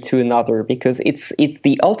country to another, because it's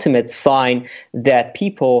the ultimate sign that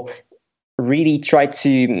people really try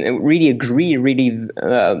to really agree, really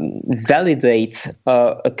validate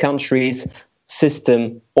a country's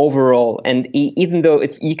system overall. And even though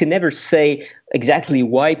you can never say exactly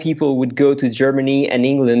why people would go to Germany and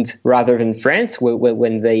England rather than France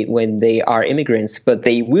when they are immigrants, but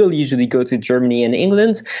they will usually go to Germany and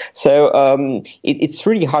England. So it's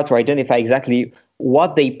really hard to identify exactly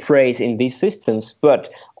what they praise in these systems.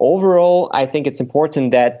 But overall, I think it's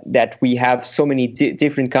important that we have so many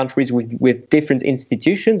different countries with different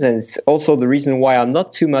institutions. And it's also the reason why I'm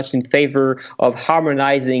not too much in favor of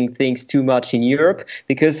harmonizing things too much in Europe,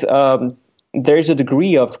 because there is a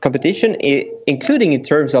degree of competition, including in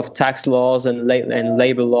terms of tax laws and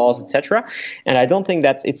labor laws, etc. And I don't think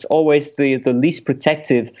that it's always the least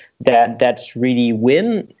protective that really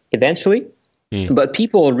win eventually. But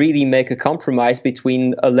people really make a compromise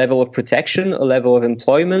between a level of protection, a level of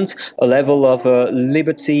employment, a level of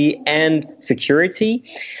liberty and security.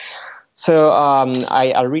 So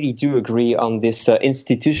I really do agree on this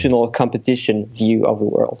institutional competition view of the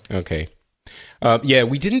world. Okay.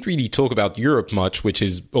 We didn't really talk about Europe much, which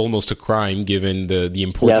is almost a crime given the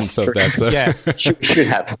importance of that. Should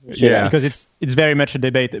have. Because it's very much a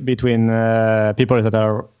debate between people that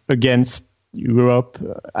are against Europe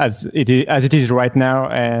as it is right now,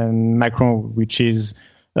 and Macron, which is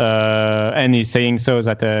and he's saying so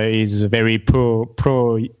that he's very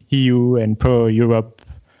pro EU and pro Europe,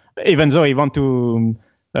 even though he wants to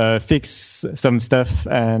fix some stuff,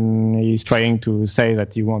 and he's trying to say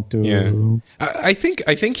that he wants to. Yeah. I think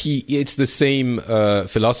it's the same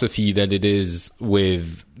philosophy that it is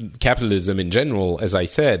with capitalism in general. As I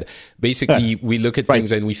said, basically we look at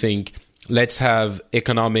things and we think, let's have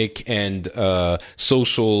economic and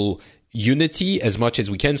social unity as much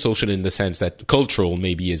as we can. Social in the sense that cultural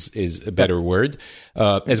maybe is a better word,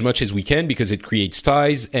 as much as we can, because it creates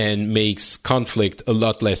ties and makes conflict a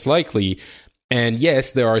lot less likely. And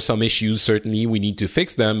yes, there are some issues, certainly we need to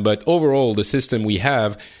fix them, but overall the system we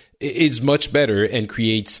have is much better and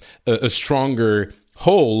creates a stronger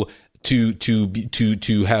whole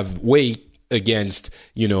to have weight against,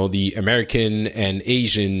 the American and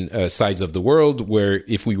Asian sides of the world, where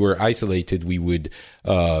if we were isolated, we would,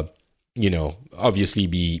 obviously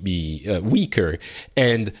be weaker.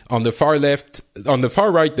 And on the far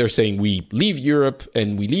right, they're saying we leave Europe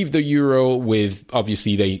and we leave the euro with,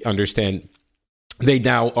 obviously they understand. They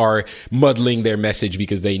now are muddling their message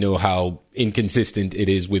because they know how inconsistent it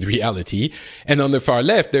is with reality. And on the far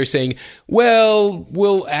left, they're saying, well,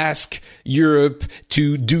 we'll ask Europe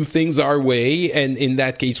to do things our way, and in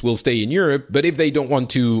that case, we'll stay in Europe. But if they don't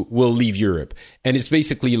want to, we'll leave Europe. And it's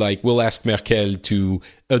basically like, we'll ask Merkel to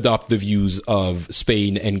adopt the views of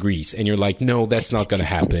Spain and Greece. And you're like, no, that's not going to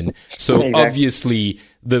happen. So exactly. Obviously,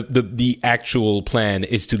 the actual plan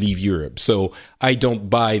is to leave Europe. So I don't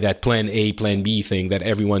buy that plan A, plan B thing that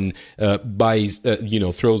everyone buys,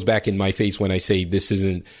 throws back in my face when I say this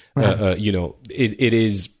isn't, it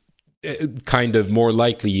is kind of more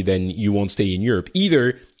likely than you won't stay in Europe.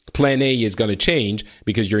 Either plan A is going to change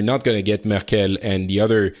because you're not going to get Merkel and the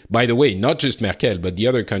other, by the way, not just Merkel, but the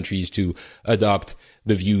other countries to adopt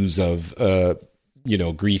the views of,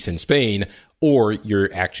 Greece and Spain, or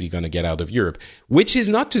you're actually going to get out of Europe. Which is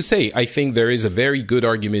not to say, I think there is a very good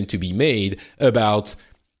argument to be made about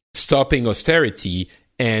stopping austerity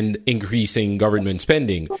and increasing government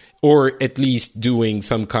spending, or at least doing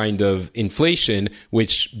some kind of inflation,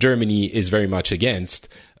 which Germany is very much against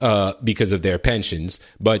because of their pensions.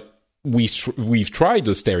 But we've tried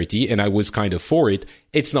austerity, and I was kind of for it.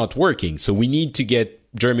 It's not working. So we need to get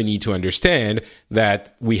Germany to understand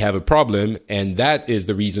that we have a problem, and that is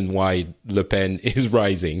the reason why Le Pen is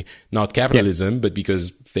rising. Not capitalism, but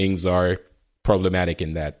because things are problematic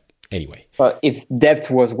in that. Anyway. If debt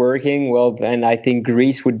was working, well, then I think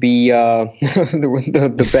Greece would be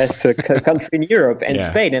the best country in Europe, and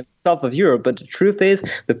Spain and south of Europe. But the truth is,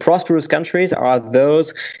 the prosperous countries are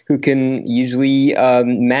those who can usually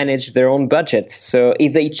manage their own budgets. So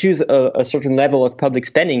if they choose a certain level of public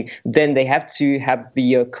spending, then they have to have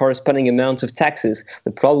the corresponding amount of taxes.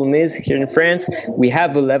 The problem is, here in France, we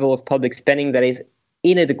have a level of public spending that is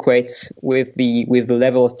inadequate with the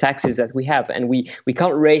level of taxes that we have, and we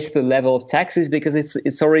can't raise the level of taxes because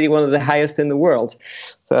it's already one of the highest in the world.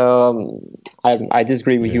 So I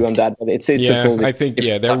disagree with you on that, but it's I think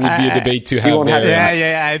there would be a debate to have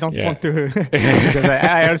there. I don't want to because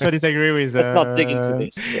I also disagree with. Let's not dig into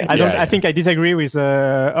this. I think I disagree with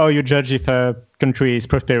how you judge if a country is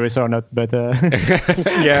prosperous or not, but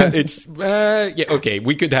it's okay.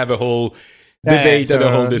 We could have a whole debate and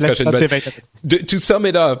a whole discussion, but to sum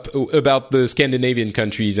it up about the Scandinavian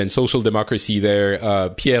countries and social democracy there,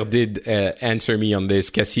 Pierre did answer me on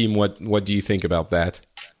this. Cassim, what do you think about that?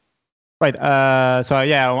 Right. I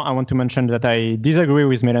want to mention that I disagree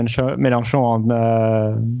with Mélenchon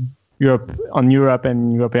on Europe and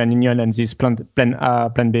European Union and this plan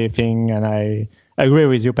B thing, and I agree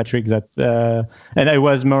with you, Patrick, that and I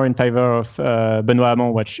was more in favor of Benoît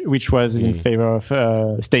Hamon, which was in favor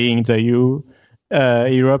of staying in the EU,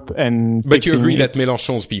 Europe, and. But you agree that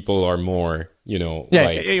Mélenchon's people are more,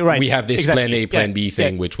 right. We have this plan A, plan B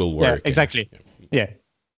thing, which will work. Yeah, exactly. Yeah,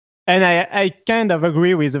 and I kind of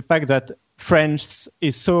agree with the fact that France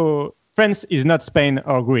is not Spain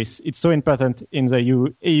or Greece. It's so important in the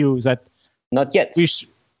EU that not yet.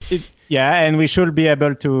 And we should be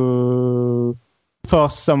able to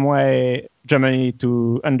force some way Germany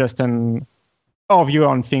to understand our view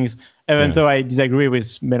on things, even though I disagree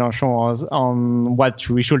with Mélenchon on what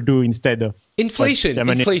we should do instead of inflation.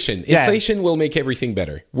 Inflation will make everything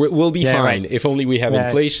better. We'll be fine if only we have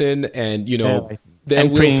inflation, and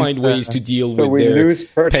then we'll find ways to deal with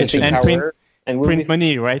their pension power. And print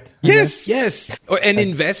money, right? Yes.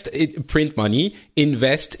 And print money,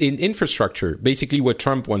 invest in infrastructure. Basically what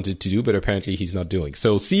Trump wanted to do, but apparently he's not doing.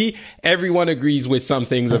 So see, everyone agrees with some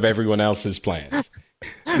things of everyone else's plans.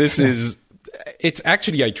 It's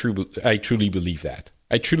actually, I truly believe that.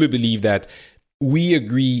 I truly believe that we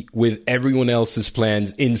agree with everyone else's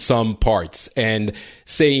plans in some parts, and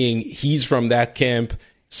saying he's from that camp,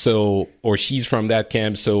 or she's from that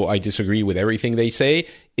camp, so I disagree with everything they say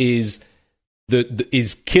is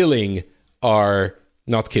killing our,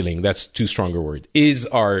 not killing, that's too strong a word, is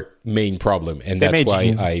our main problem. And that's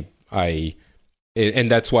why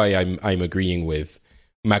that's why I'm agreeing with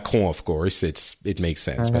Macron, of course. It makes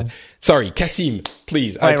sense. But sorry, Cassim,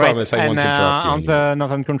 please, I promise I won't interrupt you. On the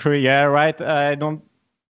northern country, I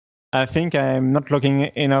think I'm not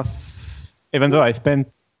looking enough, even though I spent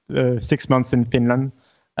 6 months in Finland.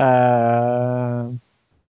 I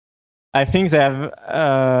think they have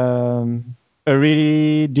a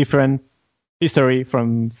really different history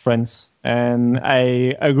from France. And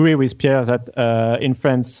I agree with Pierre that in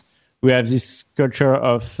France, we have this culture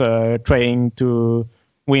of trying to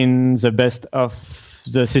win the best of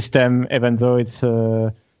the system, even though it's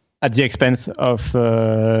at the expense of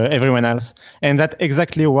everyone else. And that's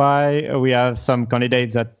exactly why we have some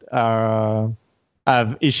candidates that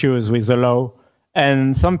have issues with the law.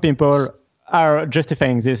 And some people are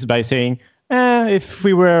justifying this by saying, if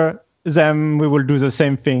we were them, we will do the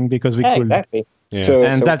same thing because we could. Exactly. Yeah. So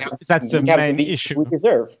that's the main issue. We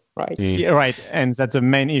deserve, right? Yeah, right. And that's the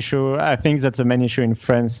main issue. I think that's the main issue in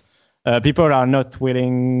France. People are not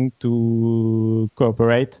willing to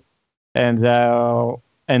cooperate, and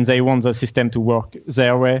they want the system to work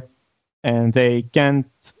their way, and they can't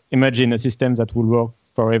imagine a system that will work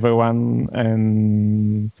for everyone.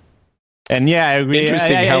 And yeah, I agree.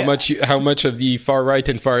 Interesting how much of the far right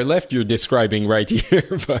and far left you're describing right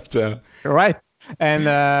here, but right. And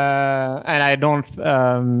I don't.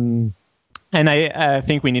 And I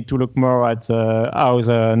think we need to look more at how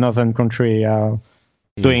the northern country are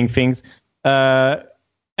doing things. And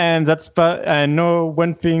I know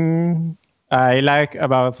one thing I like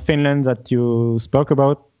about Finland that you spoke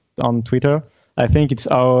about on Twitter. I think it's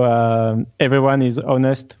how everyone is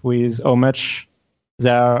honest with how much they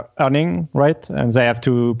are earning, right? And they have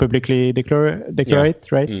to publicly declare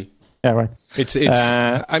it, right? Mm. Yeah, right. It's.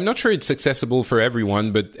 I'm not sure it's accessible for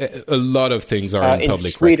everyone, but a lot of things are in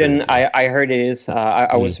public. In Sweden, I heard it is.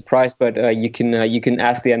 I was surprised, but you can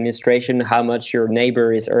ask the administration how much your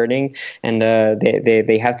neighbor is earning, and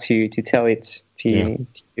they have to tell it to you.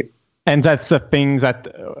 And that's the thing that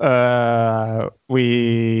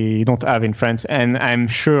we don't have in France. And I'm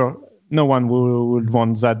sure no one would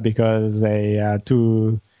want that because they are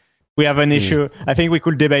too... We have an issue. I think we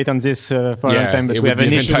could debate on this for a long time, but we have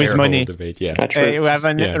an issue with money. Debate, yeah. We have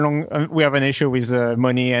an issue with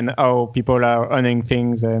money and how people are earning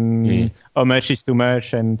things and how much is too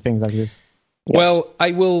much and things like this. Yes. Well,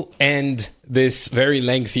 I will end this very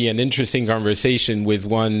lengthy and interesting conversation with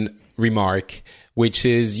one remark, which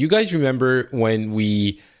is, you guys remember when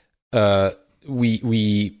we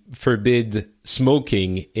forbid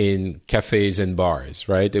smoking in cafes and bars,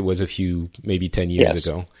 right? It was maybe 10 years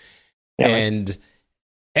ago. Yeah, and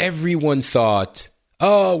everyone thought,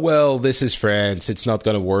 oh, well, this is France. It's not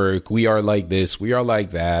going to work. We are like this. We are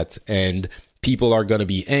like that. And people are going to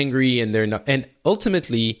be angry and they're not. And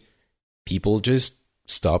ultimately, people just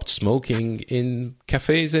stopped smoking in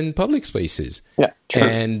cafes and public spaces. Yeah, true.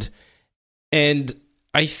 And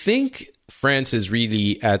I think France is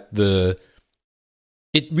really it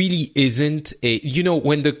really isn't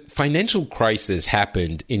when the financial crisis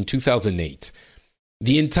happened in 2008,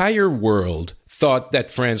 the entire world thought that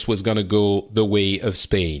France was going to go the way of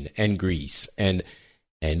Spain and Greece, and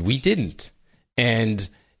we didn't. And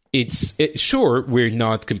sure, we're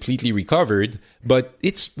not completely recovered, but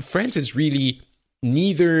France is really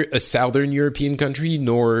neither a Southern European country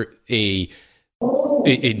nor a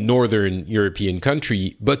Northern European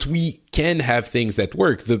country, but we can have things that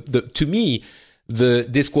work. To me, the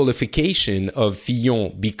disqualification of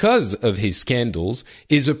Fillon because of his scandals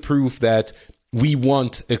is a proof that we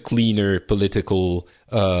want a cleaner political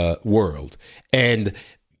world. And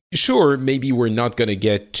sure, maybe we're not going to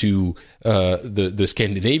get to the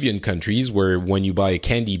Scandinavian countries where when you buy a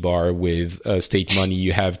candy bar with state money,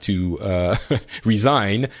 you have to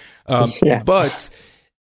resign. But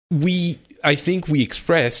I think we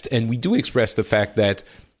expressed, and we do express the fact that,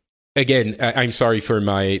 again, I'm sorry for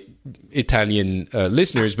my Italian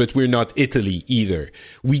listeners, but we're not Italy either.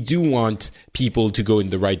 We do want people to go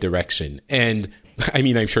in the right direction. And I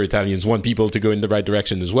mean, I'm sure Italians want people to go in the right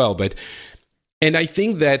direction as well. And I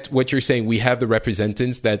think that what you're saying, we have the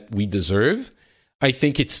representatives that we deserve. I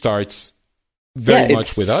think it starts very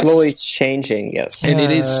much with us. Slowly changing, yes. And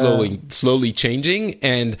it is slowly changing.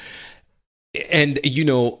 And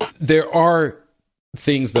there are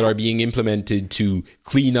things that are being implemented to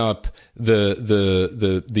clean up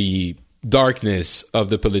the darkness of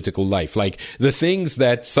the political life, like the things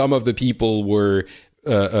that some of the people were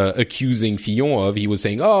accusing Fillon of. He was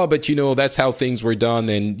saying, "Oh, but that's how things were done,"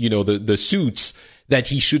 and the suits that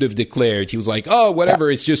he should have declared. He was like, "Oh, whatever,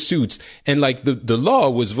 it's just suits," and like the law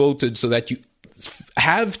was voted so that you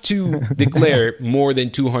have to declare more than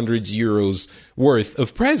 200 euros worth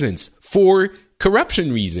of presents for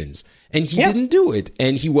corruption reasons. And he didn't do it.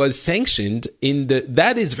 And he was sanctioned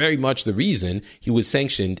that is very much the reason he was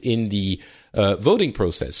sanctioned in the voting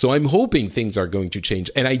process. So I'm hoping things are going to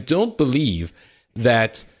change. And I don't believe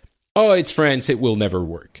that, it's France, it will never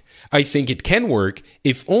work. I think it can work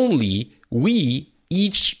if only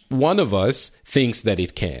each one of us thinks that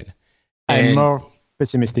it can. I'm more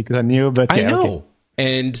pessimistic than you, but I know. Okay.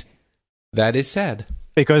 And that is sad.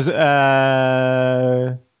 Because he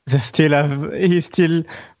still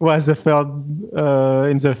was the third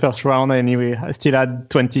in the first round, and he still had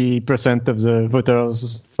 20% of the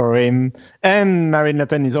voters for him. And Marine Le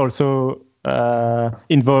Pen is also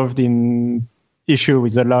involved in issue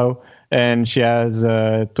with the law, and she has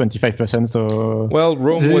 25%. So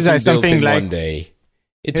Rome wasn't built in one day.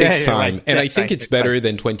 It takes time, right. And I think it's better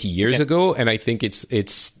than 20 years ago, and I think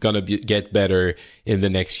it's gonna get better in the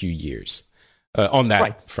next few years on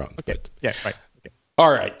that front. Okay. Yeah, right.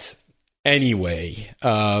 All right. Anyway,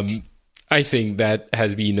 I think that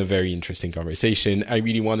has been a very interesting conversation. I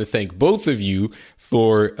really want to thank both of you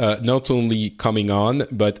for not only coming on,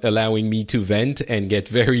 but allowing me to vent and get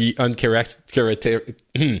very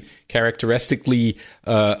characteristically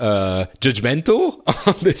judgmental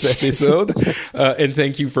on this episode. And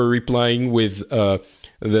thank you for replying with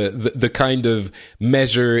the kind of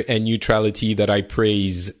measure and neutrality that I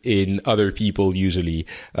praise in other people usually.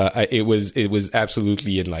 It was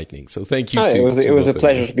absolutely enlightening. So thank you. It was a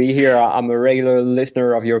pleasure to be here. I'm a regular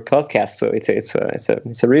listener of your podcast, so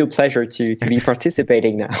it's a real pleasure to be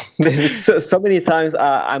participating now. so many times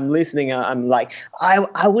I'm listening, I'm like,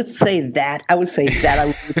 I would say that, I would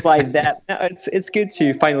reply that. No, it's good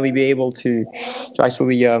to finally be able to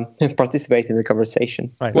actually participate in the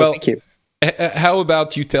conversation. Right. Well, thank you. How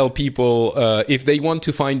about you tell people if they want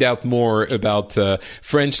to find out more about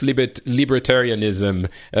French libertarianism,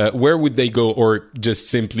 where would they go, or just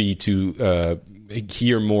simply to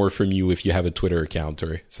hear more from you if you have a Twitter account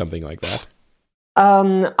or something like that?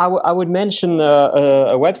 I would mention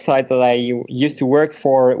a website that I used to work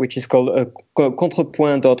for, which is called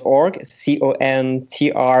contrepoint.org,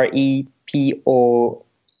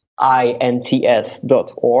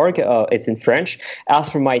 CONTREPOINTS.org. It's in French. As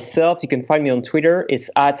for myself, you can find me on Twitter. It's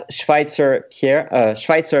at Schweitzer Pierre,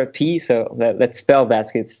 Schweitzer P. So let's spell that.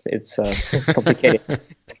 It's complicated.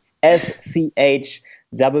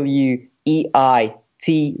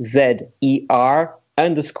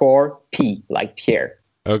 SCHWEITZER_P, like Pierre.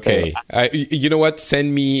 Okay. You know what?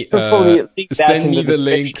 Send me the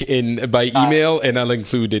link by email, and I'll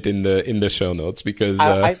include it in the show notes, because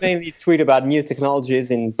I mainly tweet about new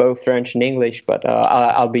technologies in both French and English, but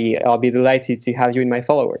I'll be delighted to have you in my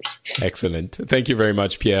followers. Excellent. Thank you very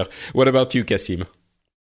much, Pierre. What about you, Kassim?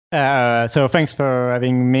 So thanks for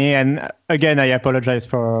having me, and again I apologize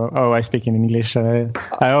for I speak in English. I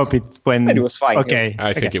hope it went. It was fine. Okay,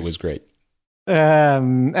 I think it was great. Sorry,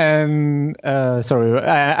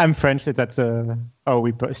 I'm French. So that's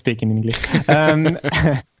we speak in English. And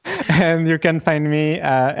you can find me.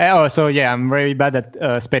 I'm very bad at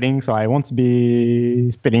spelling, so I won't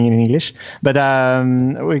be spelling in English. But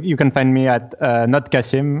you can find me at not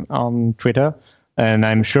Kassim on Twitter. And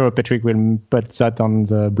I'm sure Patrick will put that on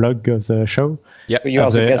the blog of the show. Yeah, you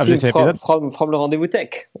are from Le Rendezvous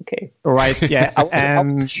Tech. Okay. Right. Yeah. I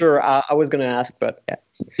wasn't sure. I was going to ask, but yeah.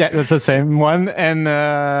 Yeah, that's the same one, and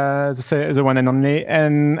the one and only.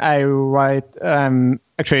 And I write.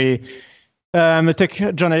 Actually, I'm a tech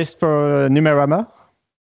journalist for Numerama,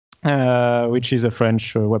 which is a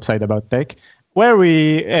French website about tech,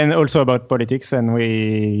 and also about politics, and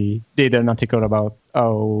we did an article about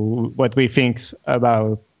what we think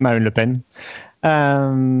about Marine Le Pen,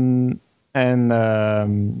 and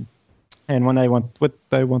what I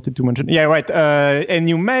wanted to mention, and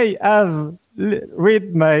you may have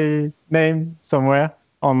read my name somewhere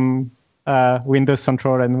on Windows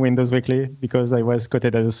Central and Windows Weekly, because I was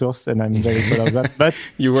quoted as a source, and I'm very proud of that. But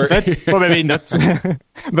you were, but probably not.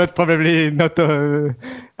 But probably not.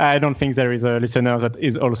 I don't think there is a listener that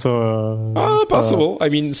is also possible. I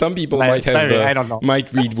mean, some people might have. I don't know.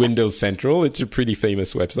 Might read Windows Central. It's a pretty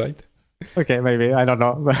famous website. Okay, maybe I don't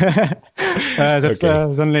know. That's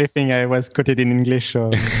the only thing I was quoted in English.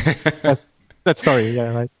 That story,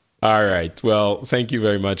 yeah, right. All right. Well, thank you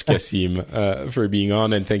very much, Kassim, for being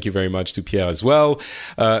on, and thank you very much to Pierre as well.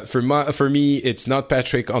 For me, it's Not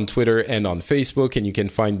Patrick on Twitter and on Facebook, and you can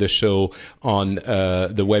find the show on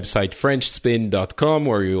the website FrenchSpin.com,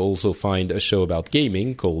 where you also find a show about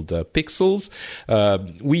gaming called Pixels.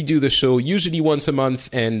 We do the show usually once a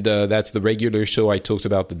month, and that's the regular show I talked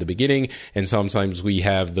about at the beginning, and sometimes we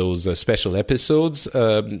have those special episodes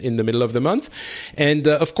in the middle of the month. And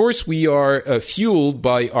of course, we are fueled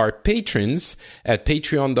by our patrons at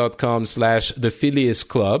patreon.com/the Phileas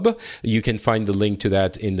Club. You can find the link to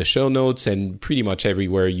that in the show notes and pretty much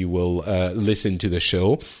everywhere you will listen to the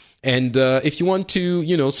show. And if you want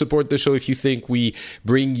to, support the show, if you think we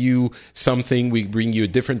bring you something, we bring you a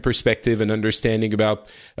different perspective and understanding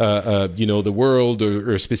about, the world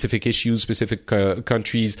or specific issues, specific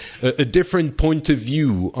countries, a different point of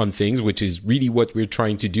view on things, which is really what we're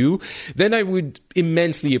trying to do, then I would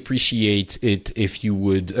immensely appreciate it if you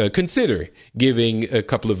would consider giving a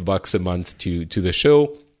couple of bucks a month to the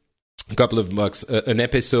show. A couple of bucks an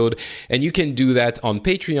episode, and you can do that on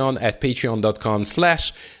Patreon at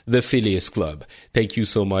patreon.com/the Phileas Club. Thank you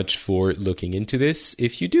so much for looking into this.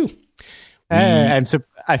 If you do, I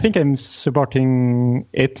think I'm supporting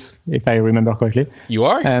it, if I remember correctly. You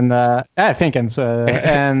are, and I think I'm.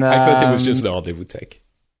 And I thought it was just the Rendezvous Tech.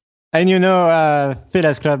 And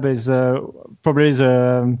Phileas Club is probably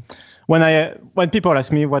the when people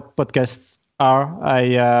ask me what podcasts are,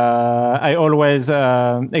 I always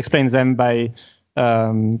explain them by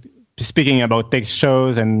speaking about tech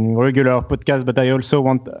shows and regular podcasts, but I also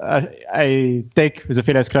I take the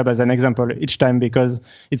Phileas Club as an example each time, because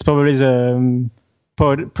it's probably the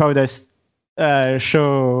proudest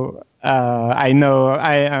show I know.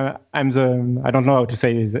 I'm the, I don't know how to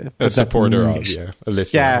say a supporter of, a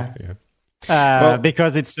listener. Yeah.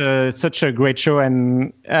 Because it's such a great show,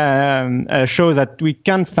 and a show that we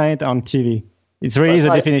can't find on TV. It's really the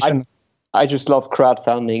definition. I just love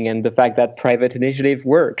crowdfunding and the fact that private initiative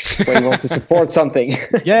works when you want to support something.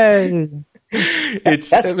 Yeah. That's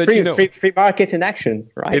free market in action,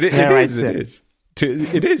 right? It is.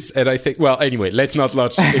 It is. And I think, well, anyway, let's not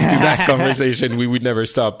launch into that conversation. We would never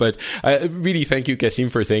stop. But I really thank you, Kassim,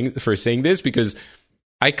 for saying this, because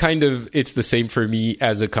it's the same for me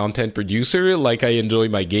as a content producer. Like, I enjoy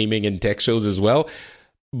my gaming and tech shows as well.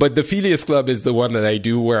 But the Phileas Club is the one that I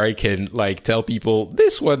do where I can tell people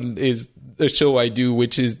this one is a show I do,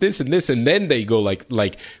 which is this and this, and then they go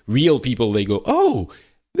like real people. They go, oh,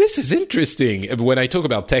 this is interesting. And when I talk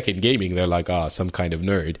about tech and gaming, they're like, some kind of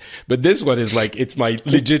nerd. But this one is like, it's my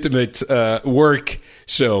legitimate work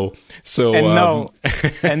show. So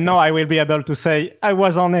and now I will be able to say I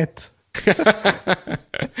was on it.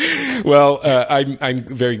 Well, I'm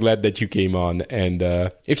very glad that you came on, and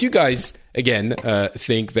if you guys again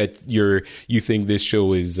think that you think this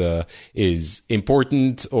show is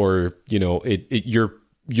important, or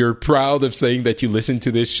you're proud of saying that you listen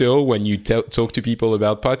to this show when you talk to people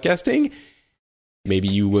about podcasting, maybe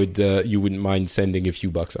you wouldn't mind sending a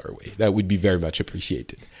few bucks our way. That would be very much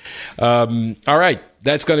appreciated. All right,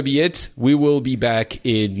 that's gonna be it. We will be back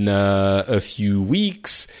in a few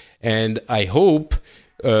weeks. And I hope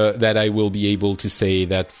that I will be able to say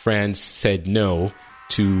that France said no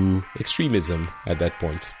to extremism at that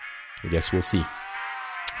point. I guess we'll see.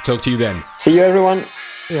 Talk to you then. See you, everyone.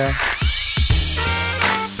 Yeah.